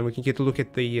perfectly fine. We can get a look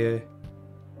at the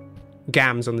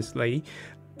gams on this lady.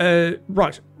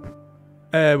 Right.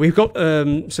 We've got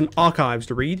some archives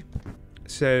to read.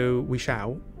 So we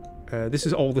shall. This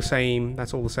is all the same.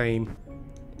 That's all the same.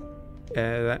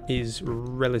 That is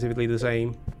relatively the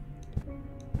same.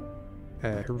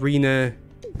 Arena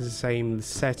is the same. The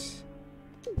set is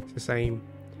the same.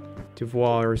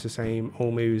 Devoir is the same.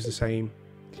 Olmu is the same.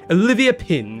 Olivia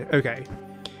Pin. Okay.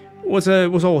 What's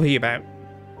all he about?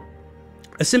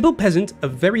 A simple peasant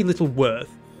of very little worth,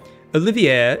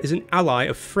 Olivier is an ally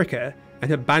of Fricka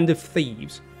and her band of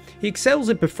thieves. He excels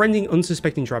at befriending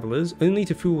unsuspecting travellers, only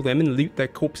to fool them and loot their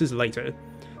corpses later.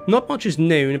 Not much is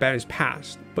known about his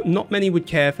past, but not many would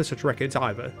care for such records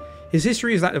either. His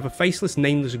history is that of a faceless,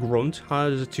 nameless grunt,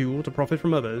 hired as a tool to profit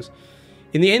from others.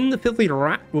 In the end, the filthy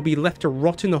rat will be left to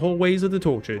rot in the hallways of the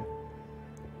tortured.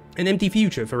 An empty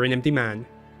future for an empty man.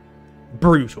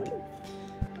 Brutal.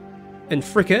 And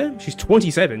Fricka, she's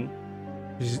 27.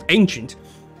 She's ancient.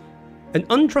 An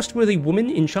untrustworthy woman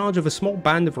in charge of a small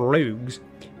band of rogues.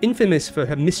 Infamous for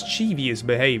her mischievous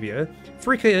behaviour,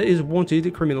 Fricka is wanted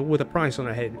a criminal with a price on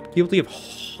her head, guilty of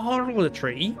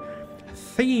harlotry,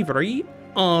 thievery,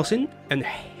 arson, and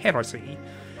heresy.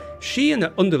 She and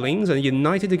her underlings are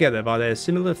united together by their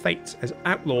similar fates as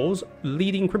outlaws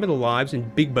leading criminal lives in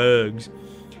big burgs.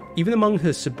 Even among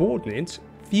her subordinates,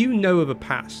 few know of her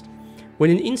past, when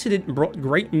an incident brought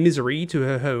great misery to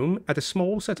her home at a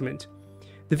small settlement.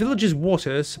 The village's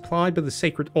water, supplied by the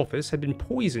sacred office, had been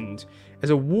poisoned as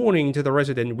a warning to the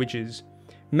resident witches.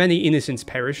 Many innocents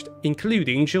perished,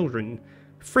 including children.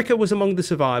 Fricka was among the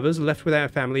survivors, left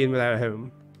without family and without a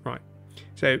home. Right.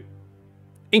 So,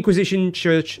 Inquisition,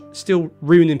 Church, still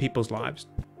ruining people's lives.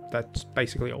 That's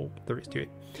basically all there is to it.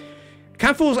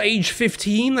 Catfall's age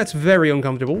 15, that's very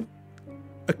uncomfortable.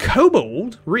 A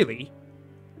kobold? Really?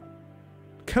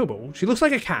 Kobold? She looks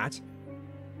like a cat.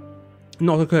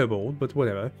 Not a kobold, but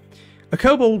whatever. A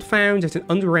kobold found at an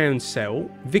underground cell,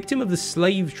 victim of the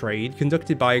slave trade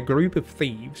conducted by a group of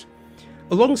thieves.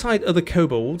 Alongside other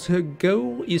kobolds, her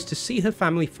goal is to see her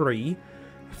family free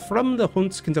from the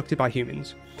hunts conducted by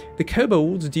humans. The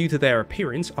kobolds, due to their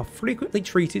appearance, are frequently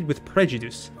treated with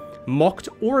prejudice, mocked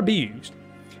or abused.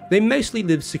 They mostly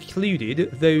live secluded,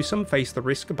 though some face the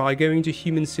risk by going to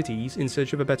human cities in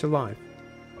search of a better life.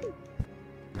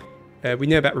 We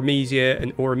know about Remesia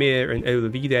and Oromir and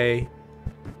Olavide.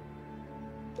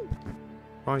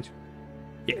 Right.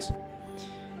 Yes.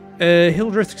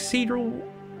 Hildreth Cathedral.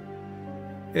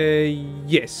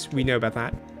 Yes, we know about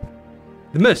that.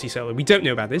 The Mercy Cellar, we don't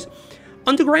know about this.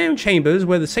 Underground chambers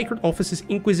where the Sacred Office's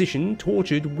Inquisition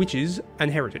tortured witches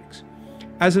and heretics.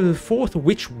 As of the Fourth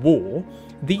Witch War,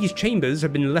 these chambers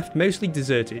have been left mostly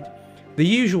deserted. The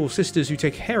usual sisters who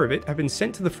take care of it have been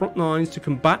sent to the front lines to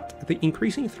combat the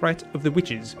increasing threat of the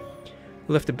witches.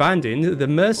 Left abandoned, the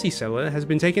Mercy Cellar has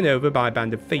been taken over by a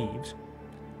band of thieves.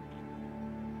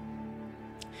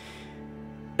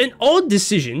 An odd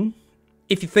decision,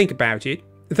 if you think about it.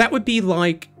 That would be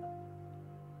like...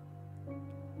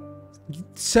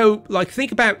 So, like,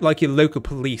 think about, like, your local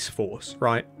police force,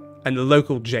 right? And the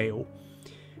local jail.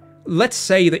 Let's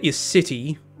say that your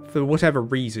city, for whatever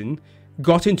reason,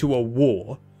 got into a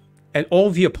war, and all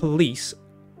of your police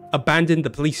abandoned the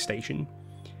police station.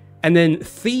 And then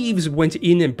thieves went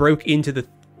in and broke into the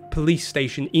police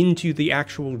station into the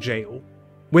actual jail,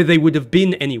 where they would have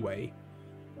been anyway.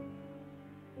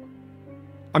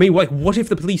 I mean, like, what if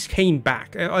the police came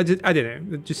back? I don't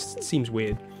know. It just seems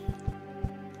weird.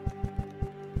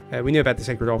 We know about the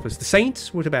Sacred Office. The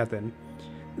Saints? What about them?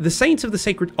 The Saints of the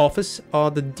Sacred Office are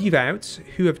the devout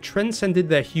who have transcended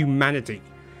their humanity.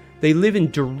 They live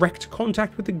in direct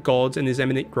contact with the gods and His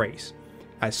eminent grace.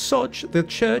 As such, the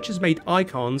Church has made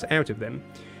icons out of them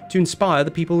to inspire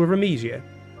the people of Remesia.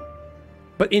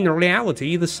 But in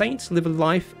reality, the Saints live a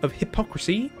life of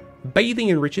hypocrisy, bathing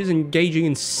in riches, and engaging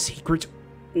in secret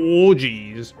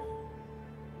orgies.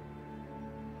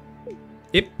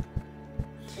 Yep.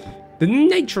 The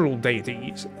natural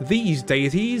deities. These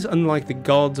deities, unlike the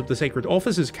gods of the Sacred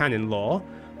Office's canon law,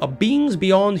 are beings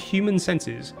beyond human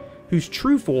senses, whose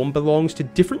true form belongs to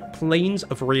different planes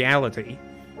of reality.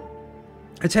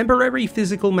 A temporary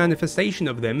physical manifestation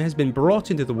of them has been brought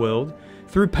into the world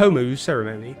through Pomu's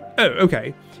ceremony. Oh,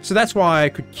 okay. So that's why I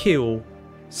could kill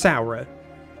Saura.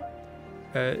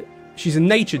 She's a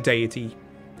nature deity,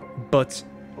 but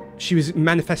she was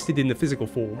manifested in the physical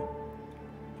form.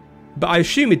 But I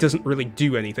assume it doesn't really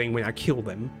do anything when I kill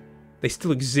them. They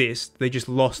still exist, they just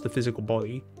lost the physical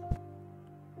body.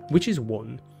 Which is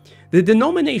one. The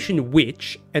denomination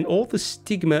witch, and all the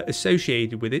stigma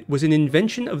associated with it, was an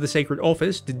invention of the Sacred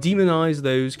Office to demonize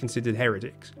those considered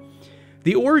heretics.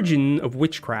 The origin of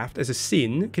witchcraft as a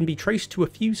sin can be traced to a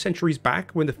few centuries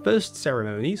back when the first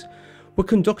ceremonies were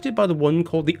conducted by the one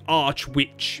called the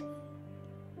Archwitch.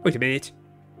 Wait a minute.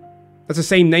 That's the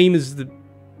same name as the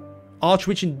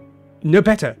Archwitch in No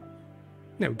Better.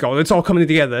 No, God, it's all coming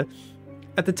together.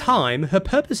 At the time, her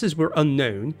purposes were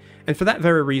unknown, and for that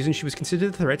very reason she was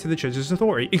considered a threat to the Church's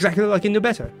authority, exactly like in No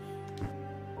Better.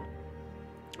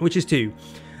 Witches 2.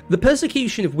 The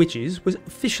persecution of witches was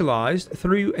officialized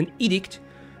through an edict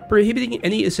prohibiting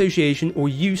any association or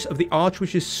use of the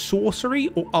Archwitch's sorcery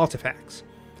or artifacts.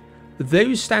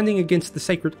 Those standing against the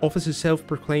Sacred Office's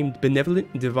self-proclaimed benevolent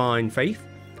and divine faith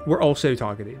were also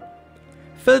targeted.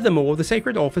 Furthermore, the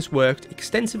Sacred Office worked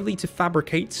extensively to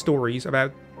fabricate stories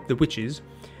about the witches,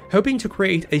 hoping to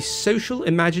create a social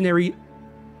imaginary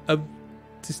of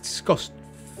disgust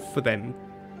for them.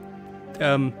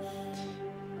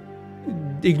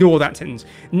 Ignore that sentence.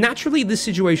 Naturally, this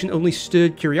situation only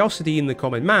stirred curiosity in the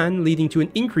common man, leading to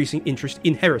an increasing interest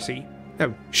in heresy.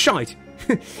 Oh, shite!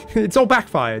 It's all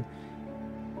backfired.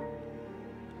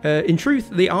 In truth,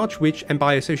 the Archwitch, and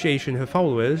by association her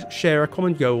followers, share a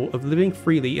common goal of living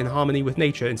freely in harmony with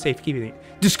nature and safekeeping it.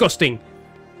 Disgusting!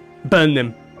 Burn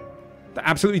them. They're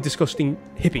absolutely disgusting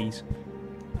hippies.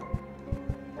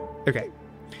 Okay.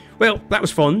 Well, that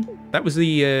was fun. That was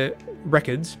the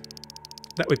records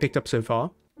that we picked up so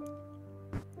far.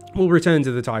 We'll return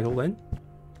to the title then.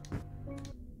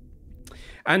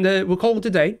 And we'll call it a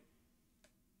day.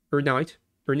 Or a night.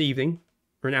 Or an evening.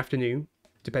 Or an afternoon.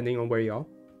 Depending on where you are.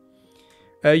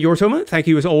 Yoritoma, thank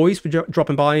you as always for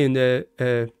dropping by and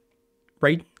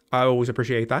raid. I always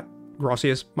appreciate that.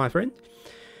 Gracias, my friend.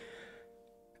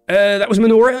 That was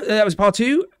MINORIA. That was part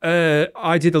 2.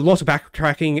 I did a lot of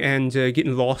backtracking and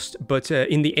getting lost, but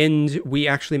in the end, we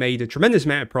actually made a tremendous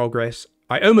amount of progress.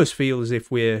 I almost feel as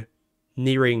if we're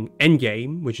nearing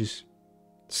endgame, which is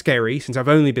scary, since I've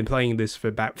only been playing this for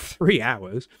about 3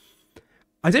 hours.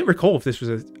 I don't recall if this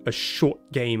was a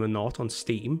short game or not on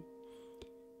Steam.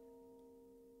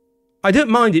 I don't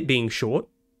mind it being short.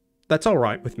 That's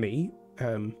alright with me.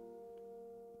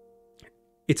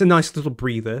 It's a nice little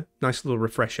breather, nice little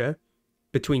refresher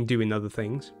between doing other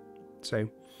things. So,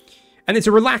 and it's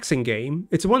a relaxing game.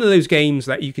 It's one of those games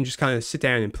that you can just kind of sit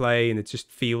down and play, and it just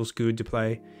feels good to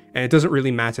play. And it doesn't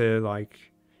really matter,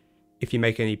 like, if you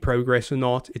make any progress or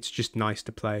not. It's just nice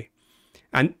to play.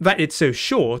 And that it's so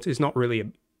short is not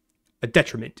really a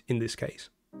detriment in this case.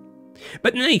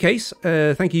 But in any case,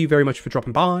 thank you very much for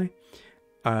dropping by.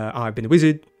 I've been a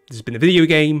wizard. This has been a video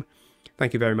game.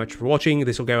 Thank you very much for watching.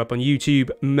 This will go up on YouTube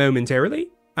momentarily.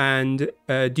 And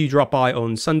do drop by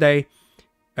on Sunday,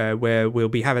 where we'll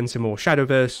be having some more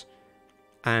Shadowverse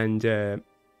and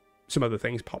some other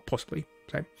things, possibly.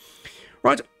 So,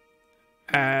 right.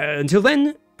 Until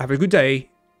then, have a good day.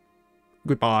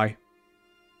 Goodbye.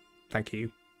 Thank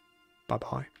you.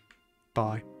 Bye-bye.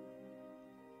 Bye.